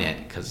define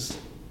it? Because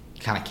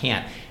you kind of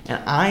can't.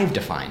 And I've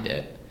defined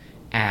it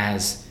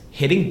as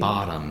hitting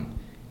bottom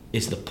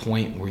is the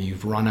point where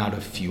you've run out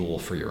of fuel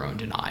for your own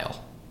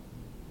denial.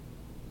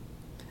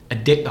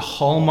 The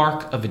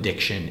hallmark of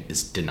addiction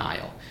is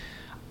denial.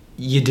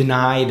 You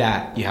deny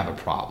that you have a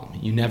problem.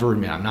 You never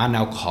admit, I'm not an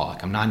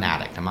alcoholic, I'm not an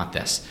addict, I'm not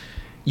this.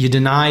 You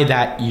deny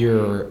that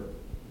your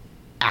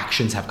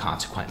actions have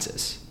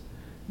consequences,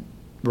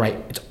 right?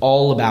 It's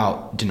all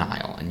about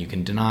denial, and you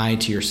can deny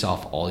to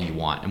yourself all you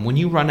want. And when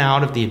you run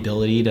out of the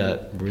ability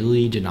to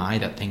really deny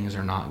that things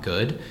are not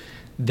good,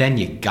 then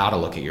you gotta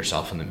look at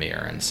yourself in the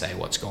mirror and say,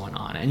 what's going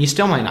on? And you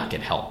still might not get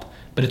help,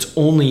 but it's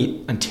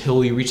only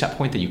until you reach that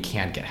point that you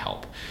can get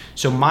help.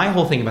 So my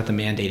whole thing about the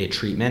mandated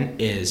treatment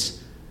is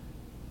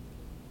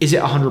it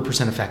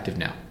 100% effective?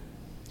 No.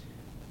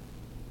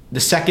 The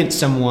second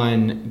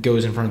someone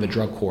goes in front of a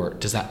drug court,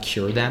 does that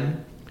cure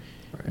them?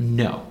 Right.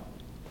 No.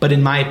 But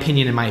in my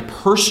opinion, in my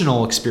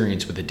personal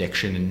experience with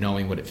addiction and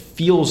knowing what it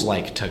feels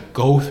like to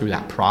go through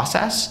that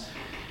process,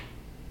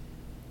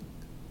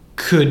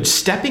 could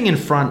stepping in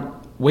front,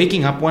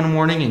 waking up one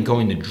morning and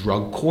going to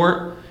drug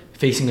court,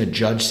 facing a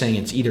judge saying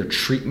it's either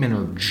treatment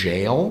or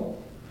jail,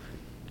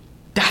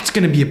 that's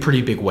going to be a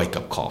pretty big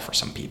wake-up call for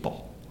some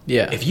people.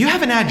 Yeah. If you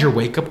haven't had your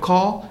wake-up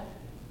call,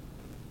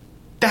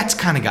 that's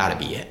kind of got to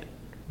be it,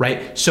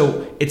 right?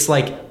 So it's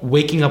like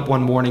waking up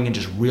one morning and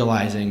just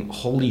realizing,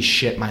 holy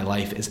shit, my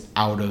life is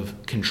out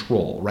of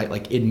control, right?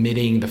 Like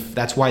admitting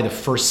that's why the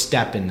first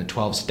step in the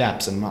 12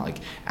 steps, I'm not like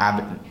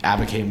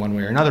advocating one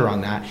way or another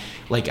on that.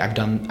 Like I've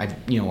done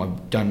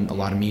a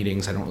lot of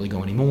meetings. I don't really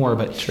go anymore,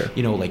 but sure.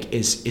 Like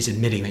is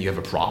admitting that you have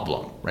a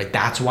problem, right?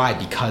 That's why,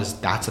 because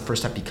that's the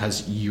first step,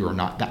 because you're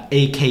not that,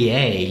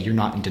 AKA you're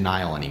not in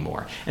denial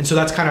anymore. And so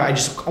that's kind of, I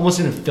just almost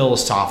in a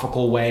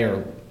philosophical way,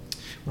 or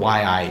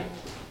why I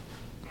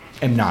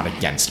am not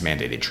against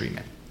mandated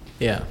treatment.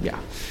 Yeah. Yeah.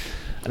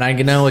 And I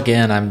know,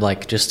 again, I'm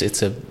like, just,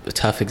 it's a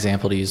tough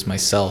example to use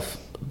myself,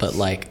 but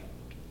like,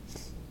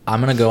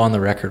 I'm going to go on the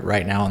record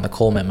right now on the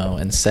Cole memo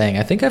and saying,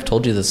 I think I've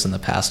told you this in the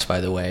past, by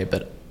the way,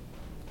 but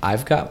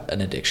I've got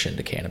an addiction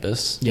to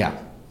cannabis. Yeah.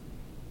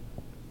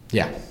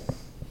 Yeah.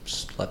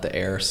 Just let the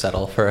air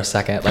settle for a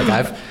second. Like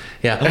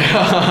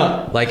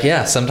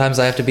sometimes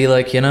I have to be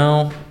like,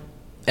 and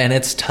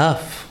it's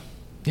tough.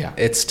 Yeah.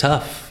 It's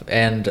tough.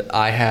 And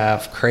I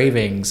have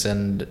cravings,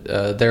 and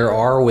there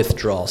are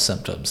withdrawal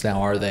symptoms.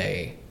 Now, are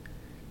they,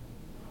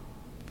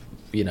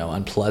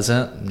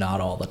 unpleasant? Not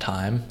all the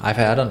time. I've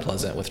had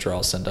unpleasant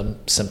withdrawal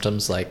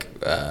symptoms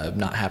like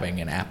not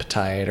having an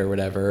appetite or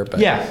whatever.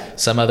 But yeah.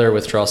 Some other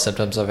withdrawal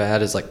symptoms I've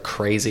had is like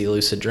crazy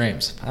lucid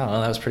dreams. I don't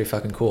know. That was pretty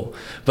fucking cool.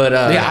 But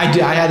yeah,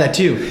 I had that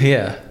too.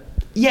 Yeah.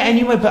 Yeah,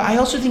 and but I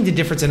also think the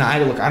difference, and I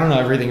don't know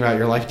everything about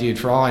your life, dude.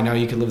 For all I know,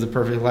 you could live the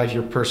perfect life.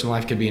 Your personal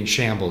life could be in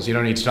shambles. You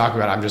don't need to talk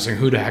about it. I'm just saying,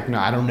 who the heck? No,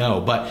 I don't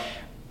know.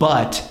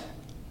 But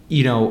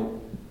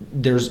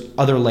there's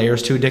other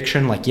layers to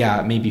addiction. Like,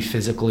 yeah, maybe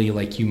physically,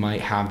 like you might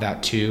have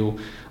that too.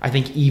 I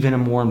think even a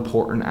more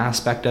important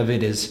aspect of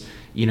it is,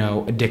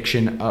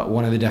 addiction.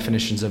 One of the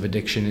definitions of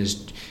addiction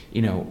is,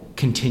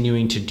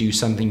 continuing to do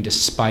something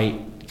despite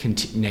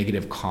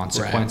negative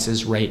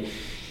consequences, right?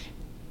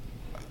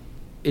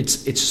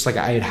 it's just like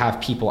I'd have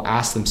people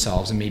ask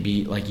themselves, and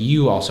maybe like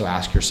you also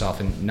ask yourself,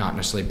 and not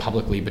necessarily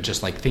publicly, but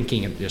just like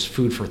thinking of just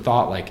food for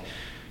thought, like,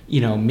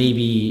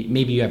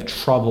 maybe you have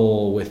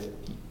trouble with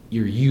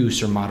your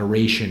use or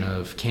moderation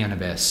of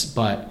cannabis,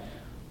 but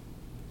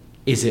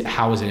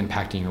how is it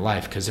impacting your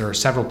life? Because there are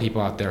several people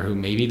out there who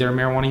maybe their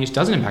marijuana use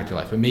doesn't impact their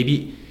life, but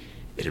maybe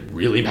it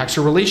really impacts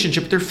their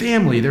relationship with their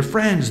family, their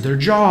friends, their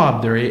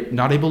job. They're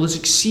not able to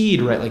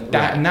succeed, right? Like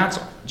that, and that's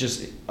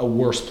just a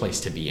worse place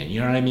to be in.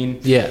 You know what I mean?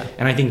 Yeah.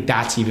 And I think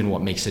that's even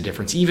what makes a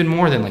difference, even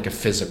more than like a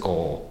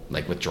physical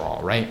like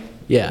withdrawal, right?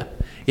 Yeah.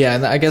 Yeah,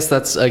 and I guess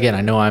that's, again,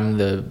 I know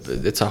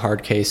it's a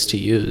hard case to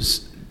use,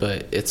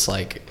 but it's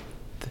like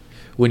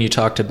when you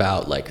talked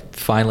about like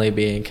finally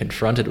being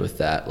confronted with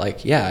that,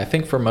 like, yeah, I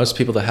think for most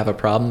people that have a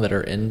problem that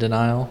are in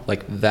denial,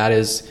 like that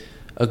is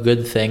a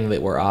good thing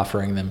that we're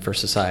offering them for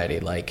society,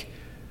 like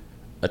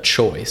a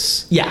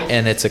choice. Yeah.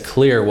 And it's a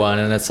clear one,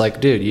 and it's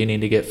like, dude, you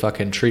need to get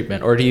fucking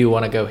treatment, or do you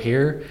want to go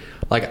here?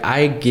 Like,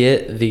 I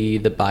get the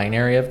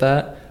binary of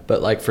that,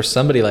 but like for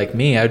somebody like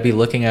me, I'd be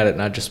looking at it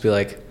and I'd just be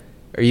like,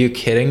 are you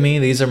kidding me?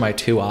 These are my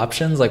two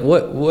options. Like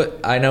what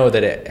I know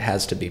that it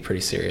has to be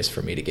pretty serious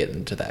for me to get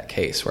into that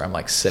case where I'm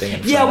like sitting in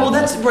front yeah, well, of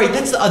that's right.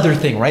 That's the other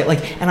thing, right?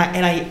 Like, and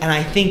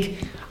I think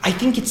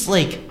it's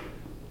like,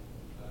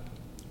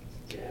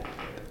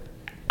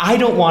 I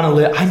don't want to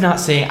live. I'm not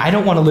saying I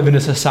don't want to live in a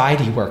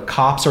society where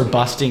cops are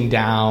busting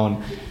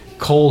down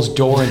Cole's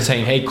door and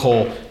saying, "Hey,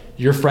 Cole,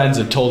 your friends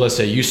have told us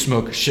that you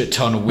smoke a shit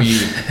ton of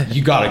weed.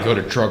 You got to go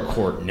to drug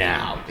court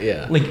now."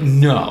 Yeah. Like,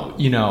 no,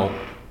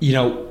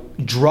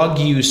 drug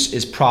use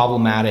is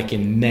problematic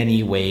in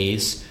many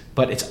ways,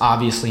 but it's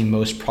obviously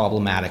most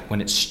problematic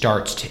when it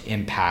starts to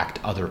impact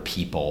other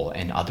people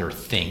and other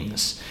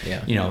things.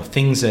 Yeah.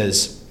 Things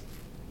as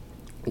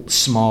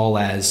small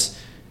as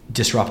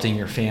disrupting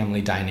your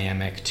family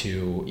dynamic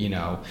to,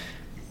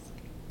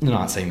 I'm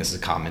not saying this is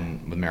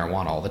common with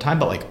marijuana all the time,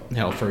 but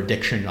like, for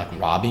addiction, like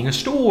robbing a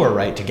store,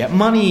 right, to get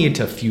money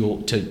to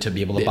fuel, to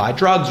be able to buy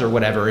drugs or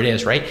whatever it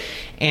is, right?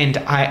 And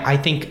I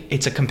think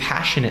it's a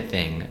compassionate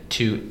thing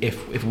to,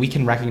 if we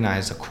can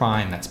recognize a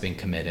crime that's been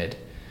committed,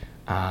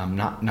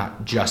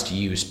 not just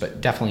use,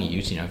 but definitely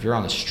use, if you're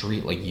on the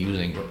street, like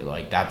using,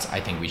 like that's, I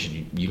think we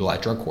should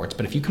utilize drug courts.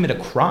 But if you commit a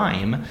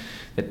crime,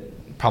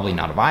 that probably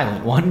not a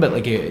violent one, but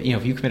like,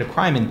 if you commit a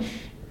crime, and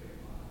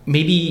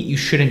maybe you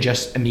shouldn't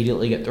just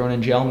immediately get thrown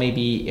in jail.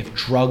 Maybe if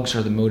drugs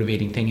are the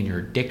motivating thing in your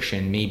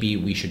addiction, maybe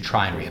we should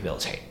try and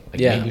rehabilitate.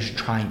 Maybe we should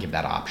try and give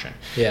that option.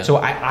 Yeah. So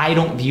I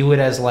don't view it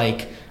as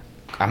like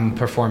I'm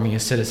performing a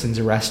citizen's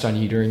arrest on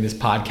you during this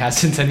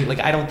podcast and sending, like,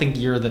 I don't think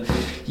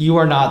you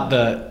are not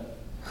the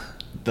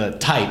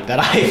type that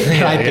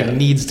I think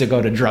needs to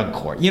go to drug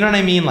court. You know what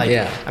I mean?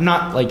 Like, I'm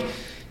not like,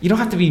 you don't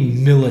have to be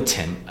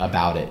militant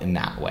about it in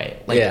that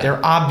way. Like, there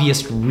are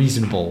obvious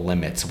reasonable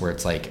limits where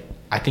it's like,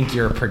 I think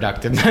you're a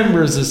productive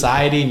member of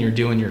society and you're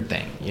doing your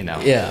thing,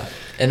 Yeah.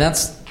 And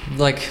that's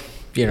like,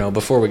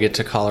 before we get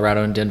to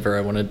Colorado and Denver,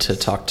 I wanted to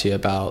talk to you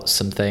about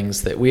some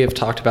things that we have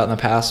talked about in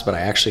the past, but I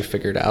actually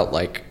figured out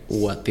like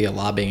what the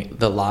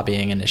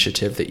lobbying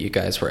initiative that you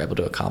guys were able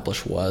to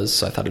accomplish was.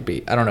 So I thought I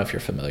don't know if you're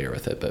familiar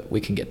with it, but we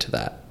can get to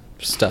that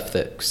stuff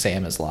that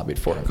Sam has lobbied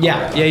for in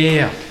Colorado.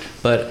 Yeah.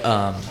 But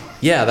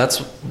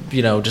that's,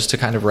 just to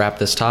kind of wrap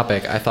this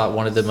topic, I thought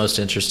one of the most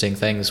interesting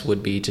things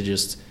would be to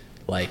just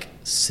like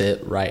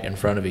sit right in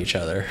front of each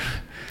other.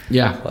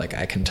 Yeah. Like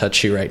I can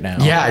touch you right now.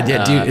 Yeah,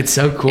 dude, it's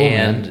so cool,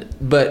 man.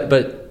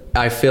 But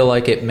I feel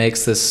like it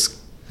makes this,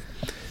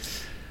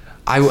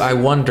 I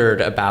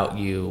wondered about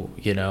you,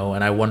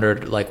 and I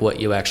wondered like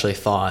what you actually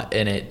thought,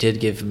 and it did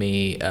give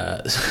me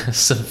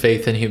some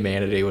faith in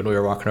humanity when we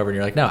were walking over and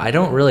you're like, no, I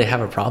don't really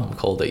have a problem,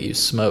 Cole, that you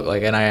smoke.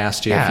 Like, and I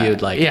asked you if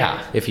you'd like,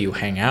 if you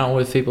hang out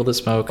with people that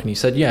smoke, and you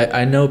said, yeah,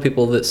 I know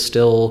people that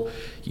still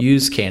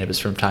use cannabis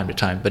from time to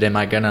time, but am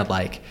I gonna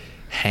like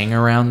hang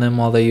around them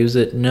while they use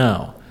it?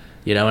 No.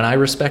 And I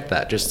respect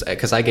that, just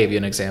because I gave you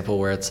an example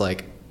where it's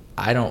like,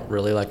 I don't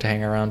really like to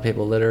hang around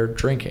people that are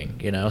drinking,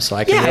 so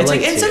I can relate it's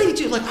like, to and something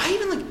too, like,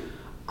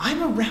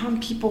 I'm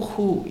around people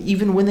who,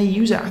 even when they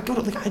use it,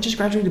 I just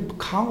graduated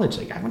college,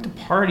 like, I went to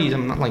parties,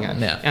 I'm not like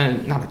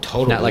and not a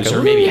total not loser,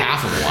 like maybe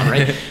half of one,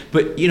 right?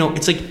 But,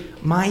 it's like,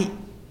 my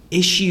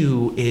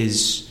issue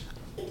is,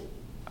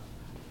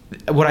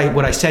 what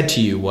I said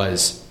to you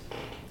was,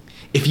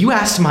 if you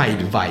asked my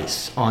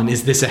advice on,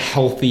 is this a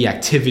healthy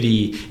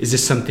activity? Is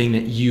this something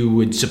that you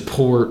would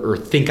support or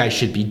think I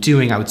should be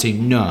doing? I would say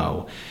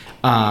no.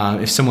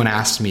 If someone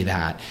asked me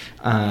that.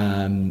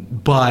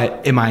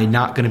 But am I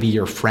not going to be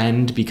your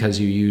friend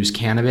because you use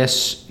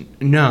cannabis?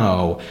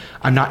 No.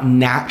 I'm not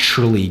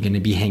naturally going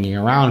to be hanging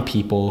around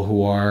people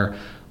who are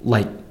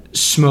like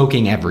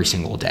smoking every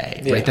single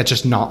day, right? That's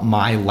just not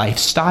my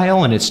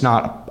lifestyle, and it's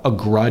not a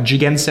grudge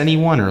against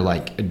anyone, or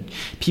like,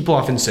 people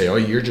often say, oh,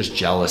 you're just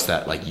jealous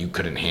that like you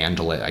couldn't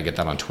handle it. I get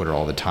that on Twitter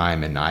all the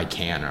time, and I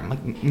can. I'm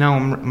like, no,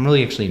 I'm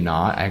really actually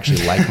not. I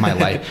actually like my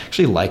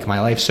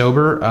life,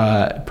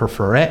 sober,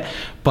 prefer it,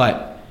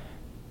 but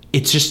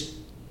it's just,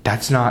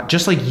 that's not,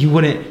 just like you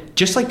wouldn't,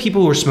 just like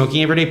people who are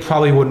smoking every day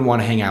probably wouldn't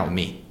want to hang out with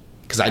me,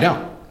 because I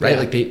don't. right? Yeah.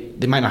 Like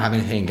they might not have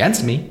anything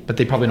against me, but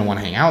they probably don't want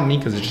to hang out with me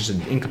because it's just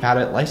an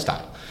incompatible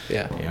lifestyle.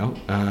 Yeah. You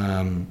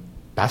know,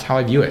 that's how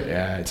I view it.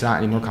 It's not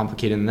any more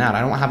complicated than that.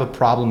 I don't have a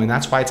problem, and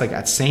that's why it's like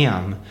at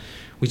SAM,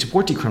 we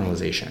support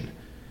decriminalization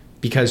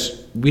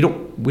because we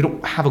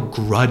don't have a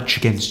grudge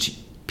against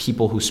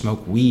people who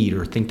smoke weed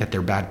or think that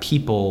they're bad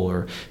people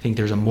or think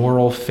there's a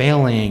moral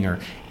failing or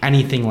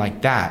anything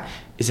like that.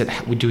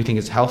 Do we think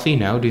it's healthy?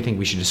 No. Do we think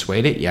we should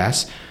dissuade it?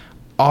 Yes.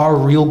 Our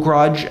real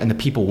grudge and the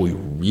people we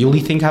really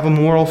think have a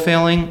moral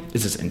failing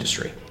is this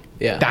industry.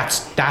 Yeah.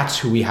 That's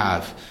who we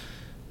have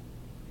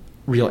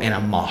real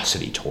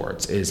animosity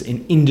towards, is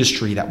an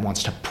industry that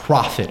wants to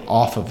profit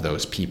off of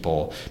those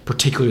people,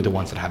 particularly the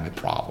ones that have a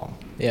problem.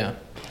 Yeah.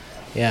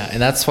 Yeah,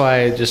 and that's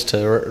why, just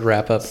to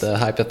wrap up the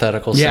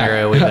hypothetical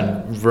scenario we've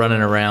been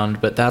running around,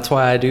 but that's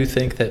why I do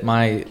think that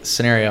my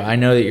scenario, I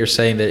know that you're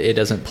saying that it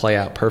doesn't play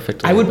out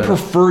perfectly. I would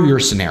prefer your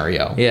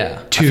scenario.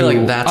 Yeah. I feel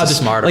like that's a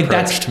smart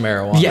approach to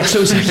marijuana. Yeah,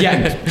 so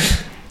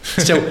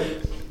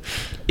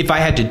if I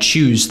had to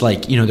choose,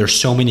 like, you know, there's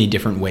so many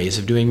different ways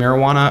of doing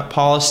marijuana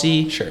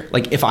policy. Sure.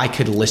 Like, if I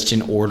could list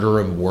an order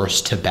of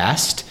worst to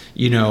best,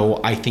 you know,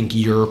 I think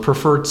your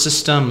preferred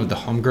system, the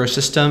home grow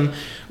system,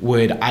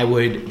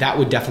 that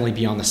would definitely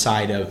be on the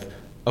side of,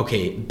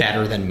 okay,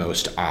 better than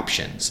most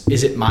options.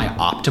 Is it my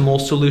optimal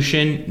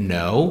solution?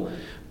 No,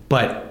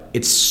 but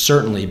it's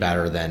certainly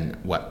better than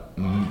what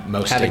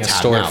most having a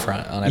states have now.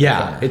 storefront on every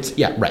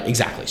corner. Right,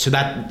 exactly. So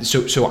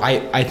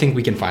I think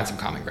we can find some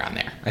common ground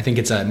there. I think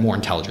it's a more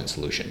intelligent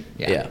solution.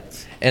 Yeah.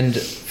 And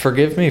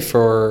forgive me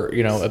for,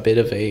 you know, a bit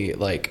of a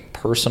like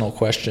personal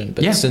question,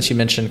 but since you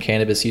mentioned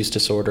cannabis use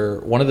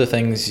disorder, one of the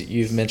things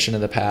you've mentioned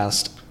in the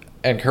past,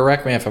 and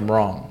correct me if I'm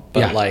wrong,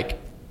 but like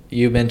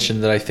you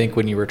mentioned that I think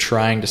when you were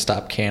trying to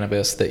stop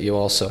cannabis that you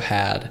also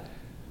had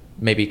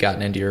maybe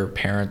gotten into your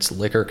parents'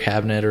 liquor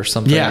cabinet or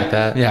something like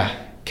that. Yeah.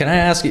 Can I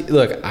ask you,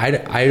 look,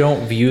 I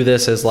don't view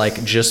this as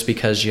like just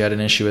because you had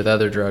an issue with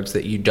other drugs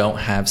that you don't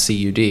have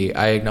CUD.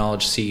 I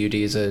acknowledge CUD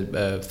is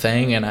a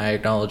thing, and I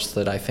acknowledge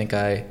that I think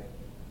I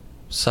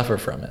suffer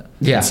from it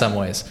in some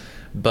ways.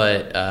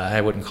 But I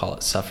wouldn't call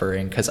it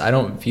suffering because I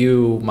don't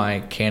view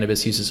my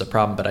cannabis use as a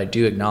problem, but I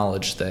do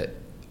acknowledge that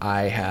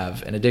I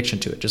have an addiction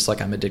to it, just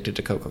like I'm addicted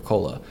to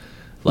Coca-Cola.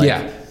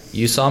 Like,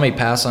 you saw me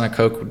pass on a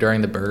Coke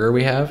during the burger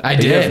we have. I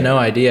did. You have no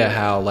idea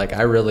how, like,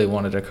 I really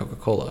wanted a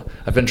Coca-Cola.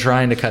 I've been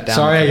trying to cut down.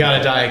 Sorry, I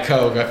got a Diet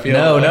Coke. I feel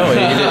no,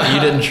 you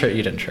didn't trigger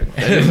me.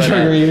 I didn't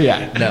trigger you,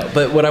 No,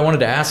 but what I wanted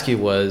to ask you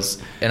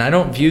was, and I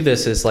don't view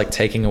this as like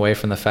taking away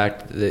from the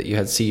fact that you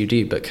had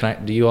CUD,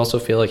 but do you also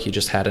feel like you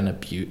just had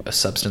a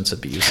substance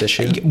abuse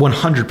issue?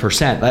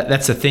 100%.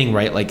 That's the thing,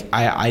 right? Like,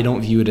 I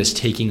don't view it as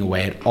taking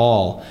away at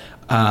all.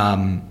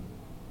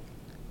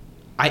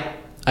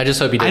 I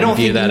just hope you didn't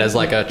view that as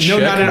like a no.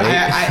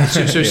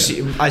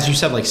 As you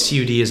said, like,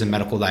 CUD is a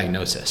medical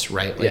diagnosis,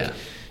 right? Like,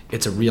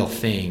 it's a real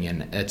thing,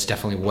 and it's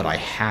definitely what I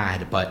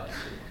had. But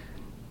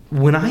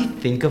when I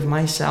think of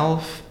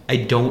myself, I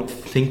don't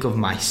think of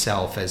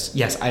myself as,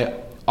 yes, I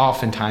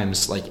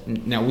oftentimes, like,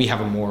 now we have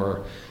a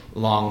more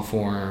long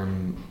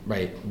form,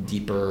 right,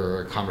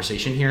 deeper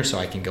conversation here, so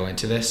I can go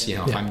into this. You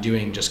know, if I'm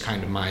doing just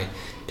kind of my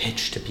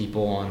pitch to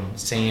people on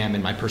SAM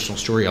and my personal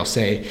story, I'll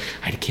say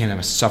I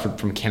suffered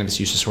from cannabis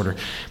use disorder,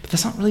 but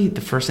that's not really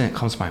the first thing that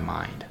comes to my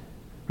mind,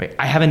 right?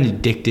 I have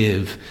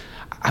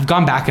I've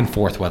gone back and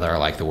forth whether I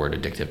like the word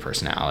addictive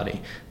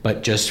personality,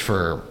 but just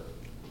to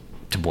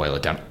boil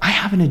it down, I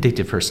have an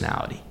addictive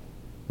personality,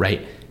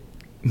 right?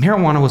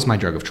 Marijuana was my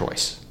drug of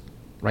choice,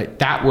 right?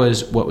 That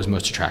was what was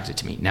most attractive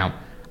to me. Now,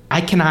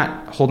 I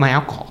cannot hold my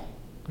alcohol.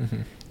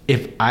 Mm-hmm.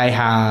 If I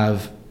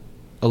have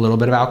a little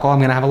bit of alcohol, I'm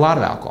going to have a lot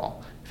of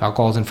alcohol. If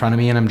alcohol is in front of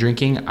me and I'm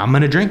drinking, I'm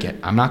going to drink it.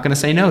 I'm not going to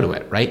say no to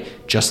it, right?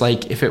 Just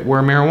like if it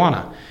were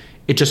marijuana.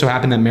 It just so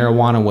happened that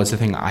marijuana was the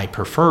thing I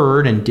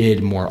preferred and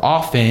did more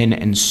often,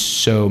 and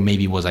so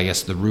maybe was, I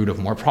guess, the root of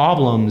more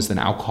problems than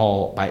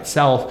alcohol by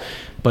itself.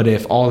 But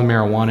if all the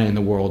marijuana in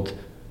the world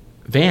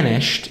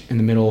vanished in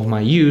the middle of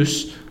my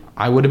use,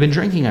 I would have been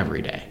drinking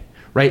every day,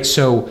 right?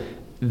 So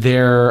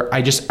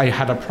I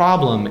had a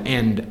problem,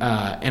 and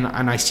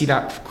I see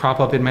that crop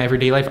up in my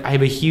everyday life. I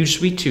have a huge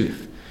sweet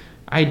tooth.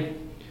 I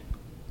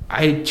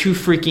too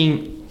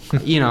freaking,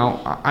 you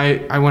know,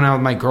 I went out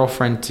with my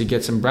girlfriend to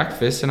get some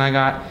breakfast, and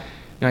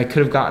I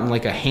could have gotten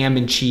like a ham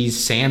and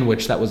cheese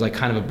sandwich that was like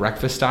kind of a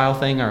breakfast style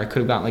thing, or I could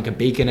have gotten like a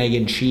bacon, egg,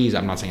 and cheese.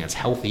 I'm not saying it's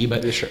healthy,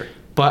 but sure.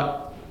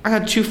 But I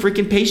got 2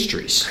 freaking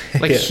pastries,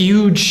 like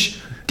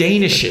huge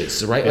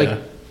Danishes, right? Like,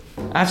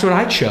 that's what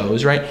I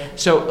chose, right?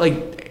 So,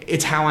 like,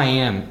 it's how I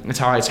am. It's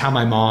how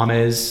my mom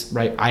is,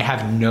 right?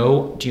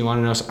 Do you want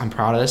to know? I'm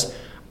proud of this.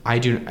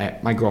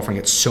 My girlfriend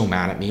gets so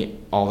mad at me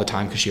all the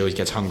time because she always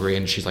gets hungry,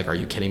 and she's like, "Are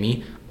you kidding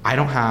me?"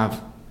 The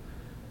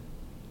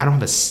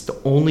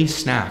only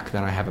snack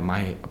that I have in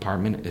my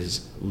apartment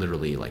is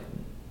literally like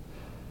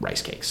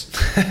rice cakes.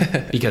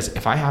 Because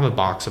if I have a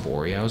box of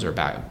Oreos or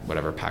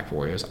whatever pack of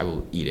Oreos, I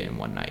will eat it in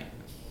one night.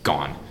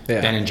 Gone.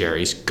 Yeah. Ben and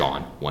Jerry's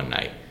gone one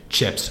night.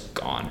 Chips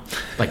gone.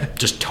 Like,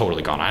 just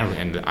totally gone.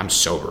 And I'm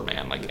sober,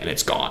 man. Like, and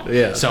it's gone.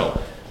 Yeah.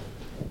 So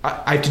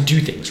I have to do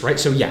things, right?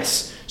 So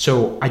yes.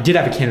 So I did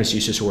have a cannabis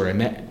use disorder. I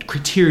met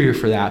criteria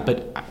for that,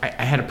 but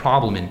I had a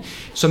problem. And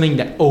something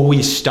that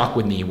always stuck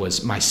with me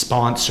was my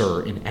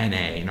sponsor in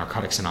NA,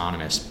 Narcotics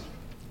Anonymous,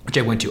 which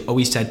I went to,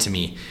 always said to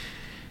me,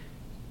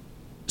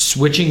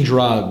 switching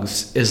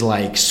drugs is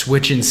like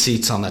switching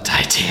seats on the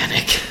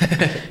Titanic.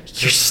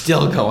 You're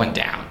still going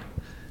down.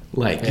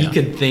 Like you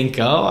could think,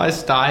 oh, I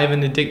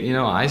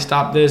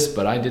stopped this,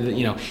 but I did it,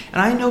 and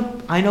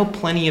I know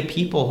plenty of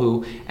people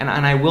who, and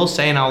I will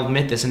say, and I'll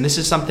admit this, and this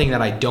is something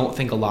that I don't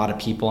think a lot of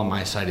people on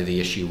my side of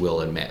the issue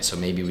will admit. So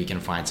maybe we can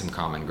find some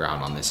common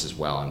ground on this as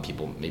well, and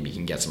people maybe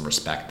can get some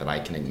respect that I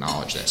can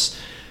acknowledge this.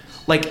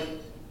 Like,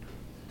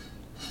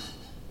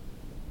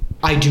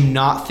 I do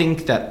not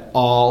think that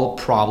all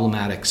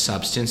problematic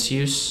substance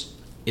use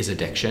is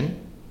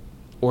addiction,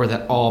 or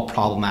that all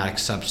problematic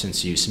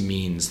substance use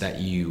means that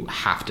you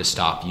have to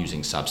stop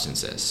using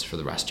substances for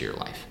the rest of your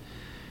life.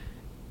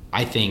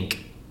 I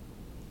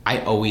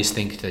always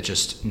think that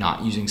just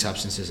not using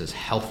substances is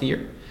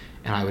healthier,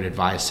 and I would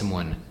advise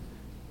someone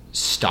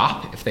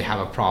stop if they have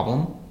a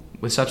problem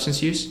with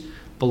substance use.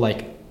 But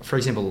like, for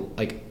example,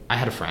 like I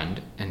had a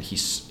friend, and he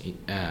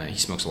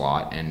smokes a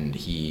lot, and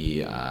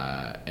he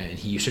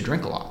used to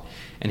drink a lot,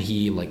 and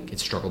he had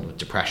struggled with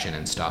depression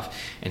and stuff,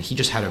 and he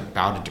just had a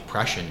bout of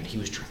depression, and he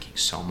was drinking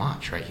so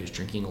much, right? He was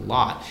drinking a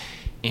lot,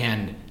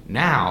 and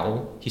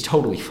now he's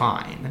totally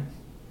fine.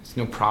 There's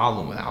no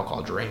problem with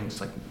alcohol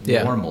drinks,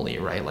 normally,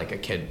 right? Like a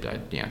kid,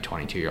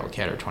 22-year-old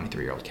kid or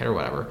 23-year-old kid or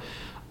whatever.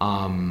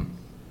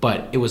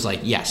 But it was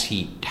like, yes,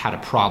 he had a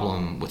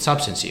problem with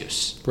substance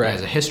use. Right. He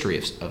has a history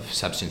of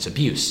substance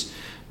abuse,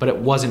 but it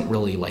wasn't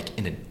really like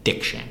an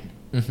addiction.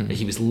 Mm-hmm.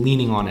 He was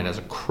leaning on it as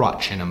a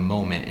crutch in a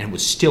moment, and it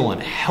was still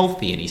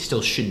unhealthy, and he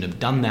still shouldn't have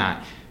done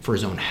that for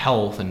his own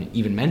health and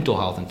even mental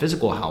health and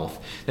physical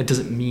health. That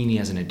doesn't mean he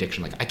has an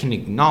addiction. Like, I can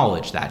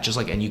acknowledge that, just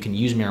like, and you can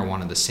use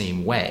marijuana the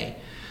same way.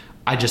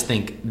 I just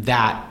think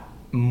that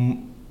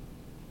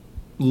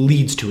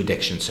leads to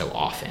addiction so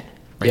often.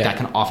 Right? Yeah. That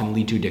can often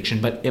lead to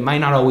addiction, but it might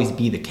not always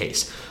be the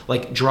case.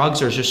 Like,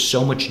 drugs are just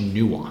so much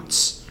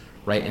nuance,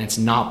 right? And it's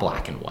not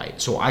black and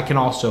white. So I can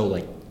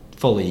also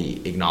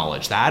fully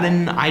acknowledge that,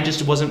 and I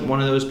just wasn't one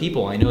of those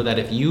people. I know that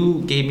if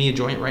you gave me a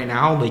joint right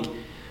now,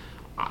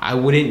 I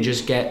wouldn't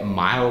just get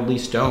mildly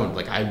stoned.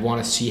 I'd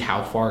want to see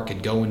how far it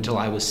could go until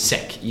I was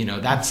sick.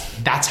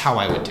 That's how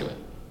I would do it.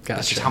 Gotcha.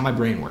 That's just how my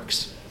brain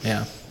works.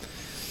 Yeah.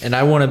 And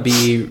I want to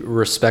be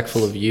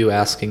respectful of you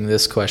asking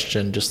this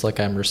question, just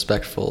like I'm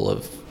respectful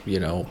of,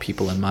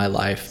 people in my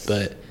life,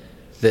 but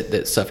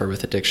that suffer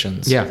with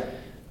addictions. Yeah.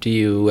 Do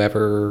you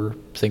ever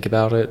think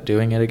about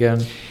doing it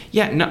again?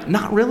 Yeah,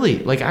 not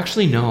really.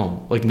 Actually,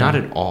 no. Not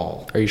at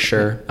all. Are you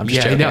sure? I'm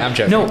just joking. No, I'm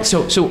joking. No,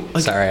 so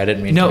sorry, I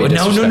didn't mean to be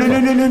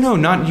disrespectful. No,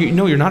 not you.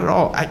 No, you're not at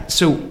all.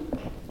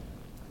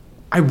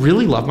 I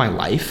really love my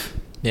life.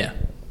 Yeah.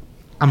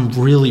 I'm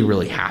really,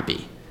 really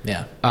happy.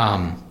 Yeah.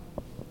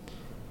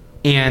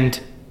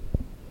 And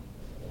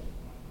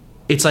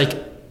it's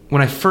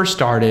when I first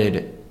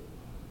started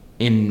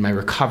in my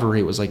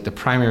recovery, it was the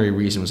primary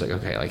reason was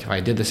okay, if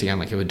I did this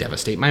again, it would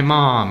devastate my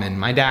mom and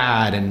my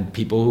dad and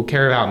people who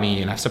care about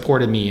me and have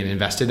supported me and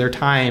invested their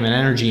time and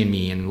energy in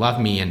me and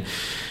love me and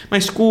my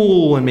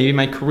school and maybe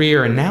my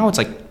career. And now it's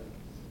I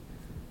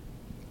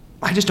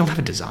just don't have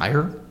a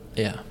desire.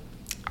 Yeah.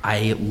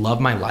 I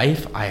love my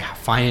life. I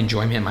find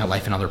enjoyment in my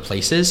life in other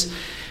places.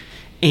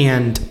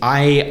 And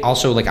I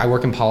also, I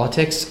work in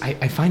politics.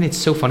 I find it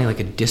so funny, a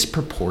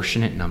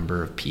disproportionate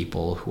number of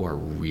people who are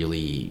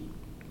really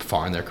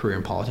far in their career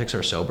in politics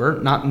are sober.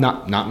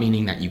 Not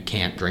meaning that you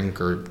can't drink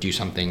or do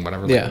something,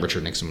 whatever.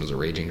 Richard Nixon was a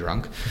raging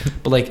drunk.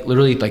 But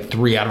literally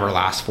 3 out of our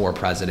last 4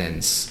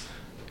 presidents,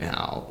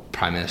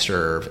 Prime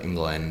Minister of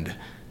England,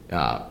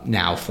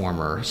 now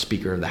former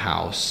Speaker of the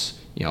House,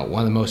 one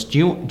of the most,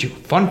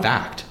 fun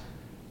fact,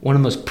 one of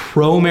the most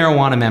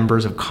pro-marijuana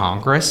members of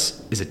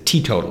Congress is a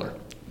teetotaler.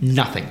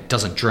 Nothing.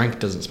 Doesn't drink,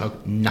 doesn't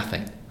smoke,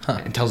 nothing.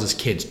 Huh. And tells his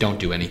kids don't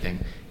do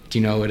anything. Do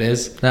you know who it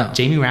is? No.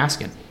 Jamie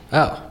Raskin.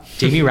 Oh.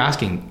 Jamie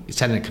Raskin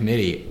said in a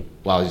committee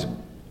while he's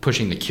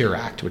pushing the CURE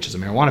Act, which is a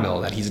marijuana bill,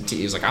 that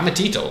he's I'm a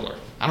teetotaler.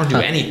 I don't do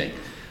anything.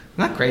 Isn't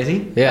that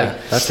crazy? Yeah,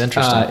 that's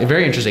interesting.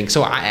 Very interesting.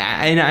 So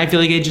I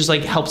feel it just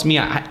helps me.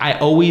 I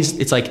always,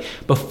 it's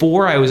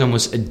before I was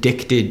almost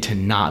addicted to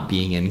not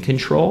being in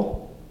control.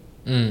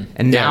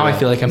 And now I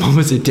feel I'm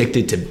almost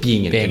addicted to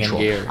being in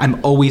control.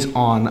 I'm always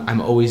on.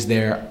 I'm always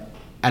there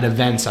at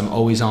events. I'm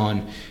always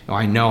on.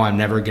 I know I'm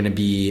never going to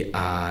be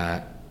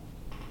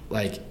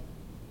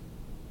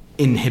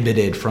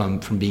inhibited from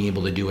being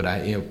able to do what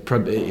I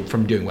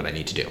from doing what I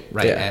need to do,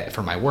 right? Yeah.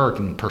 For my work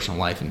and personal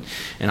life,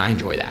 and I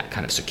enjoy that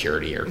kind of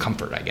security or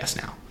comfort, I guess,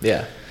 now.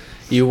 Yeah.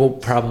 You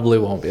probably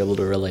won't be able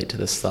to relate to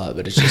this thought,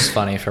 but it's just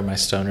funny for my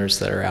stoners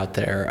that are out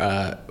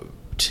there.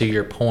 To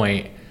your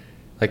point,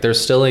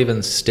 there's still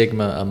even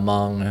stigma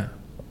among,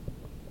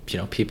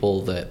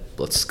 people that,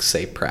 let's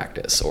say,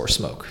 practice or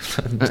smoke.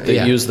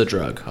 They use the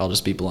drug. I'll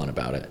just be blunt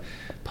about it.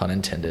 Pun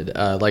intended.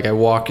 I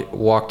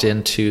walked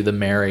into the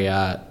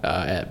Marriott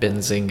at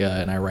Benzinga,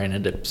 and I ran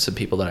into some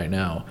people that I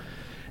know.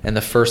 And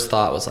the first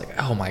thought was like,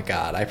 oh my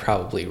God, I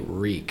probably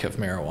reek of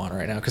marijuana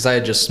right now. Because I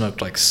had just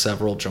smoked like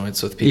several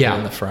joints with people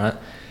in the front.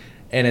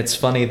 And it's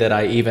funny that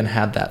I even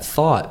had that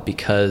thought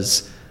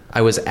because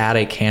I was at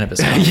a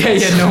cannabis conference.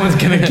 yeah, no one's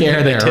going to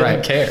care there, didn't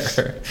right?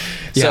 care.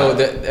 Yeah. So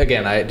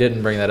again, I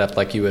didn't bring that up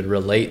like you would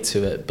relate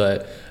to it,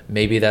 but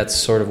maybe that's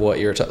sort of what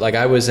you're like.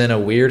 I was in a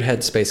weird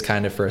headspace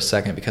kind of for a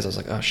second because I was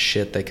like, oh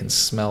shit, they can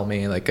smell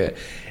me.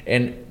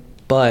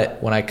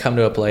 But when I come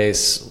to a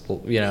place,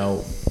 you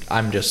know,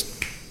 I'm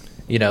just,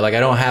 you know, like I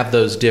don't have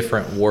those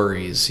different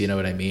worries. You know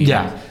what I mean?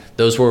 Yeah.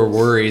 Those were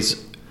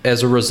worries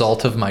as a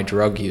result of my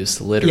drug use,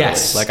 literally.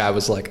 Yes. Like I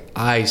was like,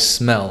 I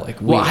smell like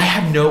weed. Well, I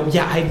have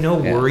no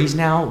worries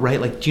now,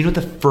 right? Like, do you know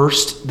the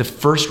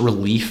first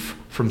relief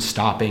from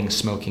stopping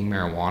smoking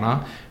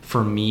marijuana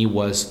for me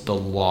was the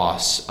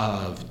loss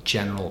of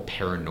general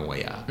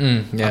paranoia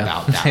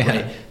about that,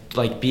 right?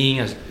 Like being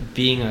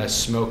a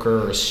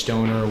smoker or a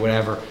stoner or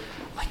whatever,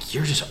 like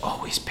you're just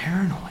always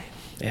paranoid.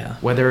 Yeah.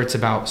 Whether it's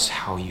about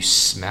how you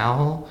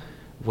smell,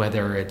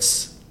 whether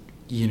it's,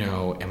 you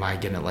know, am I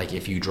gonna, like,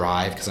 if you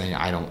drive, because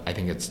I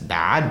think it's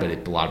bad, but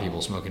a lot of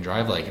people smoke and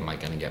drive, like, am I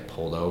gonna get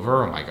pulled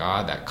over? Oh my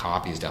God, that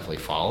cop is definitely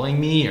following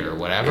me or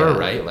whatever,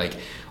 right? Like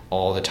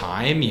all the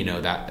time, you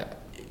know, that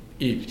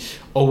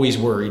always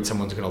worried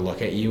someone's gonna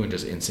look at you and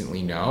just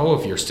instantly know.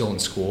 If you're still in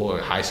school or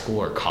high school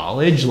or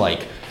college,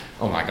 like,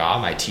 oh my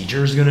God, my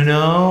teacher's gonna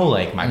know,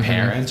 like my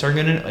parents are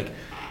gonna, like,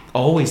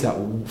 always that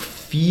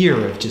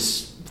fear of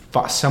just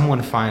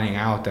someone finding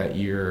out that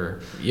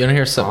you're don't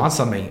hear on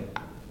something.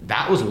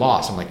 That was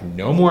lost. I'm like,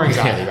 no more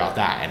anxiety about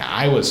that. And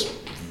I was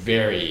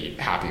very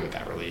happy with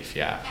that relief.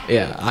 Yeah,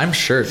 I'm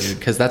sure, dude,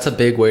 because that's a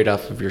big weight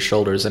off of your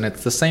shoulders. And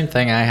it's the same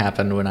thing I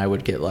happened when I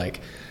would get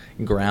like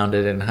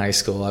grounded in high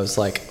school. I was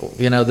like,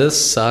 you know,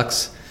 this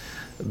sucks,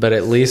 but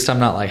at least I'm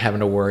not like having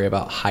to worry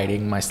about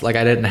hiding my, like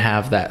I didn't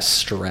have that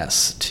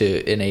stress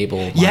to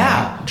enable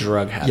my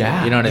drug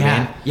habit. You know what I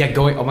mean? Yeah,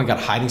 going, oh my God,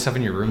 hiding stuff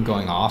in your room,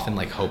 going off and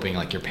like hoping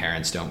like your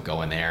parents don't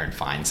go in there and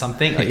find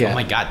something. Like, oh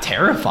my God,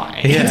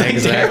 terrifying. Yeah, like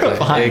exactly.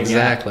 Terrifying.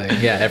 Exactly.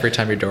 Yeah, every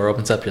time your door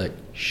opens up, you're like,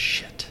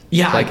 shit.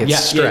 Yeah, like it's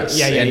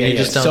stress. And you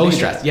just don't need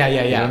stressed. That.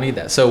 You don't need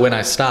that. So when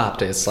I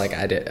stopped, it's like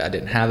I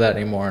didn't have that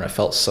anymore, and I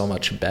felt so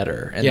much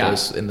better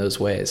in those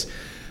ways.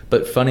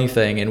 But funny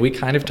thing, and we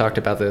kind of talked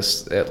about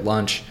this at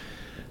lunch,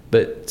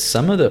 but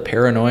some of the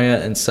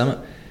paranoia and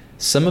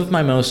some of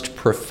my most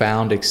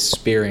profound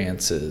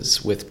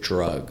experiences with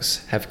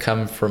drugs have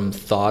come from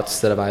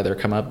thoughts that have either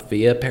come up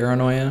via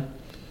paranoia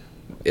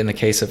in the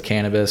case of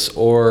cannabis,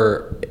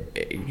 or,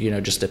 you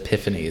know, just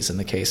epiphanies in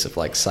the case of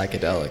like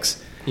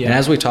psychedelics. Yeah. And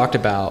as we talked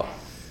about,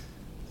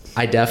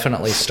 I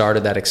definitely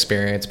started that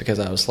experience because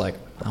I was like,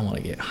 I want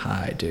to get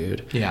high,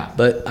 dude. Yeah.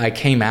 But I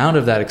came out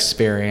of that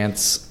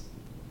experience,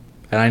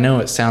 and I know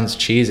it sounds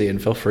cheesy,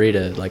 and feel free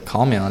to like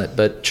call me on it,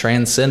 but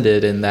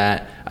transcended in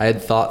that I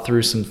had thought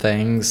through some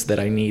things that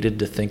I needed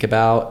to think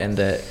about, and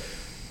that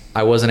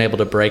I wasn't able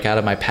to break out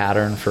of my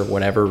pattern for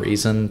whatever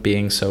reason,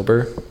 being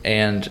sober,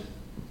 and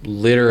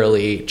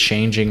literally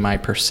changing my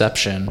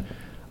perception.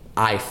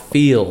 I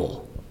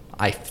feel,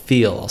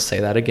 I'll say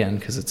that again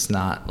because it's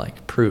not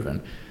like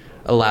proven,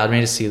 allowed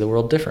me to see the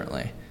world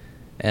differently.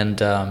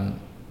 And I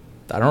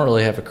don't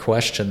really have a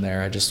question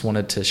there. I just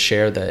wanted to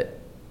share that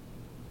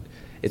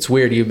it's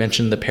weird. You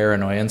mentioned the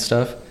paranoia and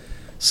stuff.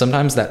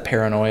 Sometimes that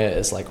paranoia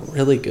is like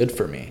really good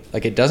for me.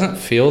 Like it doesn't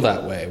feel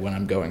that way when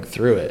I'm going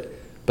through it,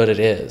 but it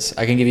is.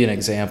 I can give you an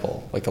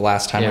example. Like the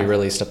last time we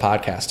released a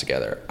podcast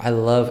together,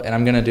 and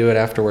I'm going to do it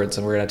afterwards,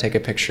 and we're going to take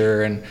a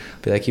picture and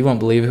be like, you won't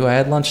believe who I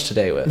had lunch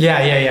today with.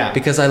 Yeah.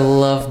 Because I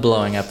love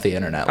blowing up the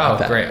internet like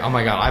that. Oh, great. Oh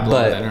my God. I blow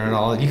up the internet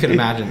all. You can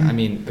imagine. I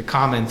mean, the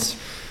comments.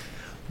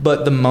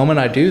 But the moment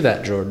I do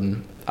that,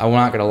 Jordan, I'm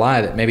not going to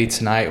lie that maybe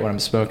tonight when I'm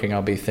smoking,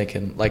 I'll be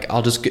thinking like,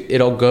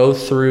 it'll go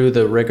through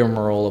the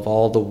rigmarole of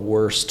all the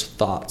worst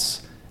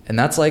thoughts. And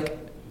that's like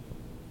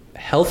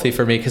healthy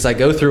for me because I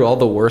go through all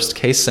the worst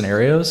case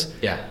scenarios,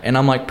 and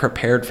I'm like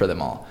prepared for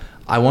them all.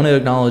 I want to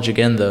acknowledge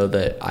again though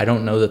that I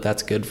don't know that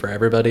that's good for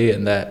everybody,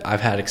 and that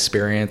I've had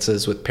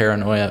experiences with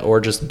paranoia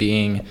or just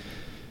being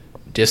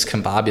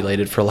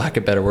discombobulated, for lack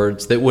of better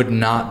words, that would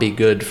not be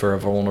good for a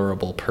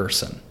vulnerable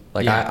person.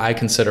 Like I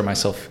consider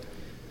myself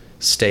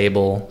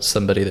stable.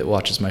 Somebody that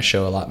watches my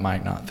show a lot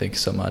might not think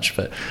so much,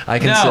 but I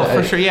consider.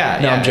 No, for sure.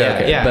 I'm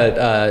joking.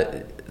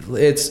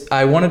 But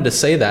I wanted to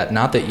say that,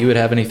 not that you would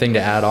have anything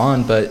to add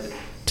on, but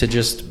to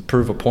just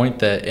prove a point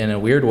that in a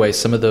weird way,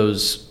 some of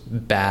those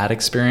bad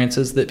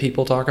experiences that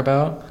people talk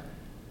about,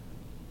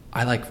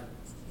 I like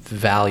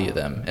value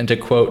them. And to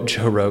quote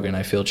Joe Rogan,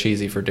 I feel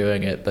cheesy for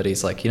doing it, but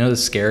he's like, you know, the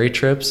scary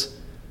trips,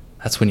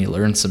 that's when you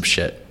learn some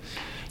shit.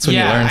 That's when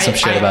you learn some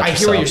shit about yourself. I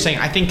hear what you're saying.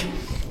 I think,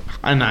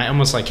 and I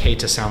almost like hate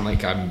to sound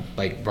like I'm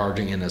like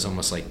barging in as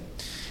almost like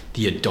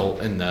the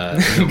adult in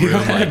the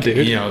room, like,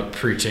 you know,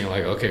 preaching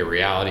like, okay,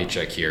 reality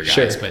check here, guys.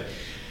 Sure. But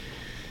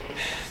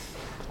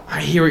I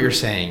hear what you're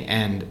saying,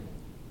 and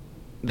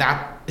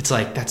that it's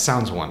like, that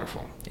sounds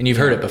wonderful. And you've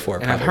heard it before,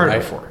 and I've heard it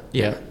before.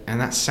 Yeah. And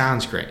that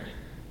sounds great.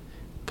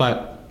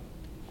 But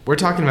we're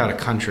talking about a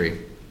country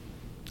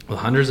with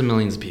hundreds of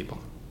millions of people.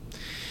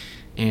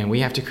 And we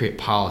have to create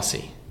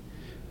policy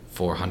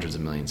for hundreds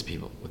of millions of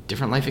people with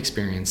different life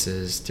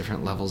experiences,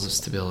 different levels of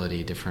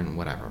stability, different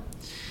whatever.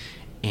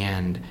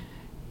 And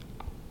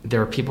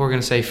there are people who are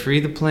going to say, free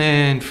the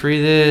plan,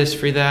 free this,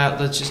 free that,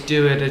 let's just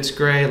do it, it's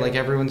great, like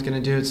everyone's going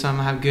to do it, some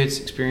have good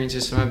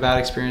experiences, some have bad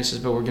experiences,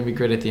 but we're going to be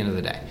great at the end of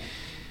the day.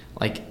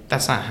 Like,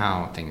 that's not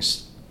how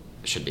things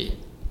should be.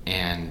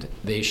 And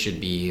they should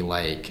be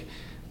like,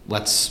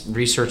 let's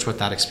research what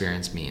that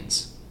experience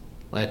means.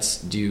 Let's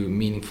do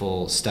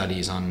meaningful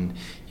studies on,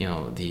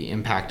 the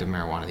impact of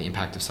marijuana, the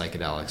impact of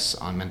psychedelics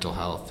on mental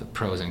health, the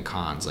pros and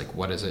cons. Like,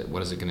 what is it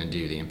going to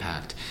do? The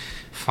impact.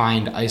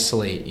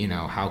 Isolate.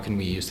 How can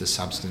we use this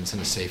substance in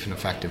a safe and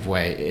effective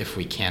way, if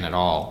we can at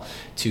all,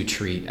 to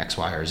treat X,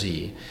 Y, or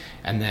Z,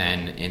 and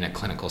then in a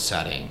clinical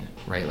setting,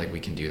 right? Like,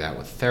 we can do that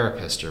with a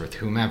therapist or with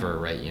whomever,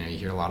 right? You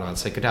hear a lot about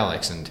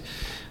psychedelics, and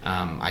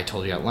I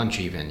told you at lunch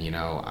even,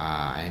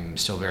 I'm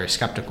still very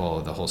skeptical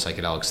of the whole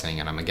psychedelics thing,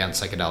 and I'm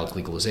against psychedelic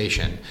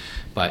legalization.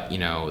 But,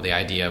 the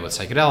idea with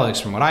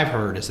psychedelics, from what I've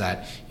heard, is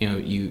that,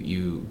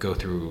 you go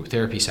through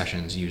therapy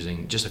sessions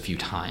using just a few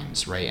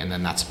times, right? And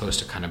then that's supposed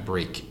to kind of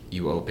break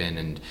you open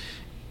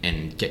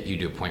and get you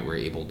to a point where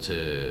you're able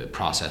to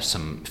process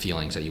some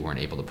feelings that you weren't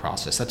able to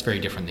process. That's very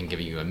different than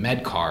giving you a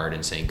med card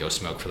and saying, go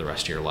smoke for the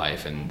rest of your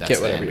life. And that's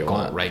get whatever you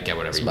want. Right? Get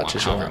whatever as you much want,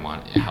 as however you you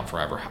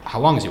want, how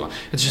long as you want.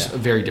 It's just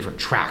very different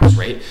tracks,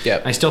 right?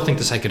 Yep. I still think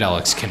the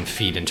psychedelics can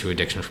feed into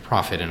addiction for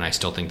profit, and I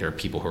still think there are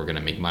people who are going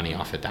to make money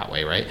off it that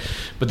way, right?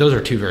 But those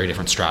are two very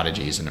different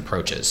strategies and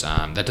approaches.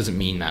 That doesn't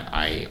mean that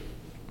I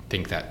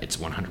think that it's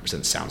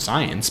 100% sound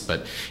science,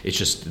 but it's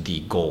just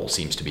the goal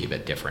seems to be a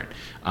bit different.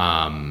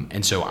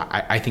 And so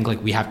I think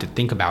like we have to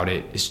think about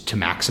it is to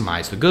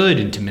maximize the good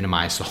and to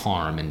minimize the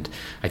harm. And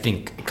I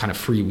think kind of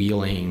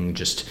freewheeling,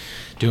 just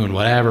doing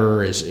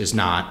whatever is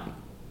not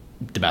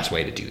the best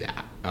way to do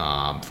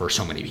that for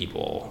so many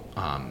people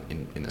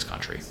in this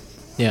country.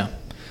 Yeah.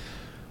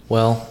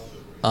 Well,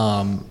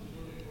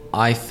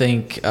 I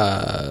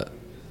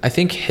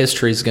think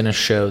history is going to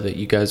show that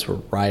you guys were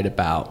right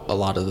about a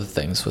lot of the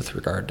things with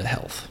regard to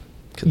health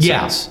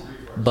concerns. Yeah.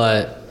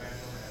 But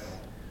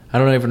I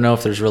don't even know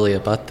if there's really a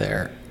but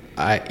there.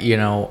 I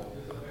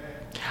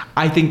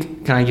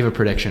think, can I give a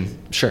prediction?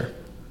 Sure.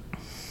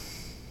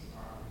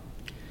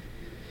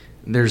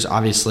 There's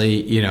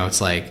obviously,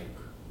 it's like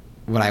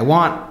what I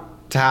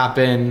want to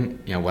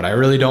happen, what I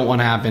really don't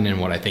want to happen,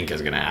 and what I think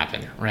is going to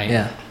happen, right?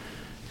 Yeah.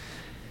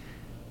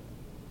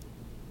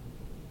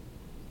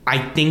 I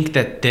think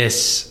that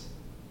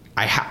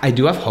I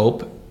do have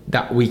hope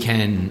that we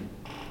can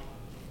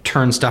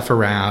turn stuff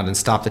around and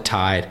stop the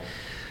tide.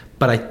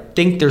 But I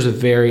think there's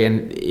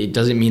and it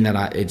doesn't mean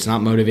that it's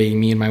not motivating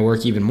me in my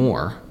work even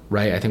more,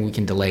 right? I think we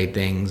can delay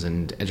things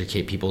and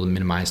educate people to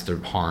minimize the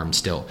harm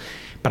still.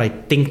 But I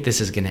think this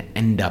is going to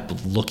end up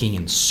looking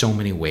in so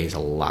many ways a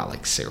lot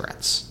like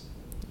cigarettes,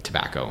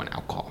 tobacco, and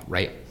alcohol,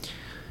 right?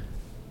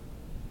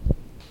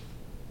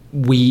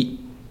 We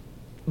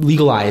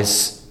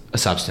legalize a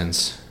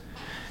substance,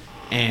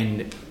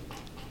 and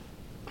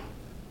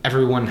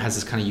everyone has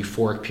this kind of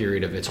euphoric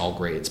period of it's all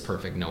great, it's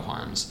perfect, no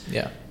harms.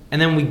 Yeah.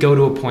 And then we go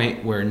to a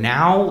point where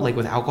now, like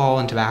with alcohol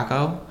and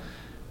tobacco,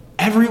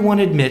 everyone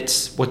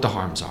admits what the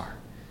harms are.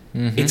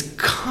 Mm-hmm. It's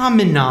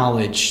common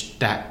knowledge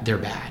that they're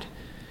bad.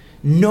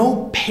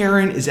 No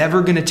parent is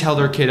ever going to tell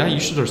their kid, you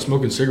should start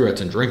smoking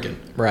cigarettes and drinking.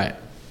 Right.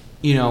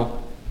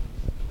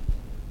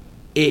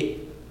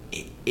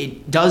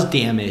 It does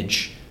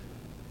damage.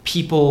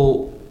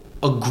 People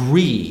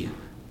agree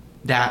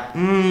that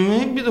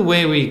maybe the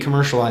way we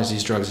commercialize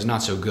these drugs is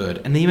not so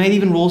good. And they might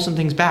even roll some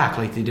things back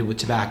like they did with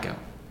tobacco,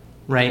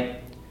 right?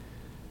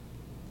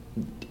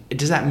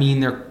 Does that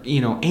mean they're,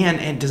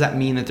 and does that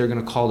mean that they're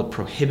going to call to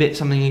prohibit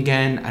something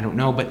again? I don't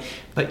know. But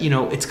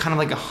it's kind of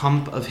like a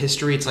hump of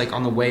history. It's like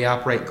on the way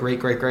up, right?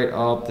 Great.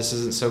 Oh, this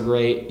isn't so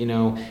great,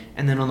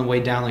 And then on the way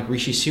down, like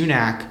Rishi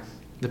Sunak,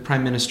 the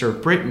Prime Minister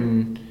of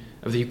Britain,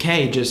 of the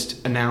UK,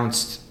 just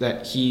announced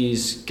that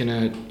he's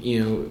gonna,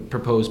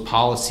 propose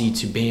policy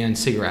to ban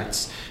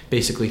cigarettes,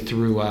 basically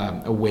through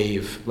a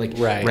wave, like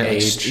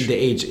age. The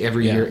age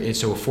every year.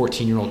 So a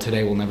 14-year-old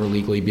today will never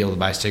legally be able to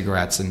buy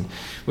cigarettes, and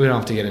we don't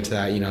have to get into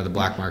that. The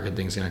black market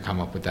thing's gonna come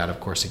up with that, of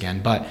course,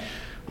 again. But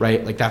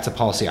right, like that's a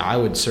policy I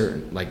would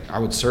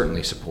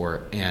certainly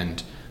support,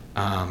 and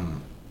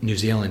New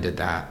Zealand did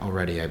that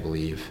already, I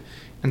believe.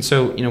 And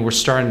so we're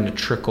starting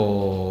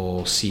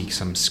to see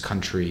some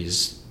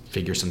countries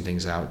figure some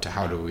things out to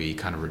how do we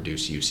kind of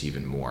reduce use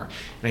even more.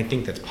 And I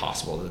think that's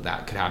possible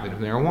that could happen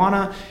with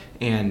marijuana.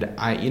 And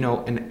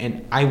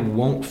I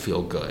won't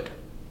feel good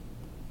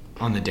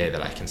on the day that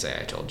I can say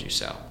I told you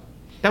so.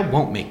 That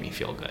won't make me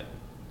feel good.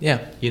 Yeah.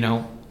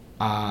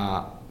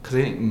 Because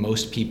I think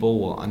most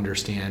people will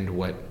understand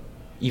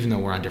even though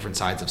we're on different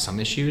sides of some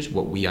issues,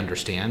 what we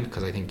understand,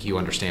 because I think you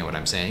understand what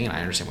I'm saying and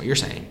I understand what you're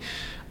saying.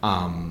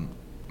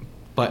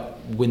 But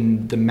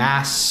when the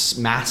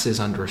masses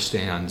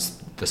understands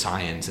the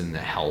science and the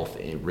health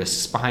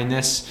risks behind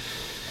this,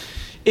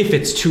 if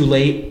it's too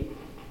late,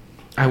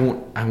 I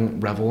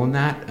won't revel in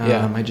that.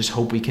 I just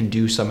hope we can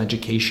do some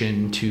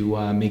education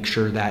to make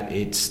sure that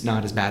it's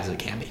not as bad as it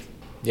can be.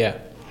 Yeah.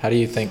 How do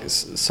you think?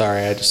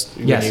 Sorry, Yes.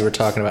 when you were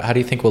talking about, how do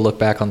you think we'll look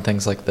back on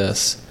things like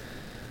this?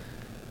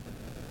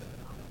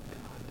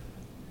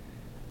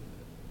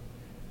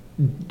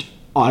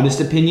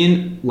 Honest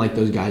opinion, like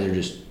those guys are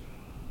just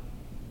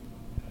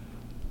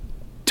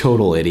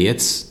total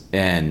idiots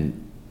and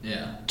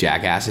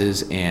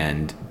jackasses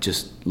and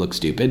just look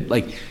stupid.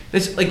 Like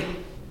this, like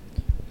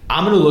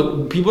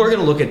people are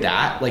gonna look at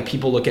that. Like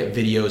people look at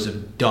videos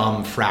of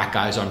dumb frat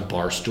guys on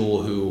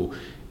Barstool who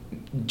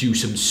do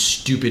some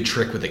stupid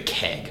trick with a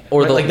keg,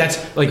 or right?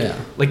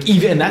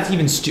 Even that's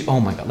even oh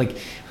my god, like,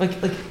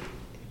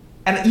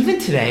 and even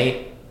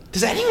today,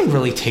 does anyone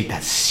really take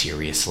that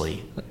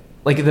seriously?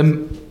 Like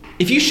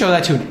if you show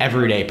that to an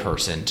everyday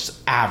person,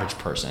 just average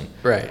person,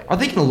 right? Are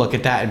they gonna look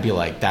at that and be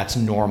like, that's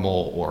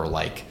normal or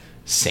like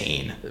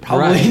sane?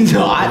 Probably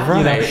not. Right.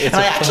 You know? And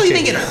I actually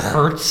think it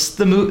hurts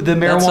the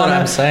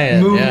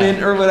marijuana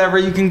movement or whatever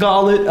you can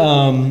call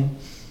it,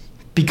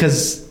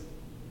 because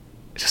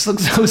it just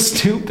looks so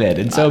stupid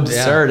and so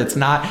absurd. It's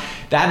not.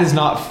 That is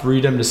not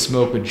freedom to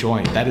smoke a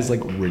joint. That is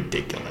like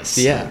ridiculous.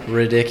 Yeah,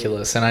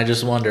 ridiculous. And I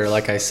just wonder,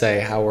 like I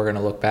say, how we're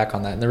gonna look back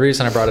on that. And the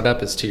reason I brought it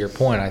up is to your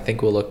point. I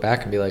think we'll look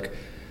back and be like,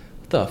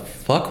 what the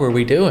fuck were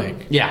we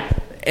doing? Yeah.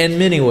 In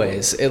many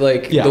ways,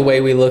 the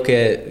way we look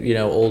at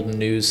old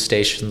news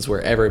stations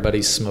where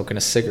everybody's smoking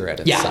a cigarette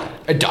inside.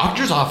 Yeah,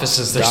 doctor's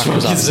offices. They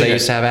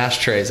used to have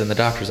ashtrays in the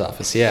doctor's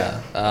office.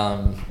 Yeah,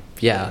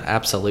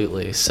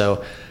 absolutely.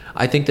 So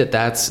I think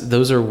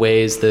those are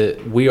ways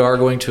that we are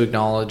going to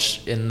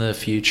acknowledge in the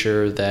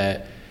future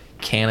that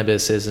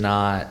cannabis is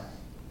not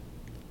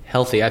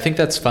healthy. I think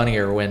that's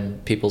funnier when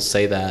people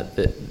say that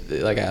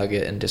like I'll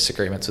get in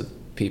disagreements with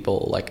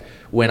people, like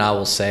when I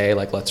will say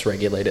like let's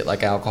regulate it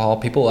like alcohol,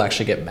 people will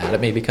actually get mad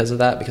at me because of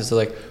that, because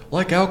they're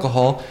like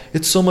alcohol,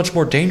 it's so much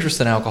more dangerous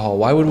than alcohol,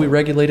 why would we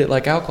regulate it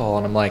like alcohol?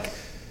 And I'm like,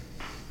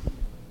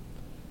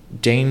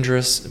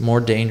 more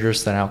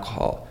dangerous than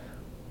alcohol?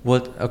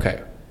 What?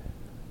 Okay,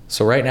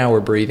 so right now we're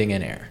breathing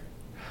in air.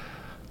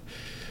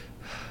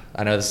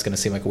 I know this is going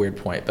to seem like a weird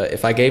point, but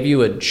if I gave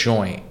you a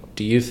joint,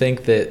 do you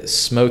think that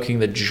smoking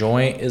the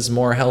joint is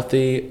more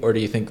healthy, or do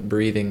you think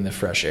breathing the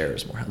fresh air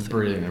is more healthy?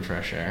 Breathing the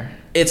fresh air.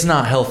 It's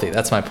not healthy.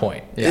 That's my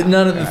point. Yeah,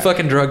 none of the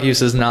fucking drug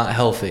use is not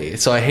healthy.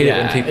 So I hate it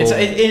when people.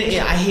 I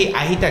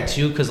hate that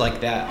too, because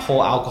like that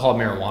whole alcohol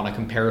marijuana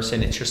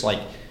comparison. It's just like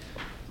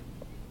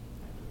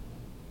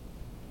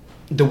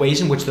the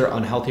ways in which they're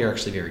unhealthy are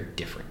actually very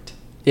different.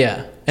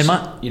 Yeah, and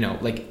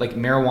like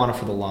marijuana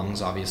for the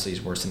lungs obviously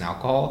is worse than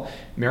alcohol.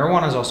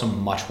 Marijuana is also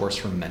much worse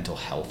for mental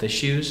health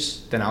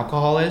issues than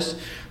alcohol is.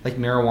 Like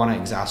marijuana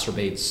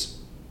exacerbates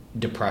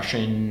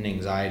depression,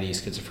 anxiety,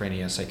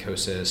 schizophrenia,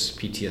 psychosis,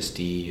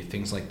 PTSD,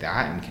 things like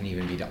that, and can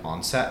even be the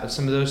onset of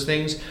some of those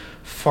things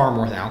far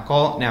more than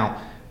alcohol. Now,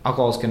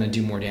 alcohol is going to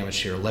do more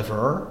damage to your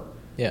liver.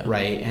 Yeah.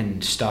 Right.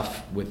 And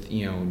stuff with,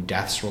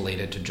 deaths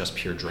related to just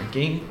pure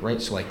drinking.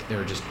 Right. So like there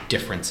are just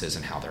differences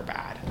in how they're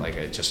bad. Like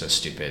it's just a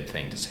stupid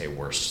thing to say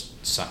worse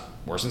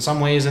in some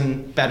ways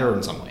and better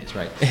in some ways.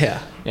 Right.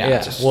 Yeah.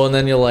 Well, and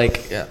then you'll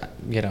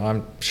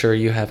I'm sure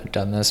you haven't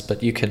done this,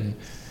 but you can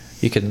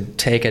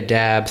take a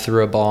dab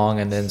through a bong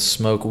and then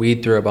smoke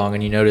weed through a bong,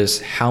 and you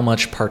notice how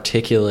much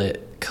particulate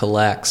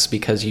collects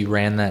because you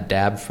ran that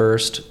dab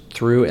first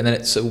through. And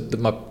then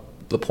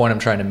the point I'm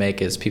trying to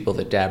make is people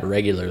that dab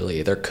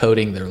regularly, they're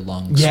coating their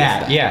lungs with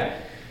that. Yeah.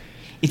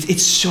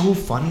 It's so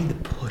funny, the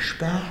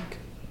pushback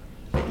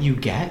that you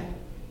get.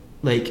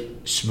 Like,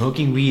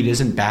 smoking weed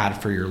isn't bad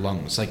for your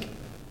lungs. Like,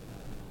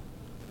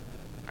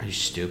 are you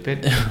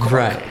stupid?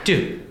 Right.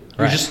 Dude,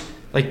 you're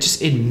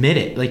just admit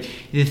it. Like,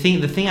 the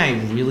thing I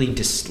really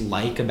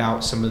dislike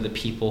about some of the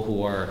people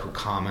who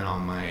comment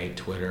on my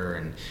Twitter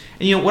and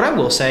what I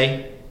will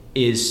say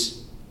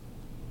is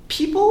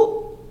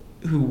people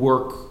who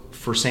work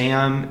for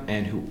Sam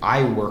and who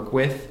I work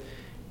with,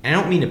 and I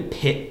don't mean to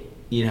pit,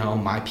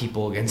 my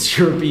people against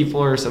your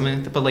people or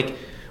something, but like,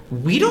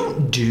 we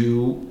don't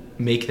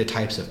make the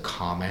types of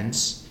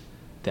comments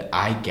that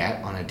I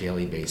get on a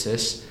daily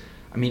basis.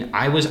 I mean,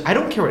 I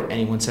don't care what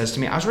anyone says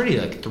to me. I was ready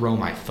to like throw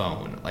my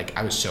phone. Like,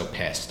 I was so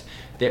pissed.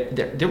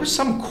 There was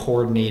some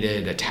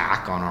coordinated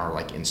attack on our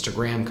like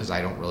Instagram, because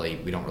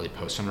we don't really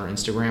post on our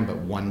Instagram, but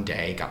one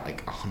day got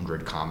like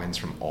 100 comments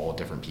from all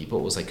different people.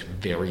 It was like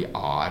very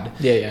odd.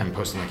 Yeah. I'm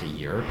posting like a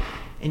year.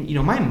 And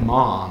my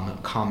mom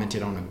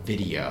commented on a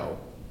video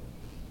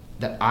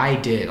that I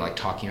did, like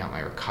talking about my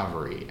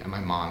recovery, and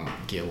my mom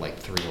gave like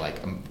 3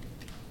 like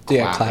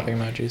clapping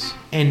emojis.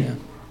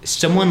 And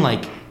someone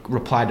like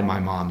replied to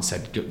my mom and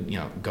said,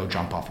 go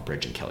jump off a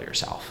bridge and kill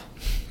yourself.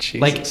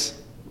 Jesus.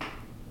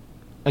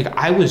 Like,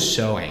 I was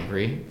so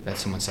angry that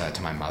someone said it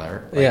to my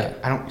mother. Like, yeah.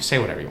 I don't say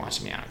whatever you want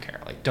to me. I don't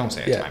care. Like, don't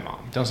say it to my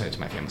mom. Don't say it to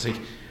my family. It's like, I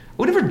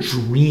would never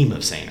dream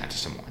of saying that to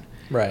someone.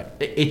 Right.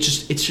 It's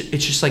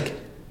just like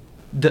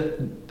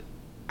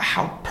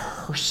how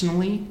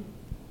personally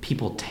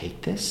people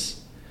take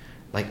this.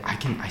 Like,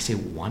 I say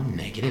one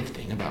negative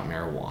thing about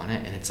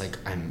marijuana, and it's like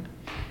I'm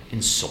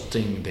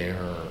insulting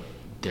their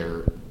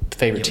their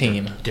favorite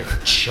team, their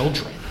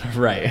children.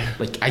 Right.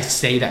 Like I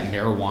say that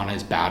marijuana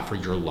is bad for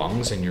your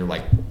lungs, and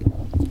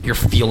you're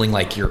feeling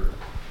like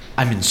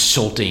I'm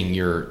insulting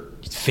your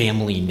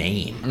family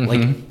name. Mm-hmm.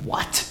 Like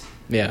what?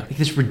 Yeah. Like,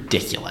 this is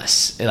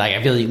ridiculous. Like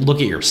I feel like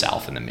look at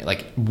yourself in the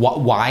like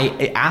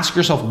why ask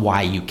yourself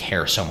why you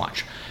care so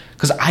much.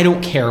 Because I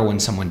don't care when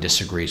someone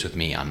disagrees with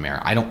me on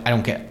marijuana.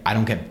 I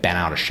don't get bent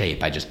out of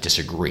shape. I just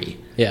disagree.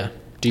 Yeah.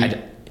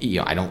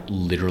 I don't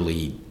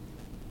literally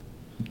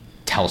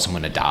tell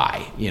someone to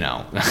die,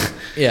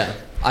 Yeah.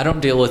 I don't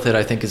deal with it,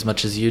 I think, as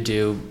much as you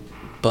do,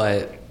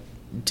 but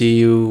do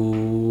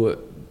you...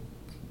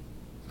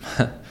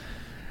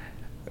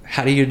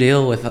 How do you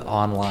deal with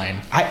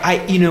online? I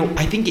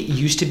think it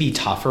used to be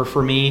tougher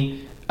for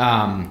me.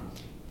 I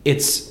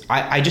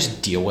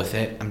just deal with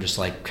it. I'm just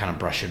like kind of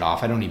brush it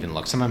off. I don't even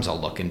look. Sometimes I'll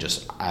look and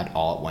just add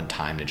all at one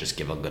time to just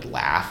give a good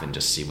laugh and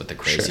just see what the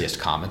craziest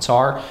comments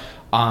are.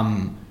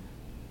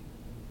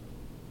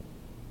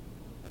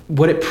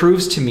 What it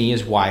proves to me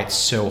is why it's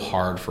so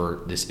hard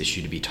for this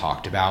issue to be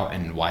talked about,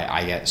 and why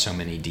I get so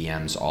many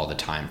DMs all the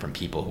time from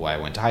people who I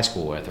went to high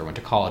school with or went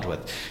to college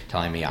with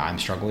telling me I'm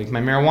struggling with my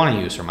marijuana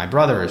use, or my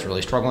brother is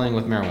really struggling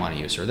with marijuana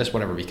use, or this,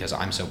 whatever, because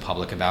I'm so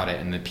public about it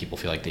and that people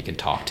feel like they can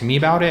talk to me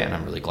about it. And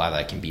I'm really glad that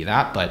I can be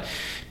that. But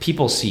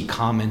people see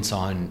comments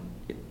on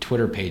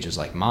Twitter pages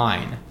like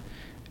mine,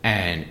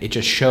 and it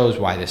just shows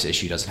why this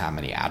issue doesn't have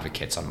many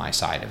advocates on my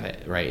side of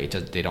it, right?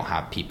 They don't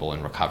have people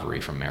in recovery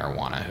from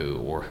marijuana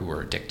who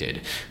are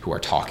addicted, who are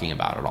talking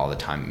about it all the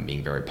time and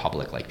being very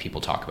public, like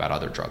people talk about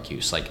other drug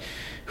use. Like,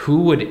 who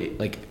would,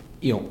 like,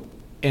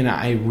 and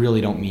I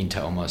really don't mean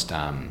to almost,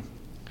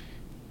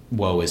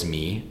 woe is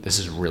me. This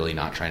is really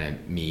not trying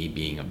to me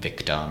being a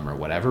victim or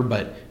whatever,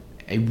 but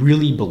I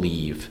really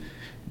believe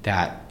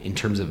that in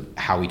terms of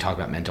how we talk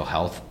about mental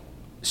health,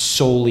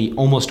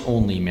 almost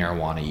only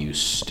marijuana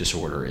use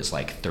disorder is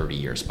like 30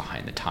 years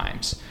behind the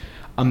times.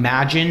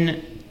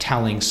 Imagine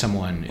telling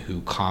someone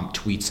who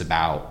tweets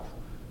about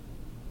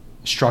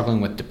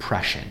struggling with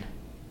depression,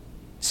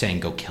 saying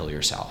go kill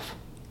yourself.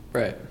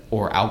 Right.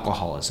 Or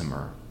alcoholism,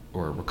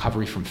 or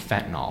recovery from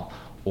fentanyl,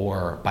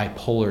 or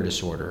bipolar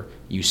disorder,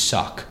 you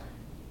suck,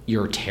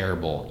 you're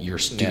terrible, you're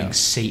doing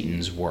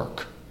Satan's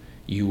work,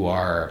 you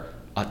are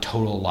a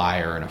total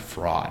liar and a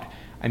fraud.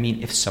 I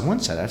mean, if someone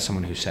said that,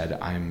 someone who said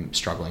I'm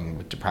struggling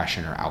with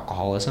depression or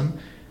alcoholism,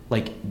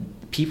 like,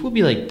 people would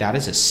be like, that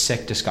is a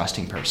sick,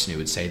 disgusting person who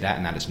would say that,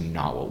 and that is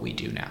not what we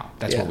do now.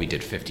 That's what we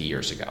did 50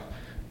 years ago.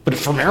 But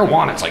for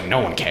marijuana, it's like no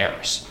one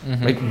cares.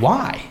 Mm-hmm. Like,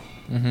 why?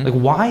 Mm-hmm. Like,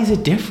 why is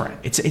it different?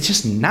 It's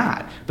just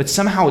not. But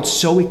somehow it's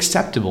so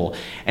acceptable.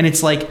 And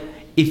it's like,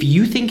 if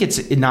you think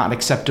it's not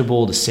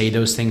acceptable to say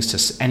those things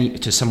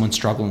to someone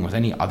struggling with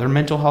any other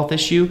mental health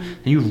issue,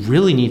 then you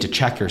really need to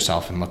check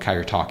yourself and look how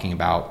you're talking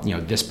about,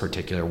 this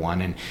particular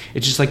one. And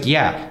it's just like,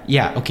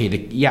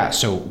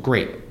 so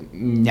great.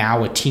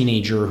 Now a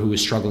teenager who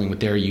is struggling with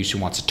their use, who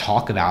wants to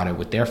talk about it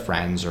with their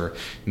friends or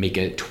make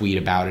a tweet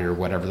about it or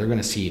whatever, they're going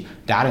to see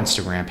that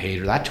Instagram page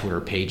or that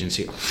Twitter page and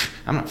see,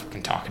 I'm not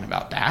fucking talking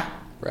about that.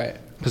 Right.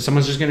 Because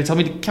someone's just going to tell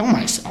me to kill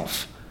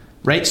myself.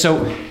 Right?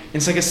 So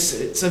it's like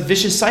it's a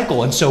vicious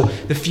cycle. And so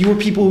the fewer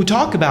people who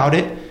talk about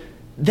it,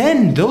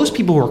 then those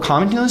people who are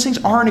commenting on those things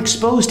aren't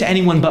exposed to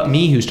anyone but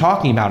me who's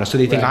talking about it. So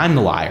they think I'm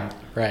the liar.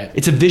 Right.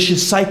 It's a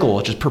vicious cycle.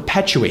 It just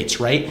perpetuates,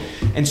 right?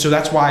 And so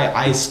that's why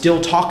I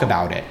still talk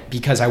about it,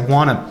 because I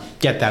want to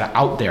get that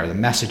out there, the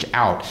message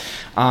out.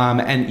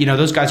 And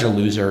those guys are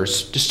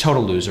losers, just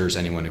total losers.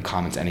 Anyone who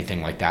comments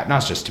anything like that,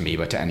 not just to me,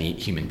 but to any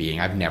human being.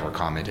 I've never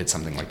commented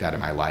something like that in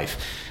my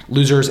life.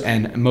 Losers,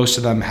 and most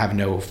of them have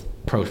no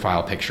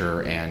profile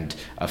picture and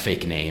a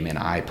fake name, and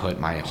I put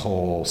my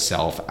whole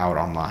self out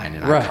online,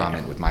 and I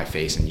comment with my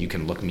face, and you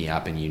can look me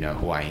up and you know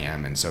who I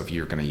am. And so if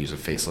you're going to use a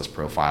faceless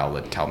profile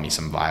to tell me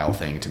some vile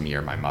thing to me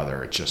or my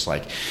mother, it's just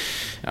like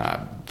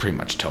pretty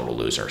much total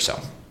loser. So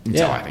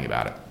that's how I think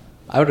about it.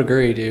 I would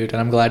agree, dude,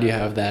 and I'm glad you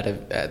have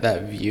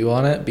that view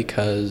on it,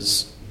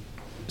 because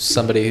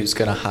somebody who's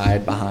going to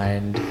hide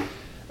behind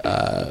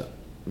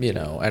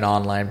an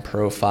online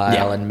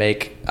profile and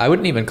make, I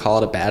wouldn't even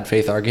call it a bad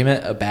faith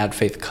argument, a bad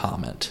faith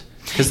comment.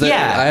 Because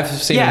I've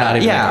seen them not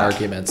even make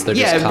arguments. They're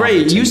just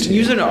commenting.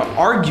 Use it to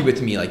argue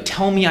with me. Like,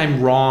 tell me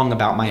I'm wrong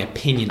about my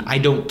opinion. I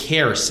don't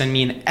care. Send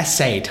me an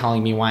essay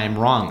telling me why I'm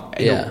wrong.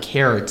 I don't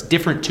care. It's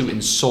different to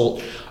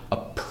insult a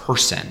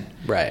person.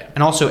 Right.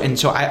 And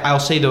so I'll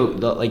say, though,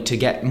 like, to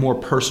get more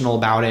personal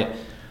about it,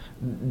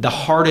 the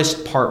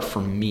hardest part for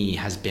me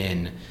has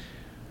been,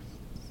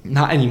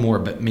 not anymore,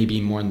 but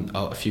maybe more than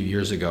a few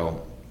years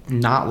ago,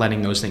 not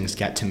letting those things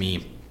get to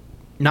me,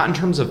 not in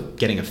terms of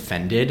getting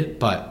offended,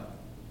 but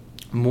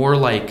more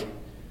like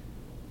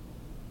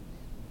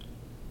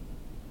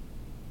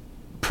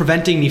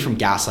preventing me from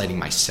gaslighting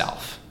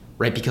myself,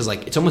 right? Because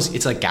like it's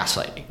like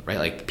gaslighting, right?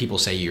 Like people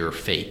say you're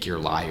fake, you're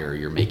a liar,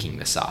 you're making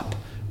this up,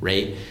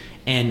 right?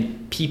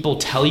 And people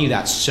tell you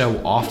that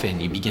so often,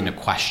 you begin to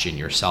question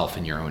yourself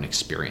and your own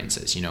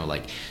experiences,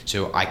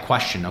 so I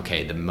question,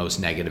 okay, the most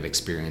negative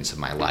experience of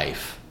my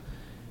life,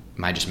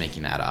 am I just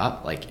making that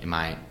up? Like,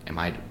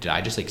 did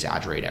I just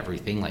exaggerate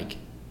everything? Like,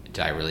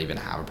 did I really even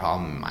have a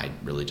problem? Am I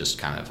really just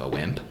kind of a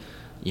wimp?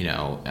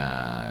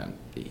 Am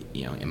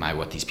I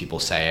what these people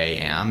say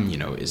I am?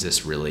 Is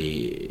this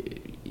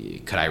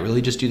really, could I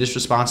really just do this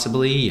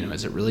responsibly?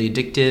 Is it really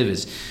addictive?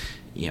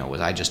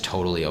 Was I just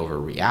totally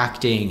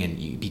overreacting?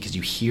 And because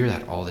you hear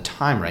that all the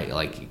time, right?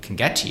 Like, it can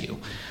get to you.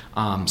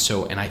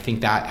 And I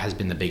think that has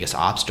been the biggest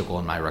obstacle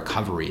in my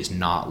recovery, is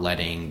not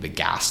letting the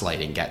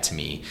gaslighting get to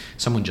me.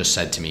 Someone just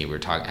said to me, we were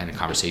talking in a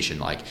conversation,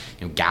 like,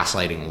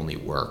 gaslighting only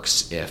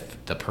works if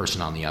the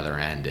person on the other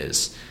end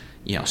is,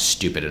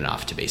 stupid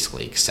enough to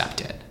basically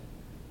accept it,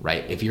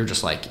 right? If you're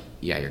just like,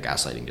 yeah, your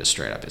gaslighting just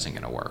straight up isn't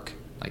going to work.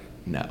 Like,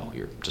 no,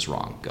 you're just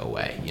wrong. Go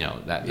away.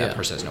 That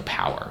person has no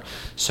power.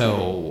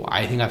 So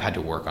I think I've had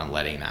to work on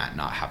letting that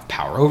not have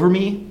power over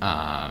me.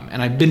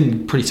 And I've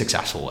been pretty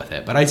successful with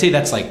it. But I'd say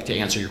that's, like, to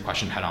answer your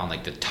question head on,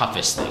 like, the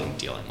toughest thing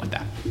dealing with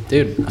that.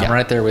 Dude, yeah. I'm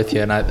right there with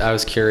you. And I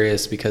was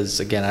curious because,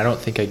 again, I don't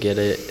think I get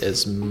it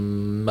as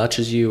much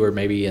as you, or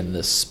maybe in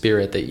the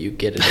spirit that you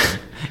get it in.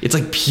 It's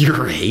like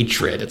pure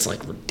hatred. It's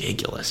like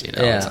ridiculous,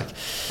 Yeah. It's like,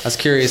 I was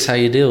curious how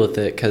you deal with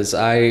it, because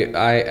and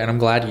I'm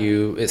glad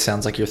it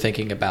sounds like you're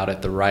thinking about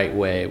it the right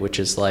way, which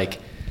is like,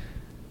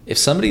 if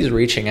somebody's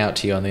reaching out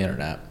to you on the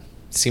internet,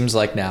 it seems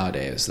like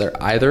nowadays they're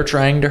either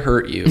trying to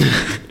hurt you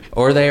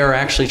or they are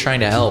actually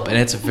trying to help, and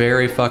it's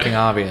very fucking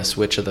obvious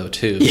which of the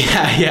two.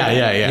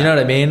 Yeah. You know what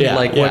I mean? Yeah,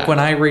 like when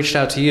I reached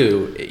out to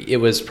you, it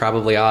was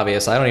probably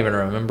obvious. I don't even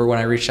remember when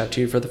I reached out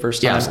to you for the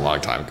first time. Yeah, it was a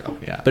long time ago.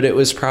 Yeah. But it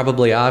was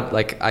probably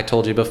like I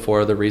told you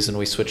before, the reason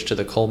we switched to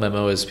the Cole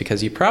memo is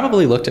because you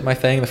probably looked at my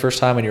thing the first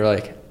time and you were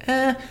like,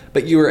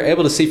 but you were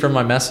able to see from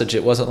my message,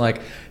 it wasn't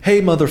like,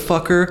 hey,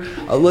 motherfucker,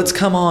 let's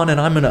come on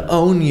and I'm going to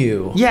own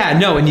you. Yeah,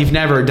 no, and you've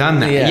never done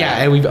that. Yeah,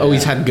 and we've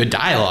always had good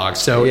dialogue.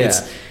 So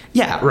it's,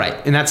 right.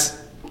 And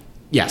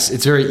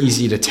it's very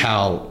easy to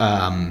tell.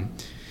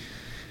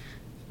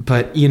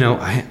 But,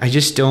 I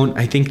just don't,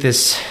 I think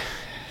this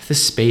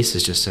space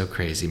is just so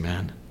crazy,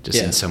 man,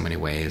 in so many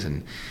ways.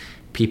 And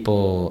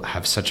people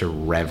have such a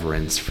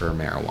reverence for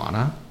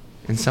marijuana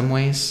in some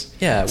ways.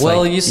 Yeah. It's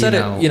well, like, you said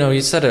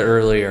you said it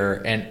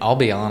earlier, and I'll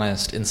be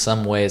honest, in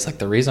some ways, like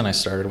the reason I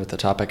started with the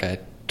topic I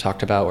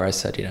talked about, where I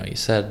said, you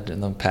said in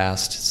the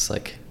past, it's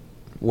like,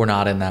 we're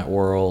not in that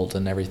world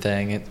and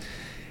everything.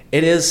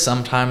 It is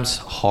sometimes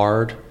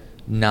hard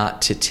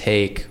not to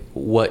take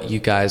what you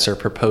guys are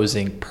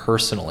proposing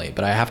personally,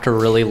 but I have to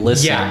really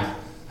listen. Yeah.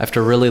 I have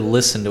to really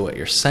listen to what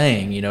you're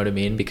saying, you know what I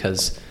mean?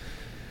 Because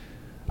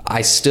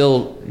I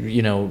still,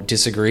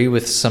 disagree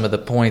with some of the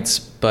points,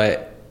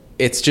 but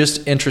it's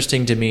just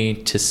interesting to me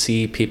to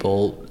see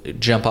people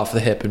jump off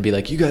the hip and be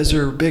like, you guys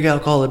are big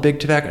alcohol and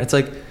big tobacco. It's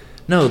like,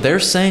 no, they're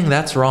saying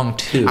that's wrong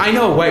too. I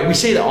know, right? We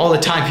say that all the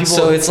time. People.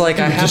 So it's like,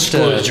 I have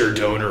disclose your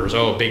donors.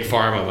 Oh, Big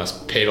Pharma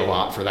must paid a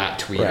lot for that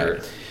tweet.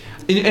 Right.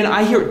 And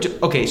I hear,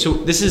 okay,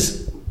 so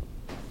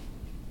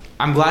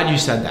I'm glad you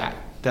said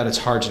that it's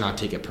hard to not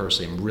take it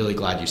personally. I'm really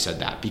glad you said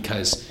that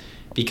because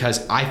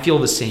I feel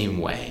the same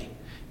way.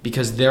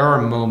 Because there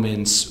are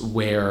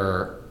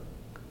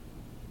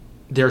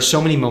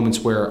so many moments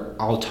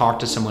where I'll talk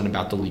to someone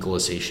about the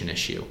legalization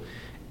issue.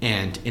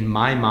 And in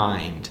my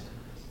mind,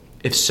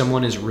 if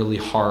someone is really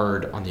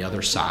hard on the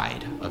other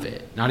side of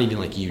it, not even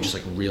like you, just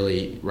like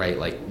really, right,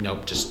 like,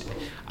 nope, just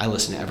I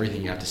listen to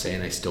everything you have to say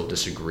and I still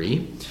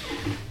disagree.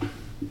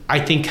 I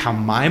think how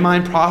my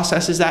mind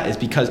processes that is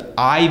because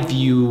I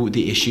view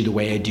the issue the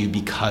way I do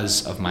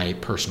because of my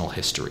personal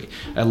history.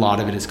 A lot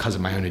of it is because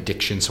of my own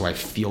addiction, so I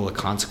feel the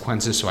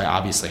consequences, so I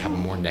obviously have a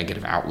more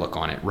negative outlook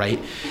on it, right?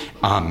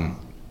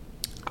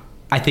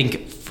 I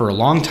think for a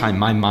long time,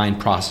 my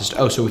mind processed,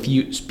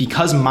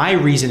 because my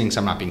reasoning, so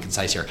I'm not being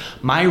concise here,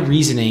 my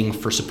reasoning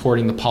for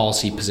supporting the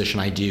policy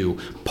position I do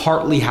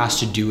partly has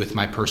to do with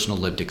my personal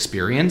lived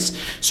experience.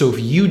 So if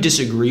you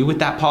disagree with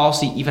that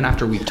policy, even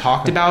after we've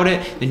talked about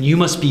it, then you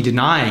must be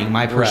denying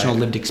my personal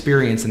lived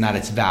experience and that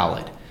it's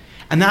valid.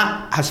 And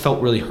that has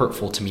felt really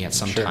hurtful to me at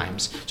some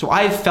times. So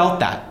I've felt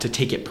that to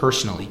take it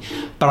personally.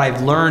 But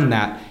I've learned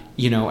that,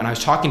 and I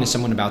was talking to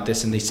someone about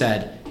this and they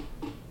said,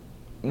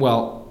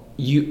 well,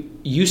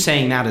 you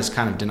saying that is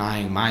kind of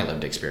denying my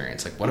lived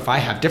experience. Like, what if I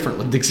have different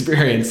lived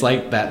experience?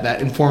 Like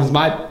that informs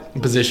my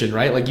position,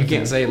 right? Like, you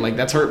can't say like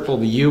that's hurtful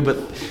to you, but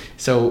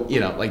so,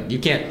 like you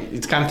can't,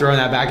 it's kind of throwing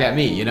that back at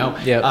me,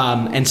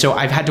 Yeah. And so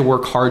I've had to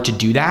work hard to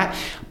do that.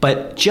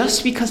 But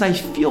just because I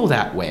feel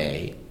that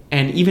way,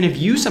 and even if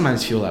you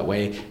sometimes feel that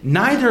way,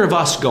 neither of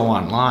us go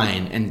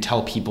online and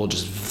tell people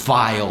just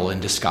vile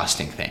and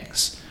disgusting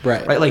things.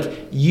 Right. Right?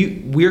 Like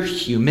we're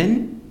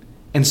human.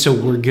 And so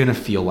we're going to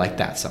feel like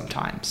that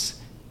sometimes.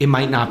 It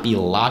might not be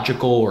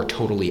logical or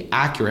totally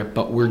accurate,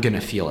 but we're going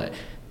to feel it.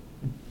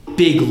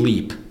 Big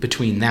leap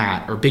between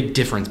that, or big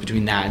difference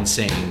between that and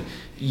saying,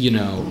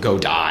 go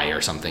die or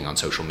something on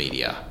social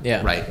media.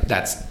 Yeah. Right?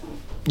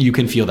 You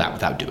can feel that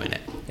without doing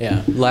it.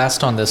 Yeah.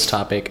 Last on this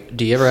topic,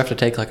 do you ever have to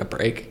take like a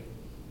break?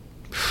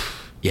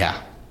 Yeah.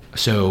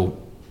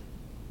 So,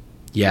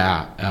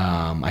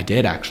 I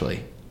did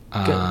actually.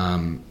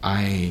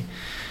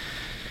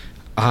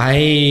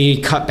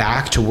 I cut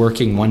back to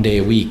working 1 day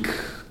a week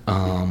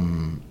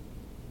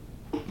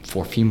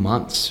for a few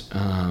months,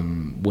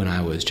 when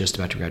I was just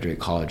about to graduate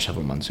college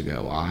several months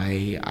ago,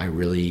 I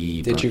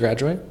really... Did you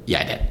graduate?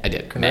 Yeah, I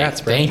did.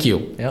 Congrats, bro. Thank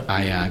you. Yep.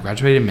 I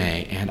graduated in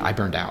May, and I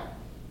burned out.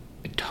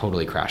 I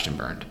totally crashed and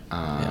burned.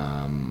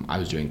 I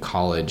was doing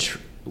college,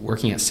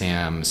 working at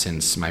Sam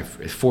since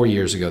 4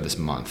 years ago this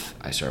month.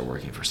 I started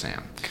working for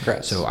Sam.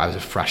 Congrats. So I was a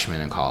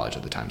freshman in college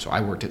at the time. So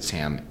I worked at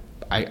Sam.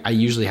 I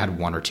usually had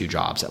 1 or 2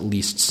 jobs, at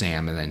least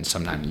Sam, and then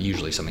sometimes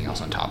usually something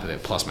else on top of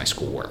it, plus my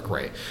schoolwork,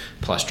 right?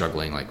 Plus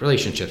juggling like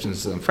relationships and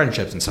some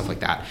friendships and stuff like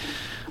that.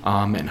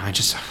 And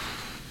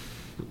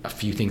a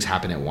few things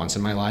happened at once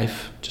in my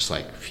life, just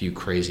like a few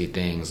crazy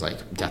things,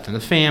 like death in the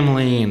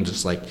family and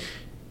just like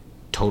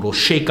total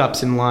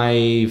shakeups in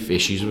life,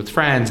 issues with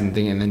friends and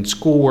then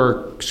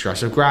schoolwork,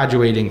 stress of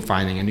graduating,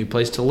 finding a new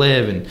place to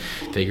live and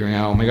figuring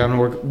out, oh my God, I'm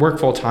gonna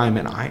work full time.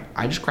 And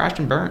I just crashed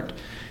and burned.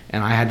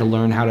 And I had to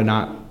learn how to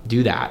not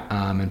do that.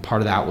 And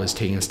part of that was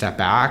taking a step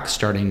back,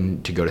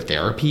 starting to go to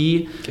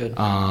therapy. Good.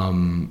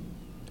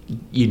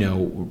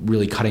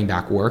 Really cutting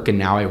back work, and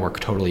now I work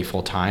totally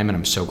full time, and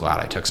I'm so glad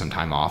I took some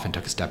time off and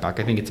took a step back.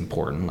 I think it's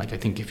important. Like I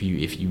think if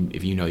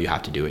you know you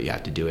have to do it, you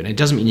have to do it. And it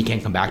doesn't mean you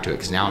can't come back to it,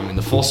 because now I'm in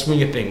the full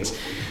swing of things,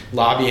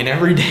 lobbying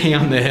every day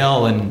on the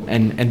Hill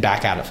and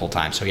back at it full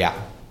time. So yeah.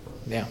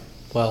 Yeah.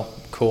 Well,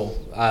 cool.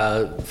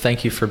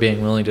 Thank you for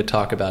being willing to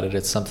talk about it.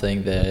 It's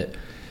something that,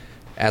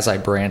 as I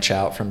branch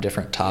out from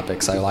different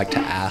topics, I like to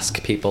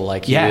ask people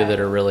like you that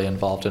are really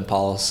involved in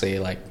policy,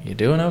 like, you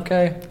doing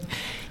okay?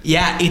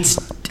 Yeah, it's...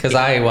 Because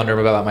I wonder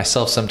about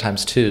myself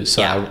sometimes too.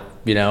 So,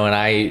 and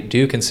I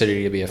do consider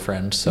you to be a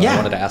friend. So I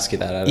wanted to ask you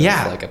that out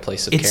of like a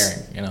place of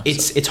caring.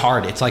 It's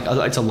hard. It's like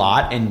it's a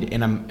lot,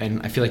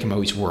 and I feel like I'm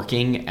always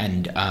working,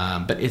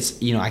 but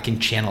it's I can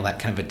channel that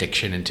kind of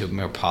addiction into a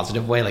more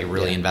positive way, like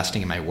really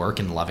investing in my work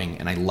and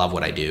I love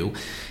what I do,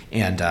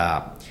 and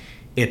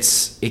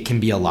it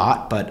can be a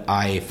lot, but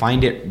I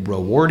find it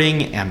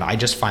rewarding, and I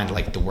just find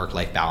like the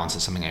work-life balance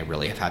is something I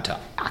really have had to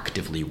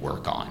actively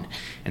work on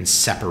and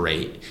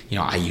separate.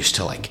 I used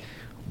to like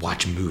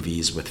watch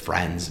movies with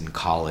friends in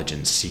college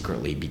and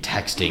secretly be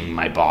texting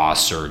my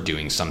boss or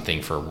doing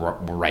something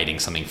writing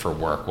something for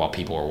work while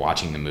people were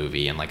watching the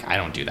movie, and like I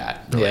don't do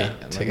that really.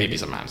 Maybe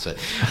sometimes, but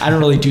I don't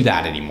really do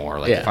that anymore.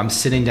 Like if I'm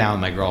sitting down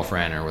with my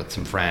girlfriend or with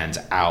some friends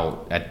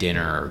out at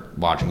dinner or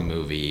watching a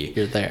movie,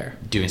 you're there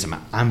doing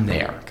something. I'm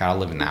there. Gotta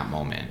live in that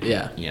moment.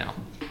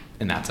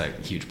 And that's a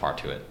huge part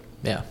to it.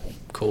 Yeah.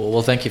 Cool.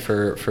 Well, thank you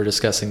for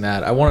discussing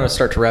that. I wanted to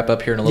start to wrap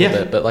up here in a little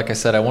bit, but like I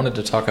said, I wanted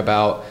to talk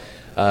about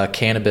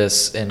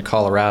cannabis in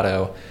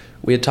Colorado.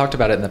 We had talked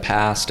about it in the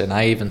past, and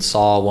I even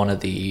saw one of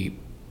the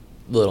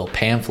little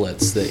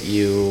pamphlets that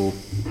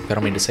I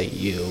don't mean to say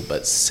you,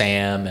 but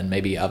Sam and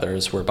maybe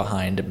others were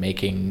behind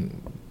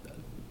making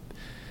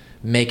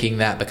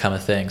that become a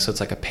thing. So it's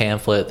like a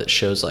pamphlet that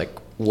shows like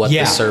what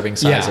the serving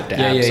size of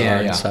dabs are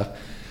and stuff.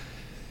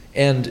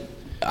 And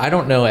I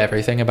don't know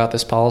everything about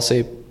this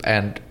policy,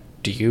 and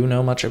do you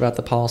know much about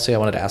the policy? I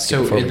wanted to ask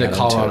you before we got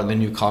into it. The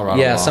new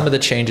Colorado law. Some of the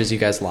changes you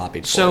guys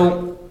lobbied for.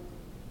 So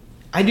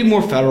I do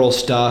more federal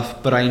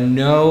stuff, but I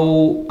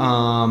know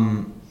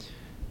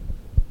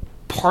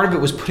part of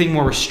it was putting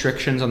more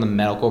restrictions on the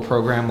medical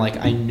program. Like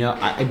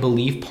I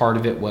believe part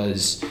of it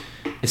was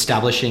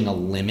establishing a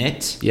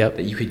limit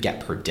that you could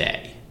get per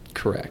day.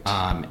 Correct.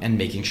 And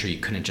making sure you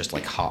couldn't just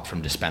like hop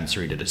from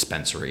dispensary to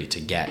dispensary to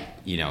get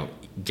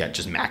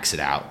just max it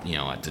out,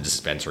 at the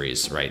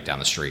dispensaries right down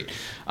the street.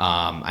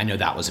 I know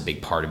that was a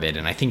big part of it.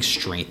 And I think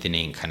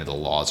strengthening kind of the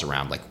laws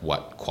around like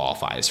what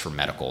qualifies for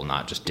medical,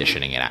 not just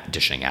dishing it out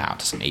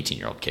to some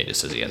 18-year-old kid who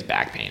says he has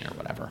back pain or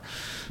whatever.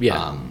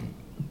 Yeah.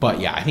 But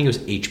yeah, I think it was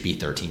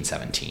HB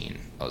 1317.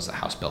 That was the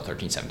House Bill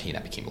 1317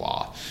 that became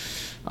law.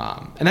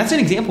 And that's an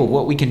example of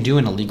what we can do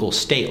in a legal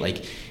state.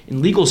 Like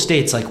in legal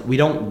states, like we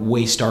don't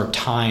waste our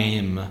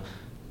time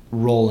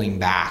rolling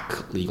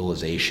back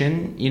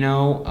legalization, we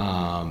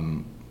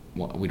don't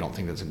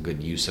think that's a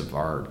good use of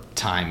our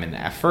time and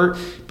effort,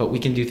 but we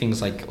can do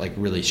things like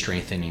really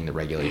strengthening the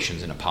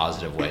regulations in a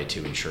positive way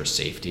to ensure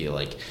safety.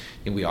 Like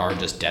we are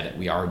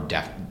definitely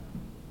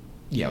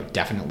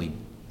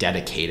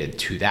dedicated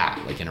to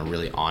that, like in a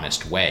really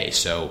honest way.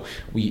 So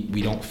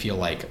we don't feel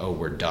like, oh,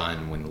 we're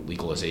done when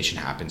legalization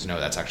happens.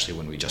 No, that's actually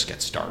when we just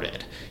get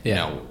started.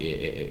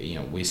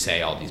 We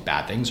say all these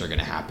bad things are going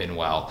to happen.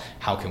 Well,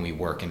 how can we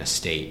work in a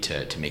state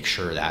to make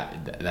sure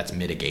that that's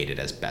mitigated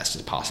as best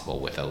as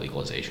possible with a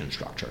legalization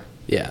structure?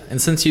 Yeah,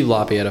 and since you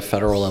lobby at a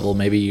federal level,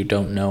 maybe you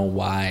don't know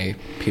why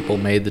people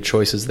made the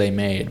choices they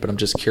made, but I'm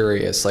just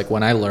curious. Like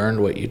when I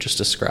learned what you just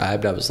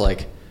described, I was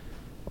like,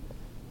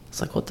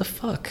 what the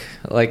fuck?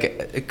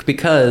 Like,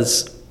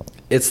 because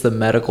it's the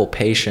medical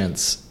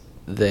patients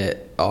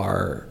that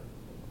are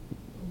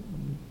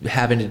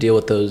having to deal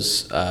with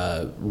those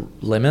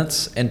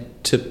limits, and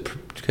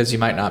because you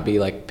might not be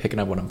like picking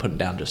up what I'm putting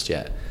down just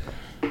yet.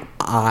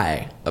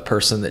 I, a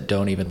person that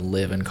don't even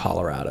live in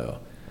Colorado,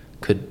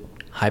 could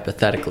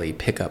hypothetically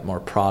pick up more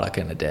product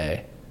in a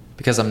day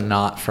because I'm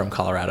not from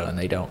Colorado and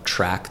they don't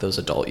track those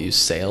adult use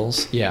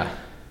sales. Yeah.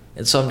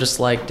 And so I'm just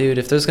like, dude,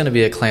 if there's going to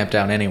be a clamp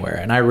down anywhere,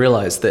 and I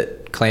realize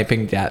that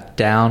clamping that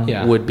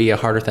down would be a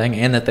harder thing,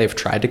 and that they've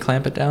tried to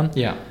clamp it down.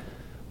 Yeah.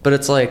 But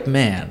it's like,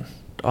 man,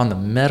 on the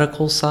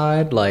medical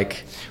side,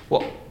 like...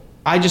 Well,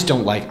 I just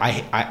don't like...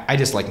 I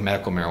just like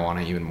medical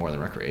marijuana even more than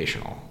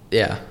recreational.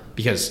 Yeah.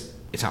 Because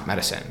it's not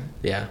medicine.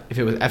 Yeah. If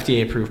it was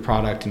FDA approved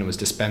product and it was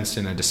dispensed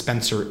in a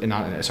dispenser,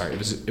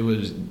 it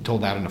was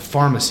told out in a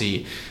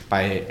pharmacy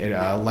by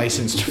a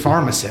licensed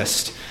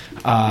pharmacist,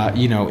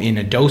 in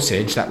a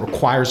dosage that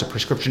requires a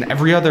prescription.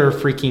 Every other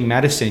freaking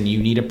medicine, you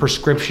need a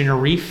prescription or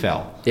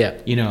refill. Yeah.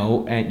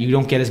 And you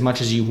don't get as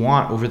much as you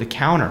want over the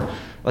counter.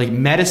 Like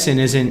medicine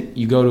isn't,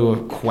 you go to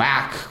a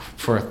quack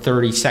for a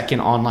 30-second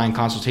online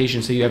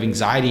consultation, so you have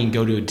anxiety and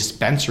go to a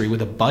dispensary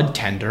with a bud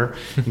tender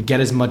and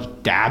get as much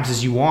dabs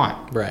as you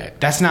want. Right.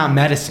 That's not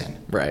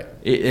medicine. Right.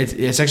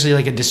 It's actually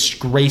like a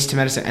disgrace to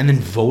medicine. And then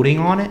voting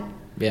on it?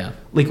 Yeah.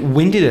 Like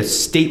when did a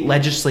state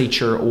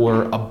legislature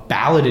or a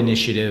ballot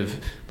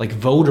initiative, like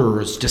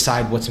voters,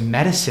 decide what's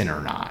medicine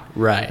or not?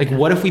 Right. Like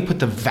what if we put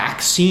the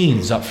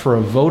vaccines up for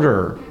a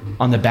voter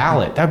on the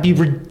ballot? That would be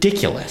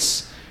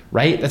ridiculous,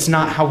 right? That's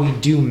not how we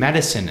do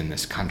medicine in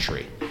this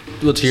country.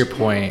 Well, to your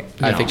point,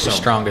 I think the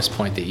strongest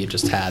point that you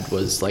just had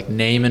was like,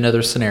 name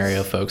another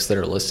scenario, folks that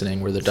are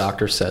listening, where the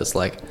doctor says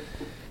like,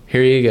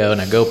 here you go,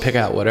 now go pick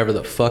out whatever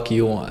the fuck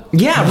you want.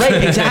 Yeah,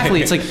 right,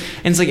 exactly. It's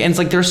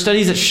like there are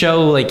studies that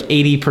show like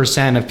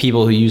 80% of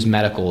people who use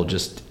medical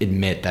just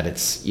admit that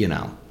it's,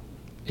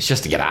 it's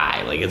just to get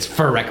high, like it's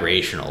for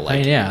recreational.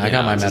 Like, I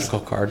got my medical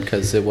card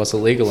because it was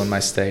illegal in my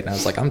state, and I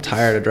was like, I'm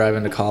tired of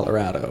driving to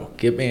Colorado.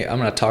 I'm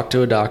gonna talk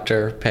to a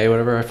doctor, pay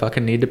whatever I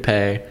fucking need to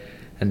pay.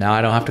 And now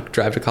I don't have to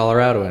drive to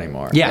Colorado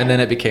anymore. Yeah. And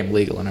then it became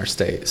legal in our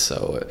state.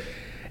 So,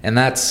 and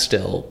that's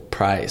still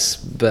price,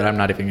 but I'm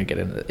not even going to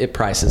get into it. It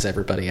prices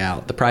everybody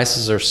out. The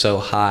prices are so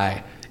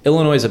high.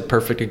 Illinois is a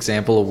perfect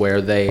example of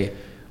where they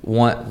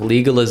want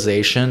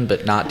legalization,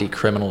 but not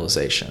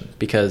decriminalization.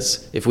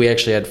 Because if we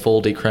actually had full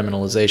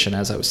decriminalization,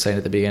 as I was saying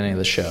at the beginning of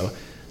the show,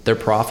 their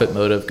profit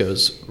motive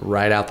goes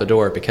right out the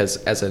door, because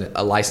as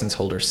a license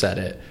holder said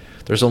it,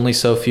 there's only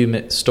so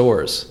few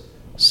stores.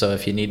 So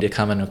if you need to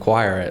come and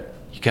acquire it,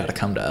 you got to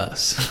come to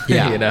us.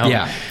 Yeah.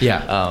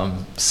 Yeah.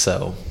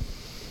 So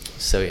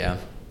yeah.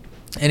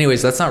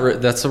 Anyways,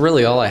 that's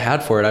really all I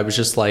had for it. I was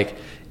just like,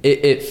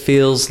 it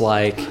feels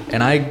like,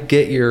 and I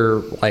get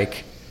your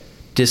like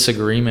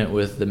disagreement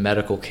with the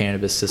medical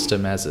cannabis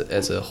system as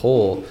a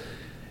whole.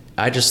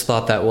 I just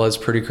thought that was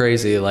pretty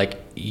crazy.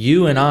 Like,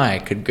 you and I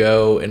could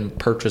go and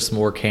purchase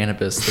more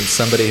cannabis than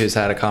somebody who's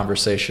had a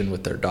conversation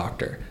with their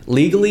doctor.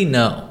 Legally,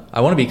 no.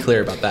 I want to be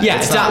clear about that. Yeah,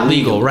 it's not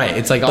legal, right?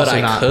 It's like, but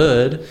also I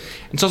could.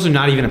 It's also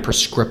not even a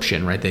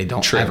prescription, right? They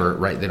don't ever,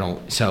 right? They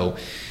don't. So,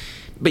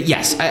 but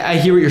yes, I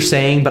hear what you're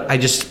saying, but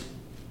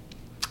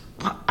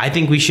I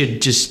think we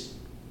should just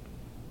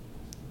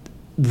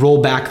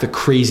roll back the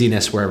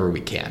craziness wherever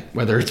we can,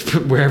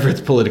 wherever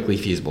it's politically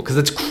feasible, because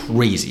it's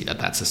crazy that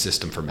that's a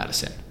system for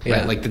medicine,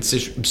 right? Like it's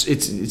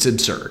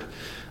absurd.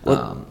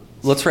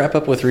 Let's wrap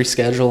up with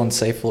reschedule and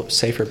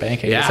safer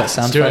banking. Does that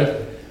sound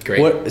fun?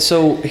 Great.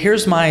 So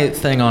here's my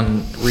thing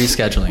on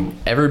rescheduling.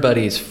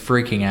 Everybody's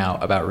freaking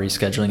out about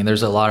rescheduling, and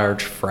there's a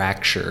large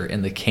fracture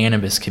in the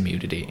cannabis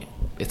community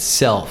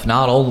itself,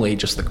 not only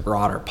just the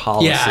broader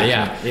policy,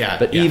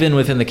 but even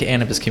within the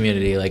cannabis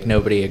community, like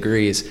nobody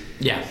agrees.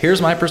 Yeah.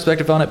 Here's my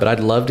perspective on it, but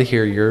I'd love to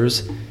hear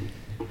yours.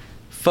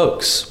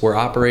 Folks, we're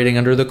operating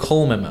under the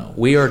Cole Memo.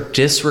 We are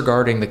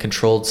disregarding the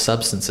Controlled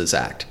Substances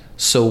Act.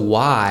 So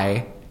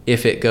why,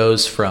 if it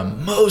goes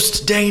from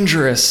most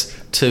dangerous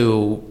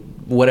to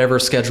whatever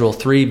Schedule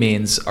 3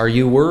 means, are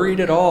you worried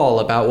at all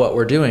about what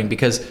we're doing?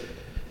 Because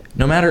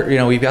no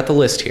matter, we've got the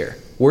list here.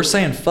 We're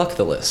saying fuck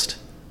the list.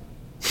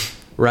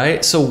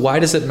 Right? So why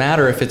does it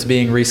matter if it's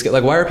being rescheduled?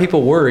 Like, why are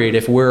people worried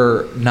if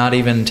we're not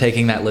even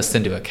taking that list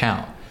into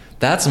account?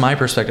 That's my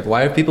perspective.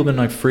 Why have people been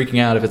like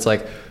freaking out if it's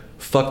like,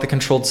 fuck the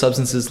controlled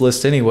substances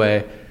list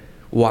anyway?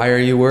 Why are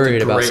you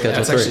worried about Schedule 3?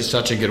 That's actually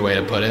such a good way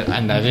to put it.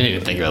 And I didn't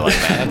even think of it like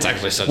that. That's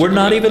actually such a We're good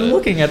not way to even put it.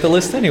 looking at the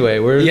list anyway.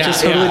 We're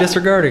just totally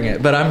disregarding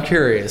it. But I'm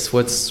curious,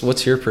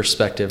 what's your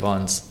perspective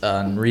on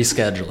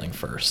rescheduling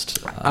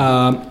first?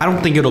 I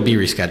don't think it'll be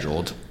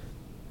rescheduled.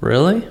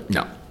 Really?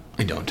 No,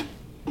 I don't.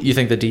 You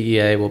think the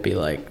DEA will be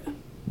like,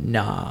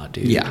 nah,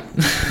 dude? Yeah.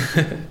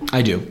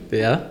 I do.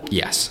 Yeah?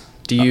 Yes.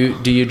 Do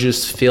you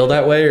just feel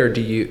that way, or do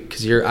you?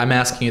 Because I'm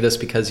asking you this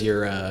because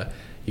you're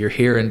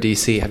here in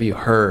DC. Have you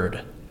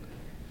heard?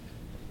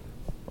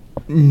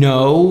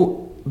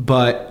 No,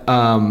 but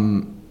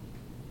and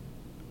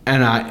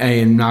I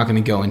am not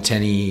going to go into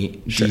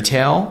any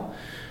detail.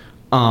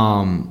 But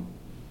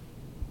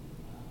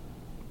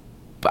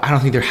I don't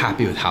think they're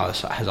happy with how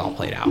this has all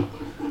played out.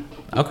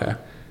 Okay.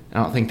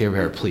 I don't think they're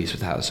very pleased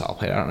with how this all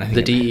played out. I think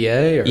the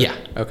DEA? Or? Yeah.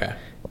 Okay.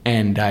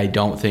 And I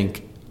don't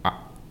think... a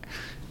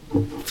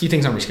few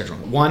things on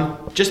rescheduling. One,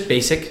 just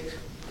basic.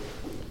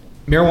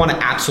 Marijuana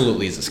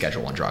absolutely is a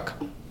Schedule 1 drug.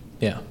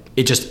 Yeah.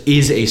 It just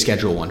is a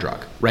Schedule 1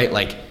 drug, right?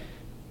 Like,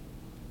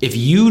 if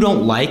you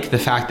don't like the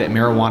fact that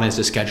marijuana is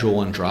a Schedule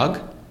 1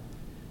 drug,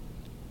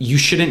 you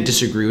shouldn't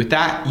disagree with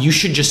that. You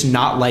should just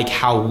not like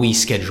how we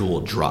schedule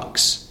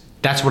drugs.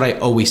 That's what I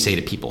always say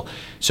to people.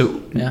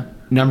 So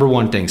number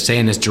one thing,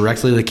 saying this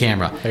directly to the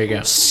camera. There you go.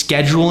 The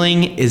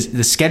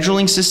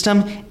scheduling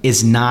system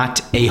is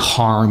not a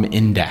harm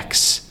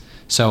index.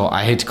 So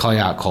I hate to call you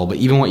out, Cole, but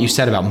even what you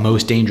said about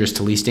most dangerous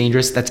to least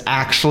dangerous, that's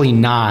actually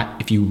not,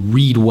 if you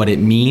read what it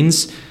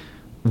means,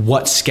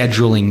 what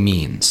scheduling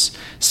means.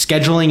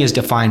 Scheduling is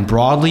defined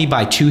broadly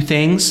by two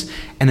things,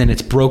 and then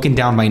it's broken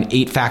down by an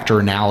 8-factor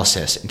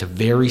analysis into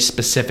very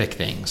specific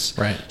things.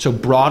 Right. So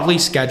broadly,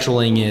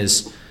 scheduling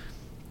is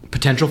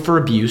potential for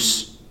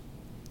abuse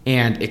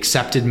and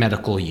accepted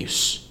medical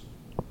use,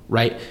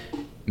 right?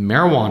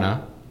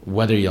 Marijuana,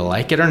 whether you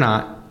like it or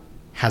not,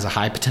 has a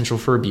high potential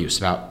for abuse,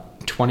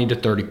 about 20 to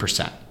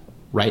 30%,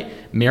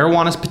 right?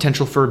 Marijuana's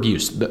potential for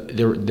abuse,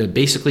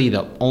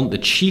 the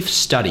chief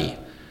study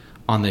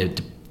on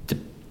the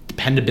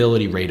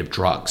dependability rate of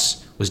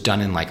drugs was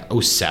done in like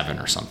 2007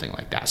 or something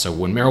like that. So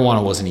when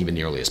marijuana wasn't even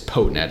nearly as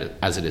potent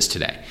as it is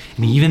today.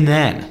 And even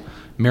then,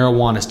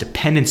 marijuana's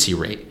dependency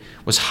rate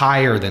was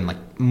higher than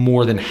like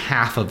more than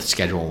half of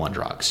Schedule I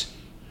drugs.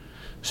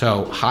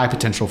 So high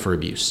potential for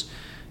abuse.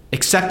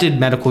 Accepted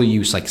medical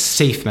use, like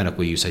safe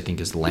medical use, I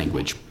think is the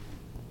language.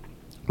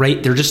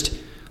 Right? They're just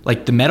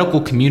like the medical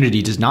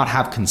community does not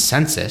have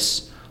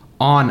consensus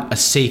on a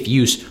safe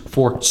use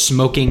for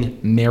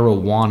smoking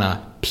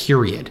marijuana,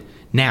 period.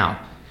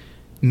 Now,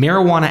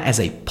 marijuana as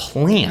a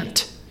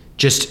plant,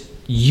 just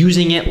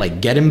using it like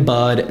getting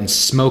bud and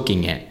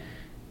smoking it,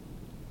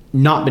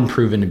 not been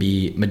proven to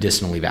be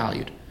medicinally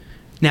valued.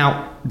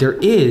 Now, there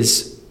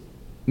is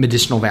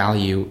medicinal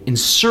value in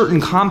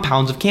certain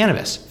compounds of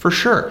cannabis, for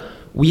sure.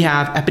 We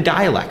have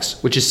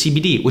Epidiolex, which is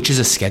CBD, which is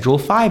a Schedule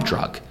V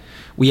drug.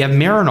 We have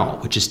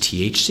Marinol, which is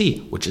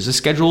THC, which is a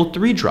Schedule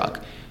III drug.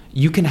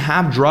 You can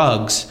have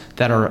drugs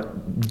that are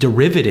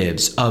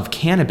derivatives of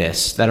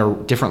cannabis that are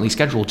differently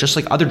scheduled, just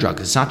like other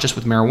drugs. It's not just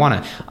with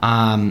marijuana.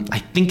 I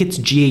think it's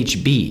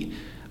GHB,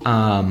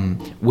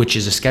 which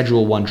is a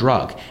Schedule I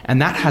drug. And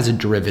that has a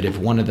derivative.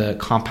 One of the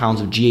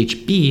compounds of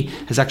GHB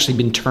has actually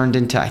been turned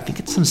into, I think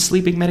it's some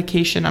sleeping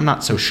medication. I'm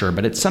not so sure,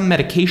 but it's some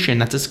medication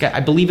that's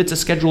I believe it's a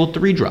Schedule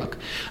III drug.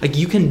 Like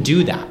you can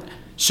do that.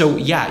 So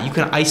yeah, you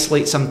can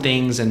isolate some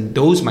things and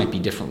those might be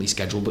differently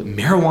scheduled, but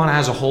marijuana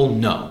as a whole,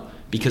 no,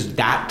 because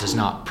that does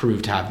not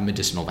prove to have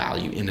medicinal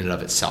value in and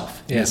of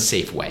itself in a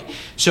safe way.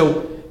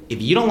 So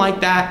if you don't like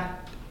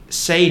that,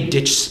 say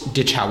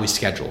ditch how we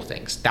schedule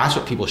things. That's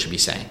what people should be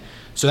saying.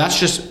 So that's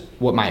just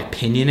what my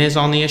opinion is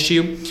on the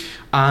issue.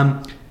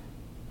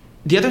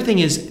 The other thing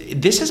is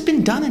this has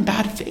been done in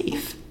bad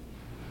faith.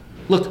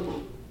 Look,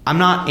 I'm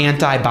not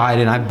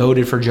anti-Biden. I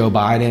voted for Joe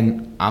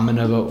Biden. I'm going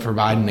to vote for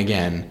Biden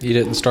again. You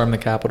didn't storm the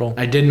Capitol?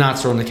 I did not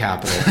storm the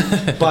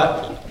Capitol.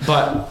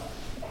 but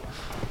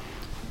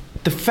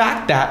the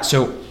fact that,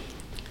 so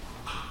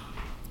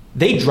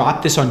they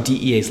dropped this on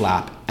DEA's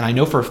lap, and I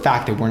know for a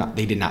fact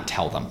they did not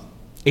tell them.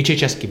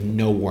 HHS gave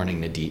no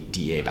warning to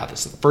DEA about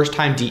this. The first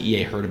time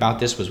DEA heard about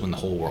this was when the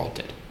whole world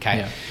did. Okay,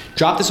 yeah.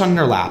 Drop this on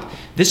their lap.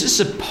 This is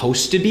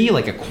supposed to be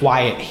like a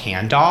quiet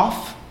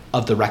handoff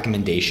of the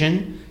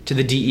recommendation to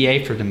the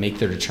DEA for to make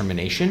their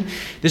determination.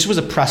 This was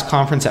a press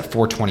conference at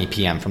 4:20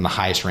 p.m. from the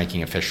highest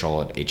ranking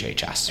official at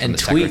HHS. And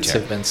tweets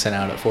have been sent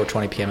out at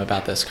 4:20 p.m.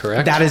 about this,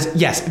 correct? That is,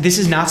 yes. This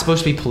is not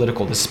supposed to be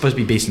political. This is supposed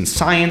to be based in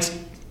science,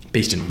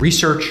 based in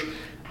research.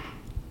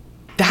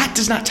 That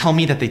does not tell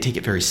me that they take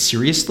it very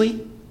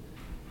seriously.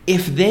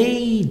 If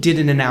they did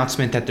an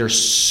announcement that they're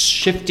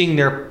shifting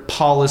their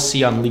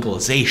policy on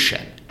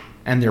legalization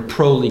and they're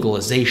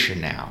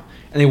pro-legalization now,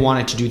 and they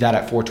wanted to do that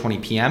at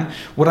 4:20 p.m.,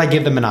 would I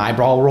give them an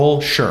eyebrow roll?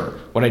 Sure.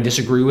 Would I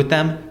disagree with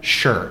them?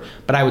 Sure.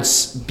 But I would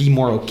be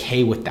more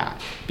okay with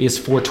that because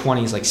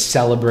 4:20 is like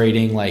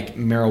celebrating like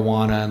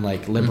marijuana and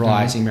like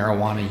liberalizing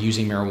marijuana,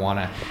 using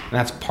marijuana, and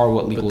that's part of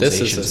what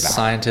legalization is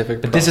about.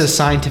 But this is a scientific process. This is a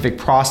scientific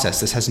process.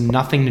 This has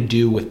nothing to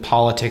do with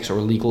politics or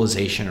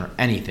legalization or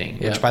anything,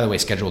 which, by the way,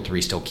 Schedule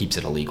III still keeps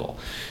it illegal.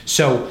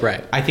 So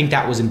I think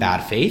that was in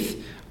bad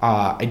faith.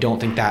 I don't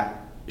think that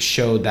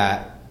showed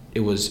that it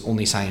was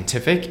only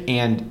scientific.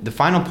 And the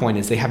final point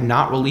is they have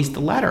not released the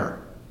letter.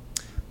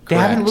 They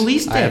haven't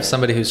released it. I have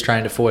somebody who's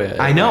trying to FOIA it.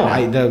 I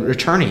know, the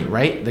attorney,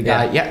 right? The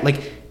guy,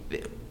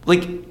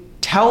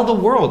 like tell the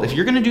world, if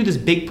you're going to do this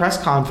big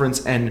press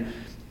conference and,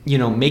 you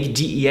know, make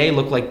DEA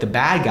look like the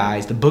bad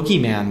guys, the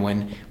boogeyman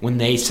when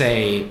they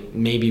say,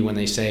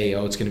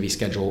 oh, it's going to be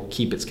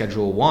keep it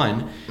Schedule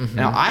I.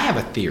 Now, I have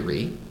a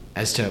theory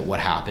as to what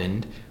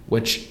happened,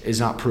 which is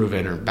not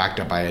proven or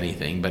backed up by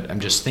anything, but I'm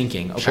just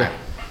thinking, okay. Sure.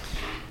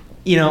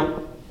 You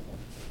know,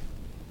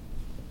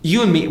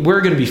 you and me,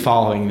 we're going to be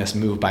following this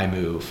move by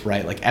move,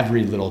 right? Like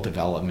every little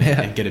development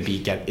and going to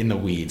get in the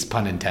weeds,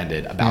 pun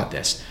intended, about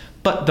this.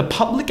 But the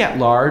public at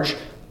large,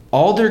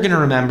 all they're going to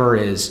remember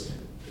is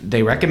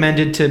they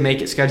recommended to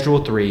make it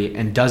Schedule III,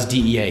 and does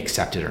DEA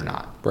accept it or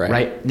not?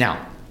 Right?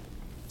 Now,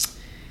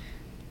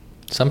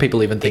 some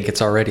people even think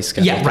it's already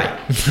scheduled. Yeah, right.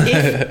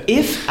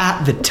 if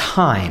at the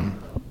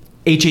time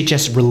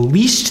HHS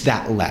released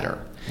that letter,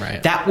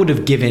 that would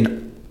have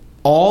given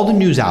all the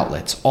news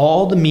outlets,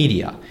 all the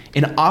media,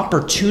 an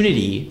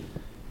opportunity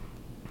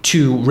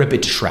to rip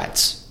it to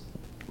shreds,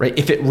 right?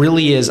 If it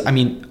really is, I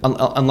mean,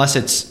 unless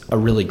it's a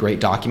really great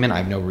document, I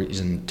have no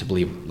reason to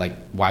believe, like,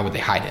 why would they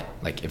hide it?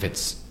 Like, if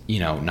it's,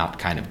 not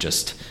kind of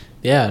just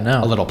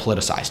a little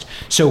politicized.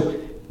 So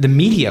the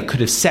media could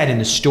have said in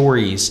the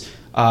stories,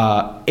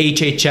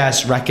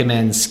 HHS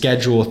recommends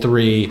Schedule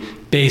 3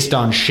 based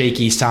on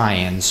shaky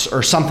science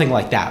or something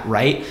like that,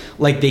 right?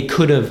 Like, they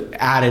could have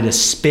added a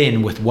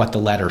spin with what the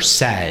letter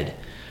said,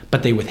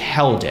 but they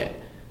withheld it.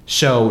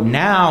 So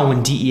now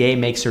when DEA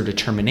makes their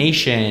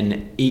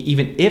determination,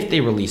 even if they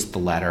release the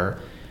letter,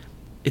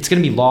 it's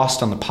going to be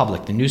lost on the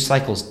public. The news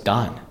cycle's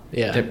done.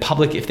 Yeah. The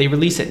public, if they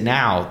release it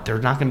now, there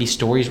are not going to be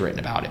stories written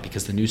about it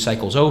because the news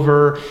cycle's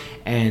over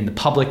and the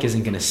public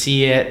isn't going to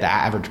see it. The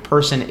average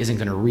person isn't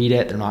going to read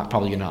it. They're not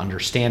probably going to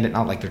understand it.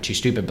 Not like they're too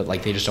stupid, but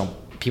like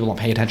people don't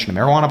pay attention to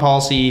marijuana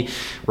policy,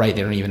 right?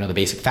 They don't even know the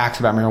basic facts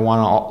about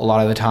marijuana a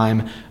lot of the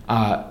time.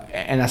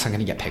 And that's not going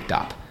to get picked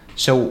up.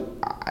 So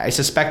I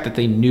suspect that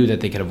they knew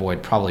that they could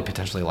avoid probably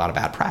potentially a lot of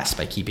bad press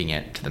by keeping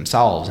it to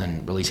themselves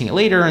and releasing it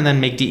later and then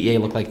make DEA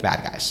look like the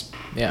bad guys.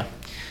 Yeah.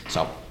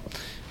 So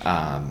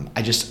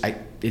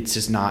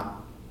it's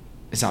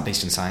not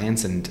based in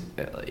science. And,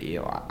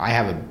 I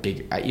have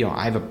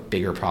a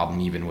bigger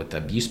problem even with the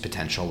abuse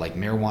potential. Like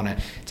marijuana,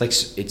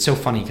 it's so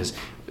funny because,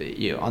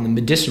 on the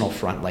medicinal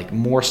front, like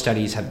more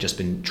studies have just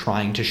been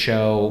trying to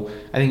show,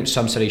 I think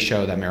some studies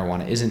show that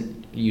marijuana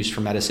isn't used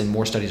for medicine.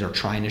 More studies are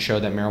trying to show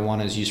that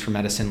marijuana is used for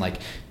medicine. Like,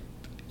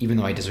 even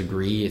though I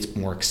disagree, it's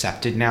more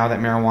accepted now that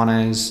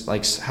marijuana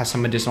has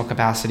some medicinal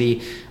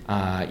capacity,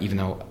 even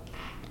though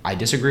I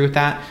disagree with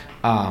that.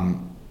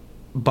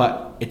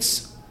 But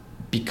it's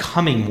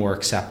becoming more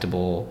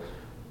acceptable,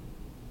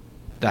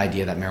 the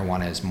idea that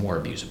marijuana is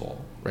more abusable,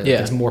 right? Yeah.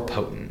 Like it's more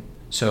potent.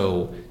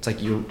 So it's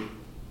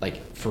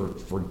like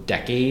for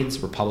decades,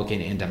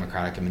 Republican and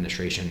Democratic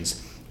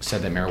administrations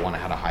said that marijuana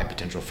had a high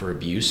potential for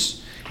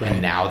abuse. Right.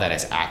 And now that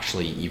it's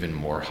actually even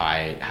more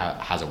high,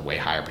 has a way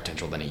higher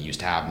potential than it used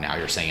to have, now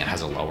you're saying it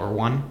has a lower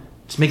one?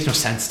 This makes no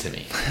sense to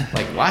me.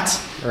 Like,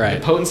 what? Right.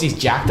 The potency's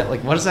jacked up.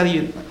 Like, what does that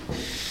even...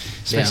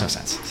 This makes no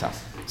sense.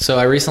 So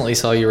I recently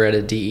saw you read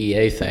a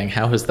DEA thing.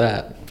 How was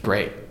that?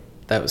 Great.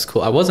 That was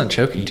cool. I wasn't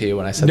joking to you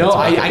when I said no,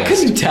 that. I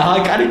couldn't tell.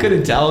 I kind of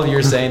couldn't tell if you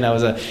were saying that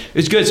it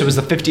was good. So it was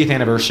the 50th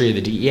anniversary of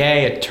the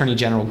DEA. Attorney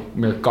General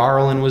Merrick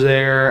Garland was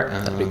there.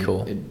 That'd be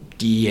cool.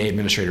 DEA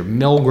Administrator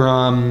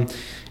Milgram.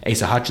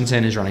 Asa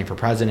Hutchinson is running for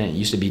president. It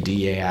used to be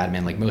DEA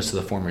admin. Like most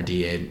of the former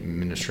DEA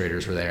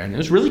administrators were there. And it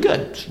was really good.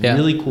 It was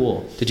really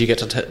cool. Did you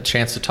get a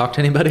chance to talk to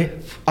anybody?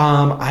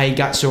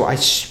 I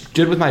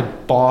stood with my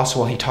boss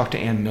while he talked to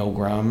Ann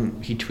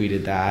Milgram. He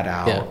tweeted that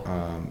out.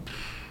 Yeah.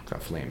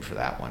 Got flamed for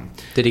that one.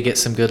 Did he get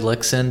some good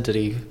licks in? Did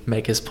he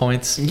make his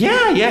points?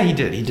 Yeah, he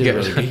did. He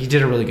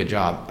did a really good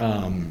job.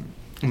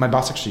 My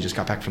boss actually just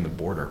got back from the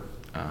border.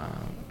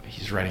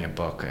 He's writing a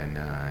book, and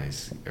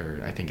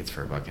I think it's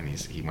for a book, and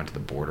he went to the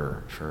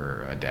border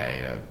for a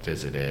day to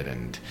visit it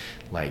and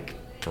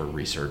for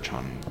research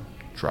on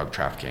drug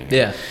trafficking.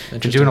 Yeah, been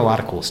doing a lot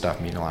of cool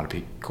stuff, meeting a lot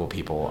of cool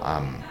people.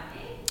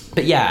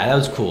 But yeah, that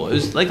was cool. It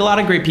was like a lot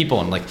of great people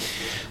and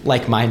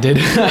like-minded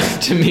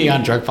to me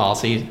on drug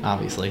policy,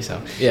 obviously.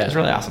 So yeah, it was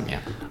really awesome.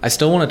 Yeah. I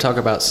still want to talk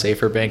about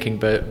safer banking,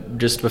 but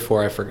just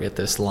before I forget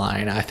this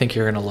line, I think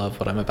you're going to love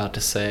what I'm about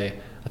to say.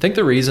 I think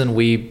the reason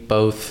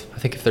I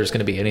think if there's going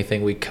to be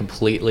anything we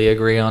completely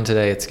agree on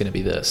today, it's going to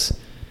be this.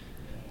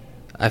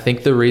 I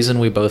think the reason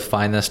we both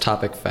find this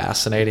topic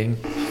fascinating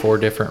for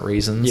different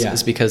reasons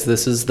is because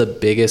this is the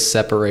biggest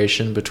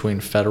separation between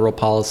federal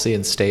policy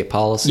and state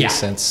policy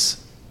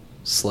since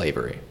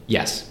slavery.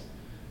 Yes.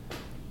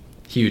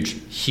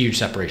 Huge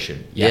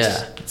separation.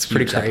 Yes. Yeah, it's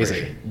pretty crazy.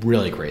 Separation.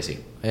 Really crazy.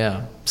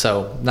 Yeah.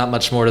 So not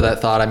much more to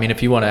that thought. I mean,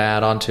 if you want to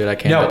add on to it, I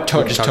can. No,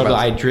 totally.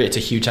 I agree. It's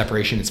a huge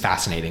separation. It's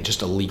fascinating.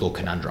 Just a legal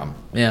conundrum.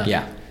 Yeah.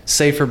 Yeah.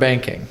 Safer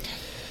banking.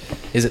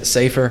 Is it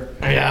safer?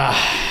 Yeah.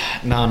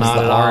 No, not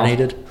at all. Is the R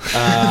needed?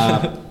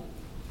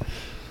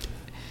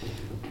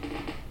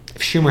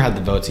 If Schumer had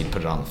the votes, he'd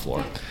put it on the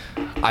floor.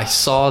 I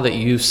saw that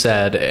you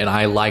said, and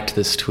I liked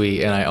this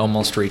tweet, and I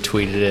almost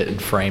retweeted it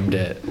and framed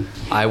it.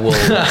 I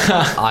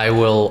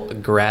will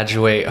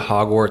graduate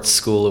Hogwarts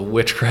School of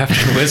Witchcraft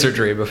and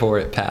Wizardry before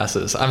it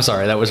passes. I'm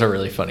sorry, that was a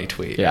really funny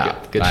tweet.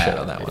 Yeah, good shit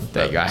on that one.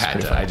 Thank you.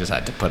 I just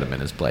had to put him in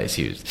his place.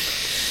 He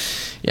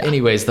was. Yeah.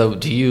 Anyways, though,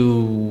 so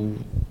you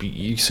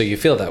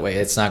feel that way?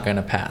 It's not going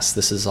to pass.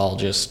 This is all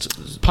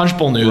just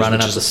Punchbowl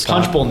News,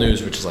 Punchbowl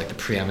News, which is like the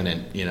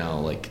preeminent,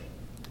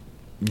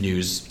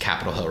 news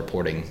Capitol Hill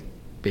reporting.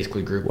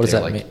 Basically group. What does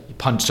that mean?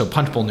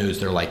 Punchbowl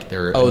News, they're an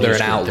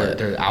outlet.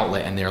 They're an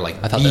outlet, and they're like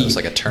I thought that was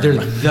like a term. They're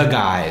the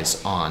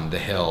guys on the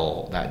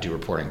Hill that do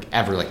reporting.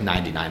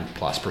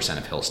 99+%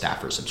 of Hill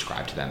staffers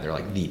subscribe to them. They're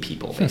like the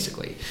people,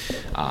 basically,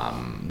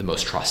 the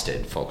most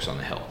trusted folks on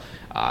the Hill.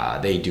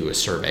 They do a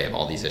survey of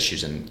all these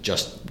issues and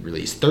just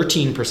released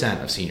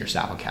 13% of senior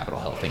staff on Capitol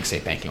Hill think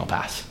safe banking will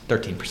pass.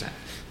 13%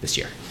 this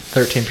year.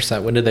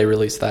 13%. When did they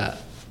release that?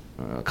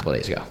 A couple of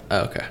days ago.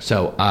 Oh, okay.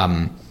 So.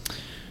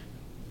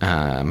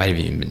 Might have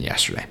even been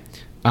yesterday.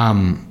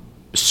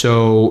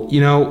 So,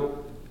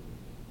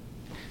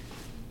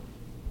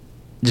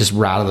 just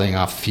rattling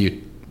off a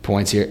few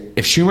points here.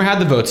 If Schumer had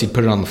the votes, he'd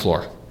put it on the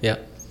floor. Yeah.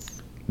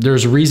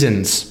 There's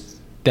reasons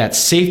that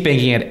safe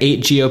banking had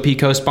 8 GOP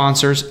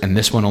co-sponsors, and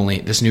this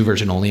new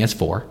version only has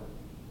 4.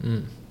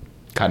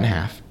 Cut in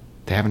half.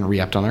 They haven't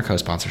re-upped on their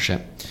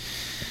co-sponsorship.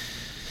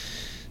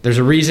 There's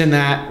a reason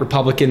that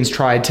Republicans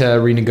tried to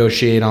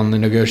renegotiate on the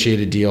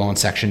negotiated deal on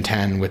Section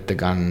 10 with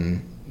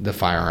the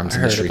firearms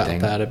industry thing,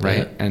 that a bit.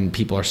 right? And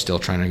people are still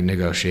trying to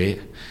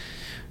negotiate.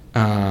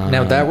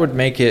 Now that would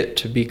make it,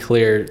 to be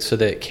clear, so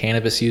that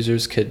cannabis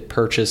users could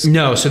purchase.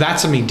 No, so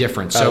that's something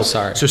different. So,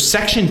 sorry. So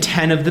Section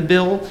 10 of the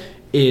bill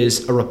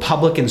is a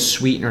Republican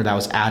sweetener that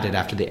was added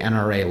after the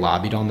NRA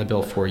lobbied on the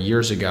bill 4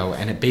 years ago,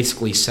 and it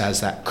basically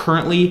says that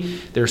currently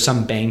there are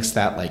some banks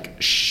that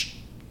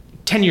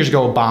 10 years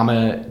ago, the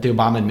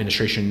Obama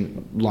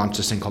administration launched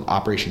this thing called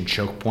Operation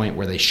Choke Point,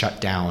 where they shut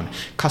down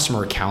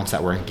customer accounts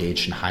that were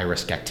engaged in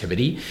high-risk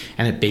activity,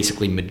 and it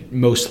basically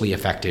mostly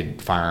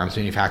affected firearms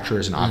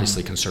manufacturers, and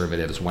obviously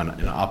conservatives went in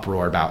an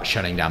uproar about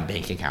shutting down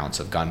bank accounts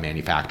of gun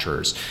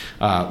manufacturers.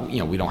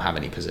 We don't have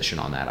any position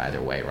on that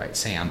either way, right,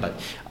 Sam? But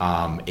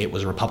it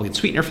was a Republican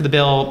sweetener for the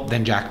bill.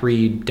 Then Jack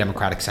Reed,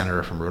 Democratic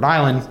senator from Rhode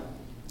Island,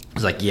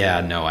 was like,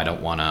 yeah, no, I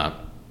don't want to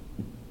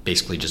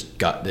basically just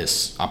gut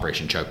this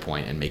Operation Choke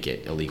Point and make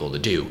it illegal to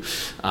do.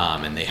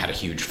 And they had a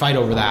huge fight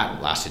over that.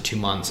 It lasted 2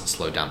 months. It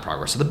slowed down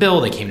progress of the bill.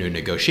 They came to a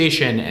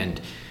negotiation.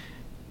 And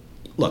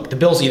look, the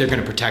bill's either going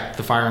to protect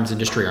the firearms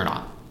industry or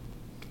not.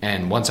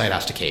 And one side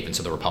has to cave, and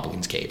so the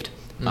Republicans caved.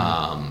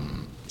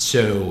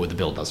 So the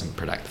bill doesn't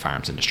protect the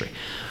firearms industry.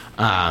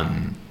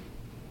 And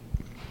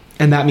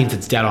that means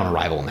it's dead on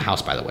arrival in the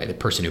House, by the way. The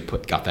person who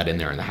got that in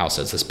there in the House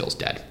says this bill's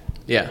dead.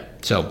 Yeah.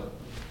 So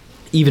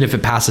even if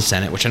it passes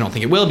Senate, which I don't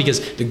think it will,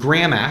 because the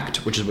Graham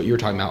Act, which is what you were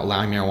talking about,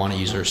 allowing marijuana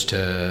users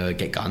to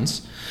get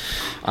guns,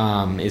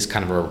 is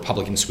kind of a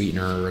Republican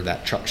sweetener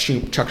that Chuck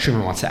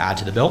Schumer wants to add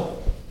to the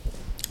bill.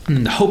 And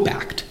then the HOPE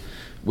Act,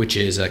 which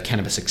is a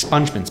cannabis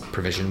expungement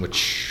provision,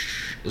 which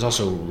is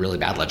also really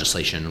bad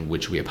legislation,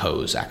 which we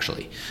oppose,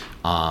 actually.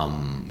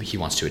 He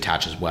wants to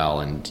attach as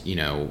well. And,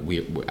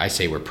 I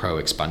say we're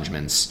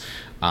pro-expungements.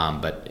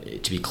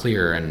 But to be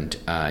clear, and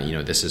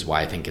this is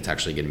why I think it's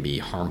actually going to be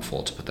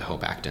harmful to put the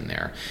HOPE Act in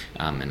there,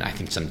 and I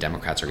think some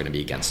Democrats are going to be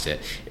against it.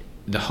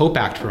 The HOPE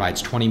Act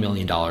provides $20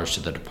 million to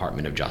the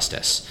Department of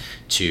Justice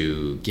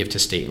to give to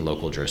state and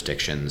local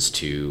jurisdictions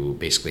to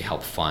basically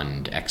help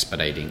fund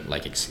expediting,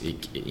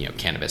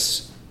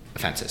 cannabis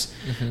offenses.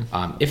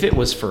 If it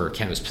was for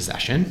cannabis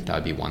possession, that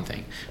would be one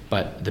thing.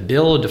 But the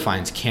bill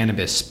defines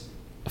cannabis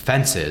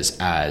offenses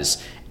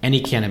as any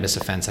cannabis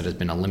offense that has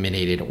been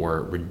eliminated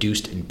or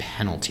reduced in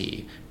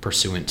penalty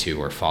pursuant to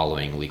or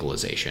following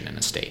legalization in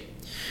a state.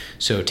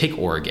 So take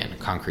Oregon,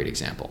 concrete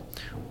example.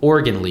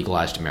 Oregon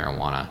legalized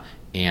marijuana,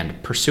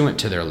 and pursuant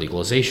to their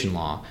legalization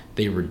law,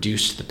 they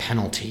reduced the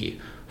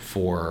penalty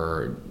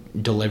for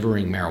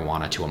delivering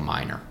marijuana to a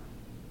minor.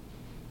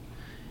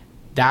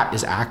 That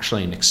is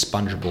actually an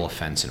expungible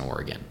offense in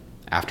Oregon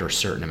after a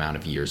certain amount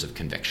of years of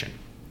conviction.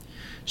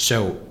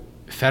 So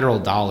federal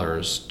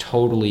dollars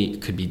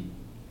could be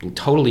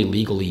totally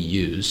legally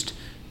used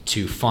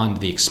to fund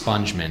the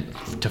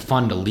expungement, to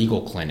fund a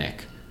legal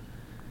clinic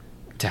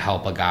to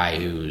help a guy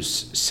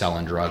who's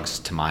selling drugs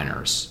to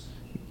minors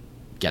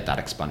get that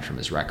expunged from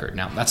his record.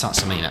 Now, that's not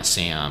something that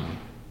Sam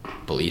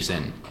believes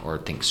in or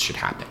thinks should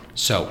happen.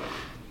 So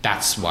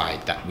that's why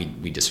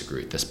we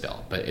disagree with this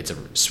bill. But it's a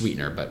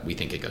sweetener, but we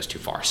think it goes too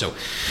far. So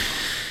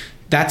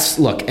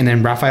and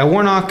then Raphael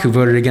Warnock, who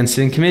voted against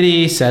it in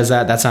committee, says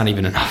that that's not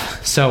even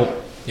enough.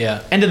 So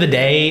yeah, end of the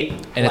day,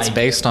 and it's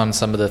based on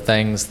some of the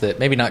things that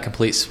maybe not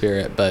complete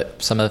spirit,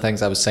 but some of the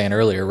things I was saying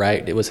earlier,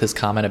 right? It was his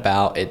comment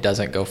about it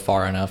doesn't go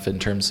far enough in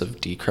terms of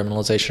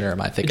decriminalization, or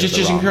am I thinking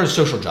just in terms of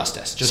social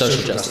justice? Just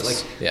social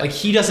justice.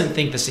 He doesn't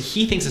think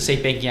he thinks the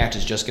Safe Banking Act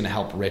is just going to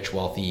help rich,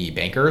 wealthy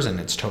bankers, and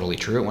it's totally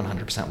true. It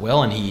 100%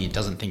 will, and he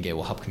doesn't think it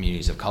will help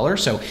communities of color.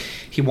 So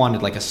he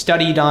wanted a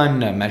study done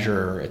to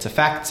measure its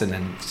effects, and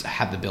then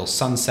have the bill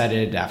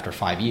sunsetted after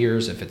 5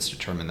 years if it's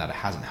determined that it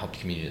hasn't helped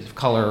communities of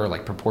color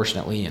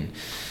proportionately,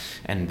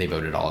 and they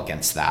voted all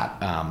against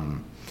that.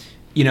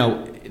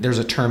 There's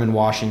a term in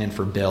Washington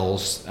for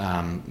bills.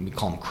 We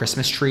call them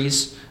Christmas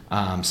trees.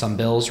 Some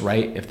bills,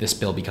 right? If this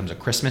bill becomes a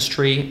Christmas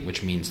tree,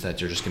 which means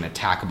that you're just going to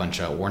tack a bunch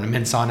of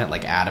ornaments on it,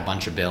 add a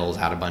bunch of bills,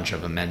 add a bunch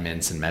of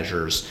amendments and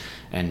measures,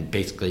 and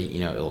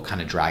basically, it'll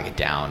kind of drag it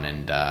down,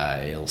 and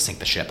it'll sink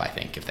the ship, I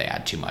think, if they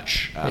add too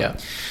much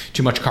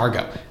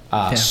cargo.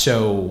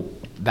 So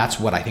that's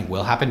what I think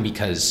will happen,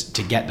 because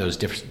to get those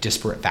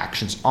disparate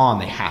factions on,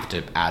 they have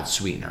to add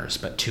sweeteners,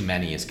 but too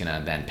many is going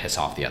to then piss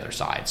off the other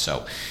side.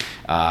 So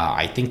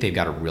I think they've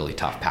got a really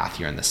tough path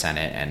here in the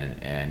Senate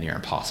and a near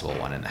impossible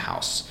one in the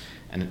House.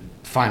 And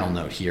final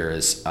note here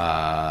is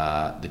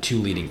the two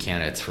leading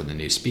candidates for the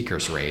new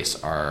speaker's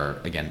race are,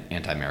 again,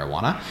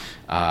 anti-marijuana.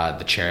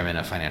 The chairman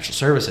of financial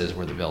services,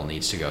 where the bill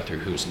needs to go through,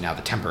 who's now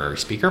the temporary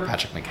speaker,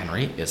 Patrick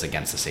McHenry, is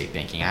against the Safe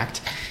Banking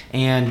Act.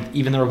 And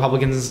even the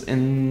Republicans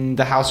in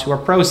the House who are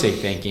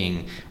pro-safe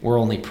banking were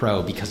only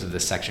pro because of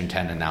this Section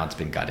 10, and now it's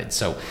been gutted.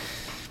 So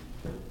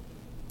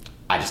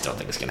I just don't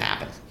think it's going to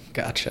happen.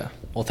 Gotcha.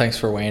 Well, thanks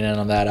for weighing in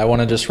on that. I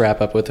want to just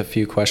wrap up with a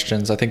few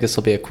questions. I think this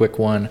will be a quick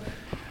one.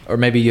 Or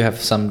maybe you have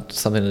something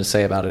to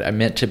say about it. I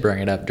meant to bring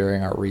it up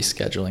during our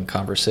rescheduling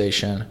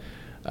conversation.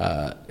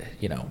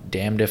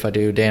 Damned if I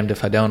do, damned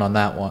if I don't on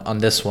that one. On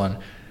this one,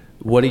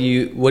 what do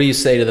you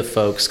say to the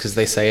folks, because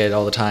they say it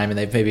all the time, and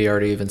they've maybe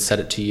already even said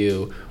it to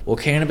you? Well,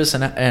 cannabis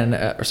and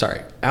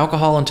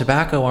alcohol and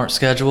tobacco aren't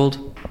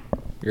scheduled.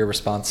 Your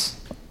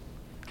response?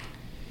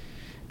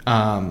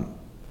 I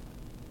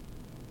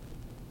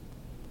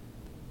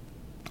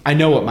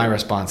know what my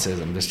response is.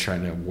 I'm just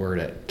trying to word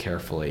it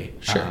carefully.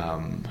 Sure.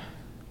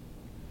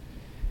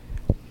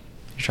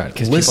 Trying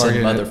to listen,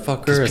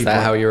 motherfucker. Is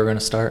that how you were going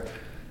to start?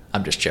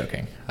 I'm just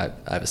joking. I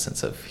have a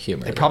sense of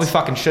humor. They probably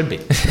fucking should be.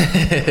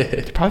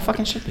 They probably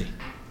fucking should be.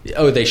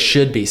 Oh, they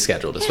should be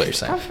scheduled, is what you're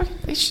saying.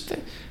 They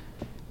should.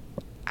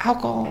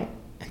 Alcohol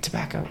and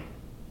tobacco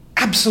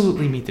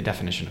absolutely meet the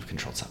definition of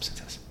controlled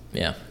substances.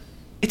 Yeah.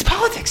 It's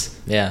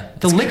politics. Yeah.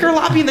 The liquor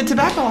lobby and the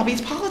tobacco lobby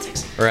is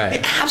politics. Right.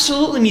 They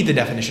absolutely meet the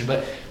definition,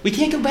 but we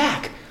can't go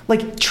back.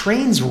 Like,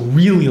 trains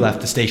really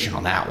left the station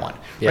on that one.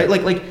 Yeah.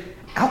 Right? Like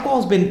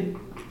alcohol's been...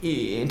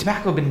 and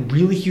tobacco have been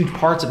really huge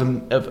parts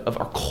of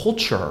our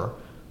culture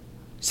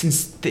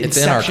since the inception. It's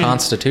in our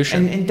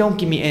Constitution. And don't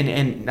give me,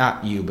 and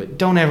not you, but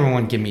don't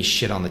everyone give me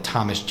shit on the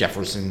Thomas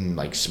Jefferson,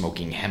 like,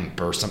 smoking hemp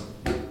or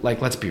something.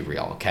 Like, let's be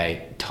real,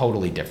 okay?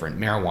 Totally different.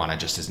 Marijuana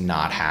just does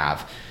not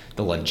have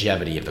the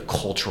longevity of the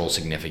cultural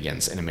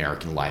significance in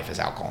American life as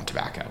alcohol and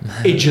tobacco.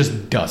 It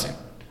just doesn't,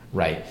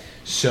 right?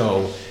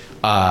 So,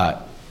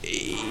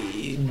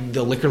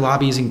 the liquor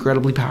lobby is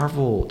incredibly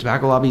powerful.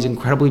 Tobacco lobby is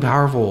incredibly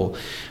powerful.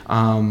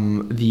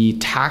 The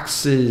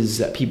taxes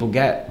that people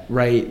get,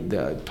 right?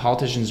 The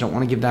politicians don't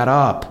want to give that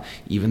up,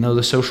 even though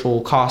the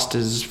social cost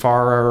is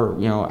far,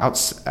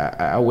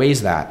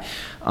 outweighs that,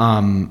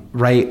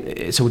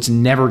 right? So it's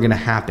never going to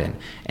happen.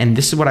 And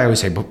this is what I always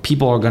say. But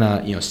people are going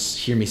to,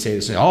 hear me say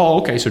this. Oh,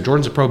 okay. So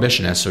Jordan's a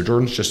prohibitionist. So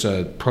Jordan's just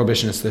a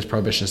prohibitionist. This,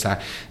 prohibitionist,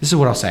 that. This is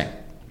what I'll say.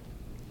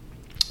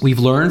 We've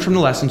learned from the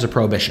lessons of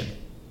prohibition.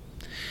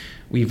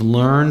 We've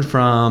learned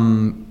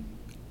from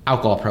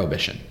alcohol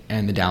prohibition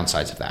and the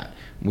downsides of that.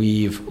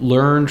 We've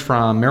learned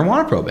from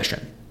marijuana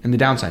prohibition and the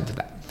downsides of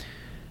that.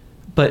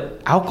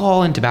 But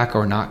alcohol and tobacco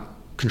are not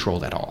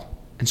controlled at all.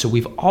 And so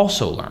we've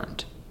also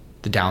learned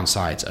the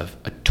downsides of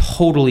a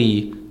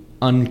totally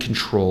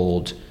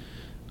uncontrolled,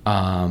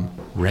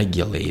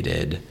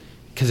 regulated,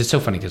 because it's so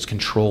funny because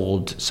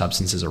controlled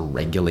substances are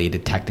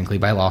regulated technically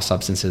by law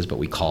substances, but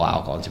we call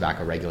alcohol and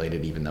tobacco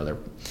regulated even though they're...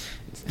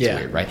 It's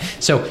weird, right?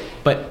 So,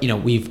 but,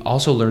 we've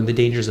also learned the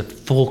dangers of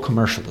full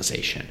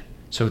commercialization.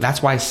 So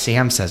that's why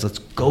Sam says, let's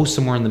go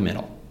somewhere in the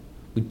middle.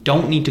 We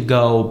don't need to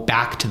go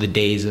back to the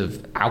days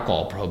of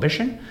alcohol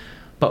prohibition,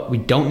 but we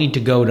don't need to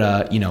go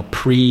to,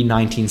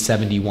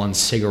 pre-1971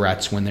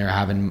 cigarettes when they're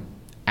having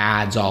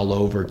ads all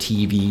over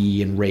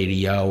TV and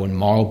radio and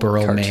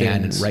Marlboro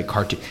Cartoons. Man and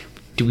cartoon.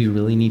 Do we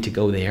really need to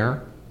go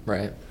there?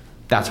 Right.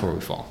 That's where we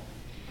fall.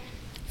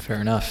 Fair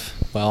enough.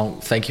 Well,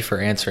 thank you for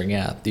answering.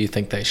 Yeah. Do you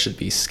think they should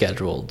be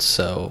scheduled?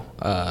 So,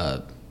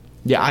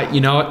 yeah, you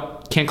know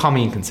what? Can't call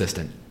me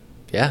inconsistent.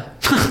 Yeah.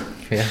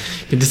 Yeah.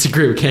 You can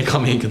disagree, but can't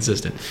call me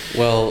inconsistent.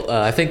 Well,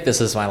 I think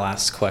this is my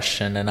last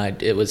question,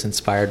 and it was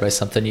inspired by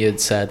something you had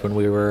said when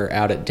we were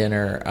out at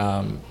dinner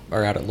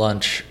or out at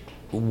lunch.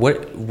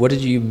 What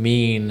did you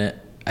mean?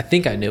 I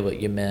think I knew what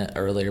you meant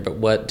earlier, but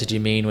what did you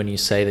mean when you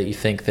say that you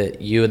think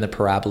that you and the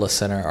Parabola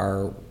Center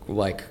are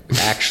like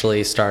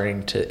actually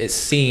starting to, it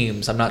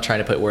seems, I'm not trying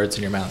to put words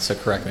in your mouth, so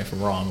correct me if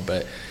I'm wrong,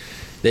 but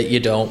that you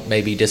don't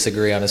maybe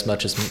disagree on as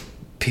much as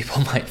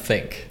people might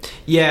think.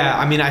 Yeah,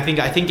 I mean, I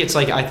think it's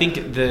like,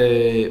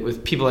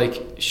 with people like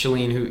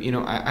Shalene,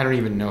 who, I don't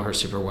even know her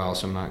super well,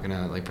 so I'm not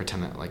gonna like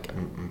pretend that like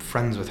I'm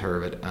friends with her,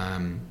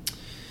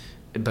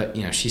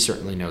 but she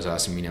certainly knows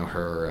us and we know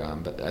her.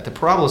 But at the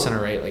Parabola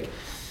Center, right, like,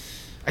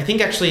 I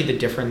think actually the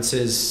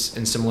differences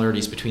and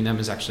similarities between them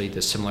is actually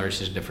the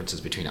similarities and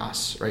differences between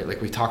us, right?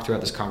 Like we talked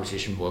throughout this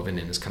conversation, woven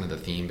in is kind of the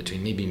theme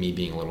between maybe me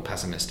being a little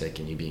pessimistic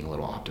and you being a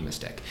little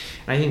optimistic.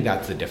 And I think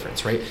that's the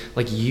difference, right?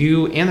 Like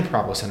you and the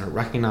Parabola Center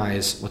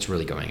recognize what's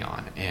really going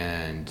on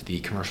and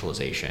the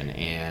commercialization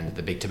and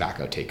the big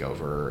tobacco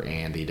takeover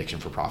and the addiction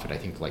for profit. I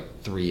think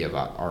like three of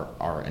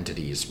our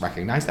entities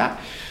recognize that.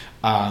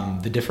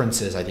 The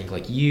difference is, I think,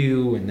 like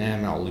you and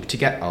them, I'll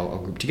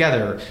group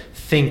together,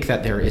 think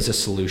that there is a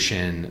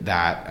solution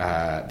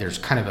that there's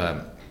kind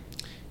of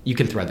you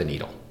can thread the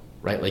needle,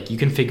 right? Like you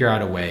can figure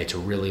out a way to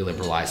really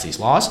liberalize these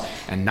laws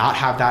and not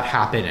have that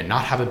happen and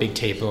not have a big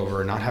takeover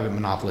and not have a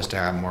monopolist, to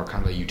have more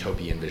kind of a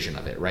utopian vision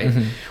of it, right?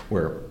 Mm-hmm.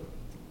 Where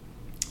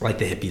like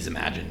the hippies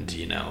imagined,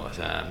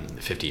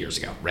 50 years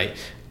ago, right?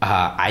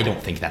 I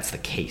don't think that's the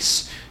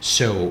case.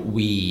 So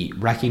we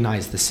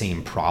recognize the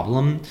same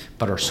problem,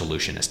 but our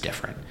solution is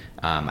different.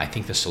 I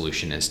think the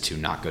solution is to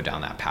not go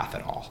down that path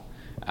at all.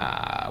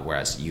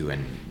 Whereas you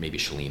and maybe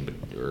Shalene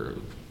or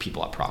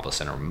people at Prabla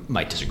Center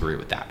might disagree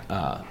with that.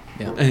 I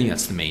think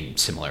that's the main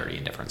similarity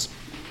and difference.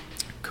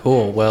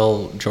 Cool.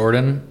 Well,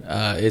 Jordan,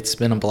 it's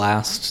been a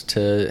blast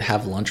to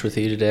have lunch with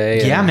you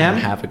today. Yeah, man.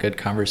 And have a good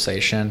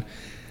conversation.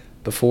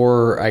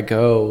 Before I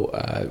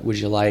go, would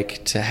you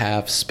like to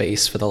have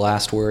space for the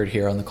last word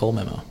here on the Cole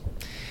Memo?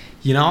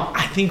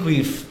 I think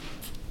we've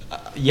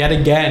yet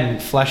again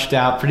fleshed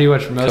out pretty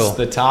much most of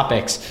the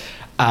topics.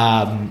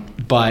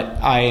 But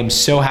I am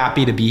so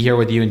happy to be here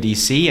with you in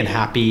DC and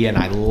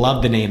I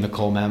love the name, the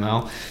Cole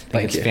Memo. I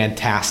think it's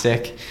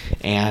fantastic.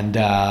 And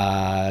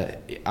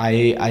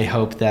I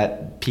hope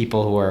that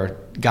people who are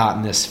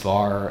gotten this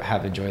far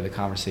have enjoyed the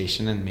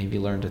conversation and maybe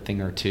learned a thing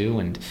or two,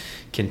 and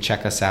can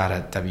check us out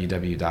at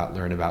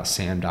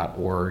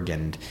www.learnaboutsam.org,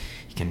 and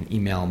you can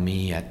email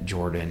me at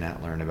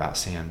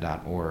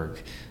jordan@learnaboutsam.org.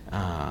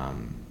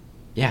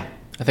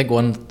 I think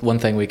one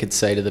thing we could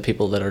say to the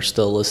people that are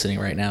still listening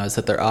right now is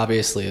that they're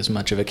obviously as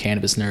much of a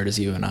cannabis nerd as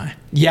you and I.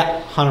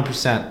 Yeah,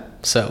 100%.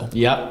 So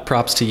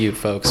props to you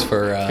folks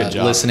for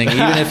listening.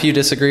 Even if you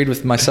disagreed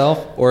with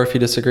myself or if you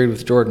disagreed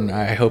with Jordan,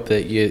 I hope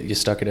that you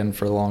stuck it in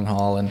for the long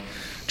haul. And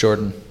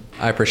Jordan,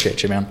 I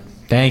appreciate you, man.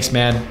 Thanks,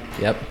 man.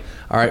 Yep.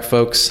 All right,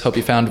 folks. Hope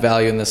you found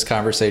value in this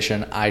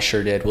conversation. I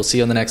sure did. We'll see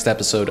you on the next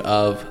episode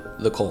of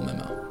The Cole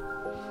Memo.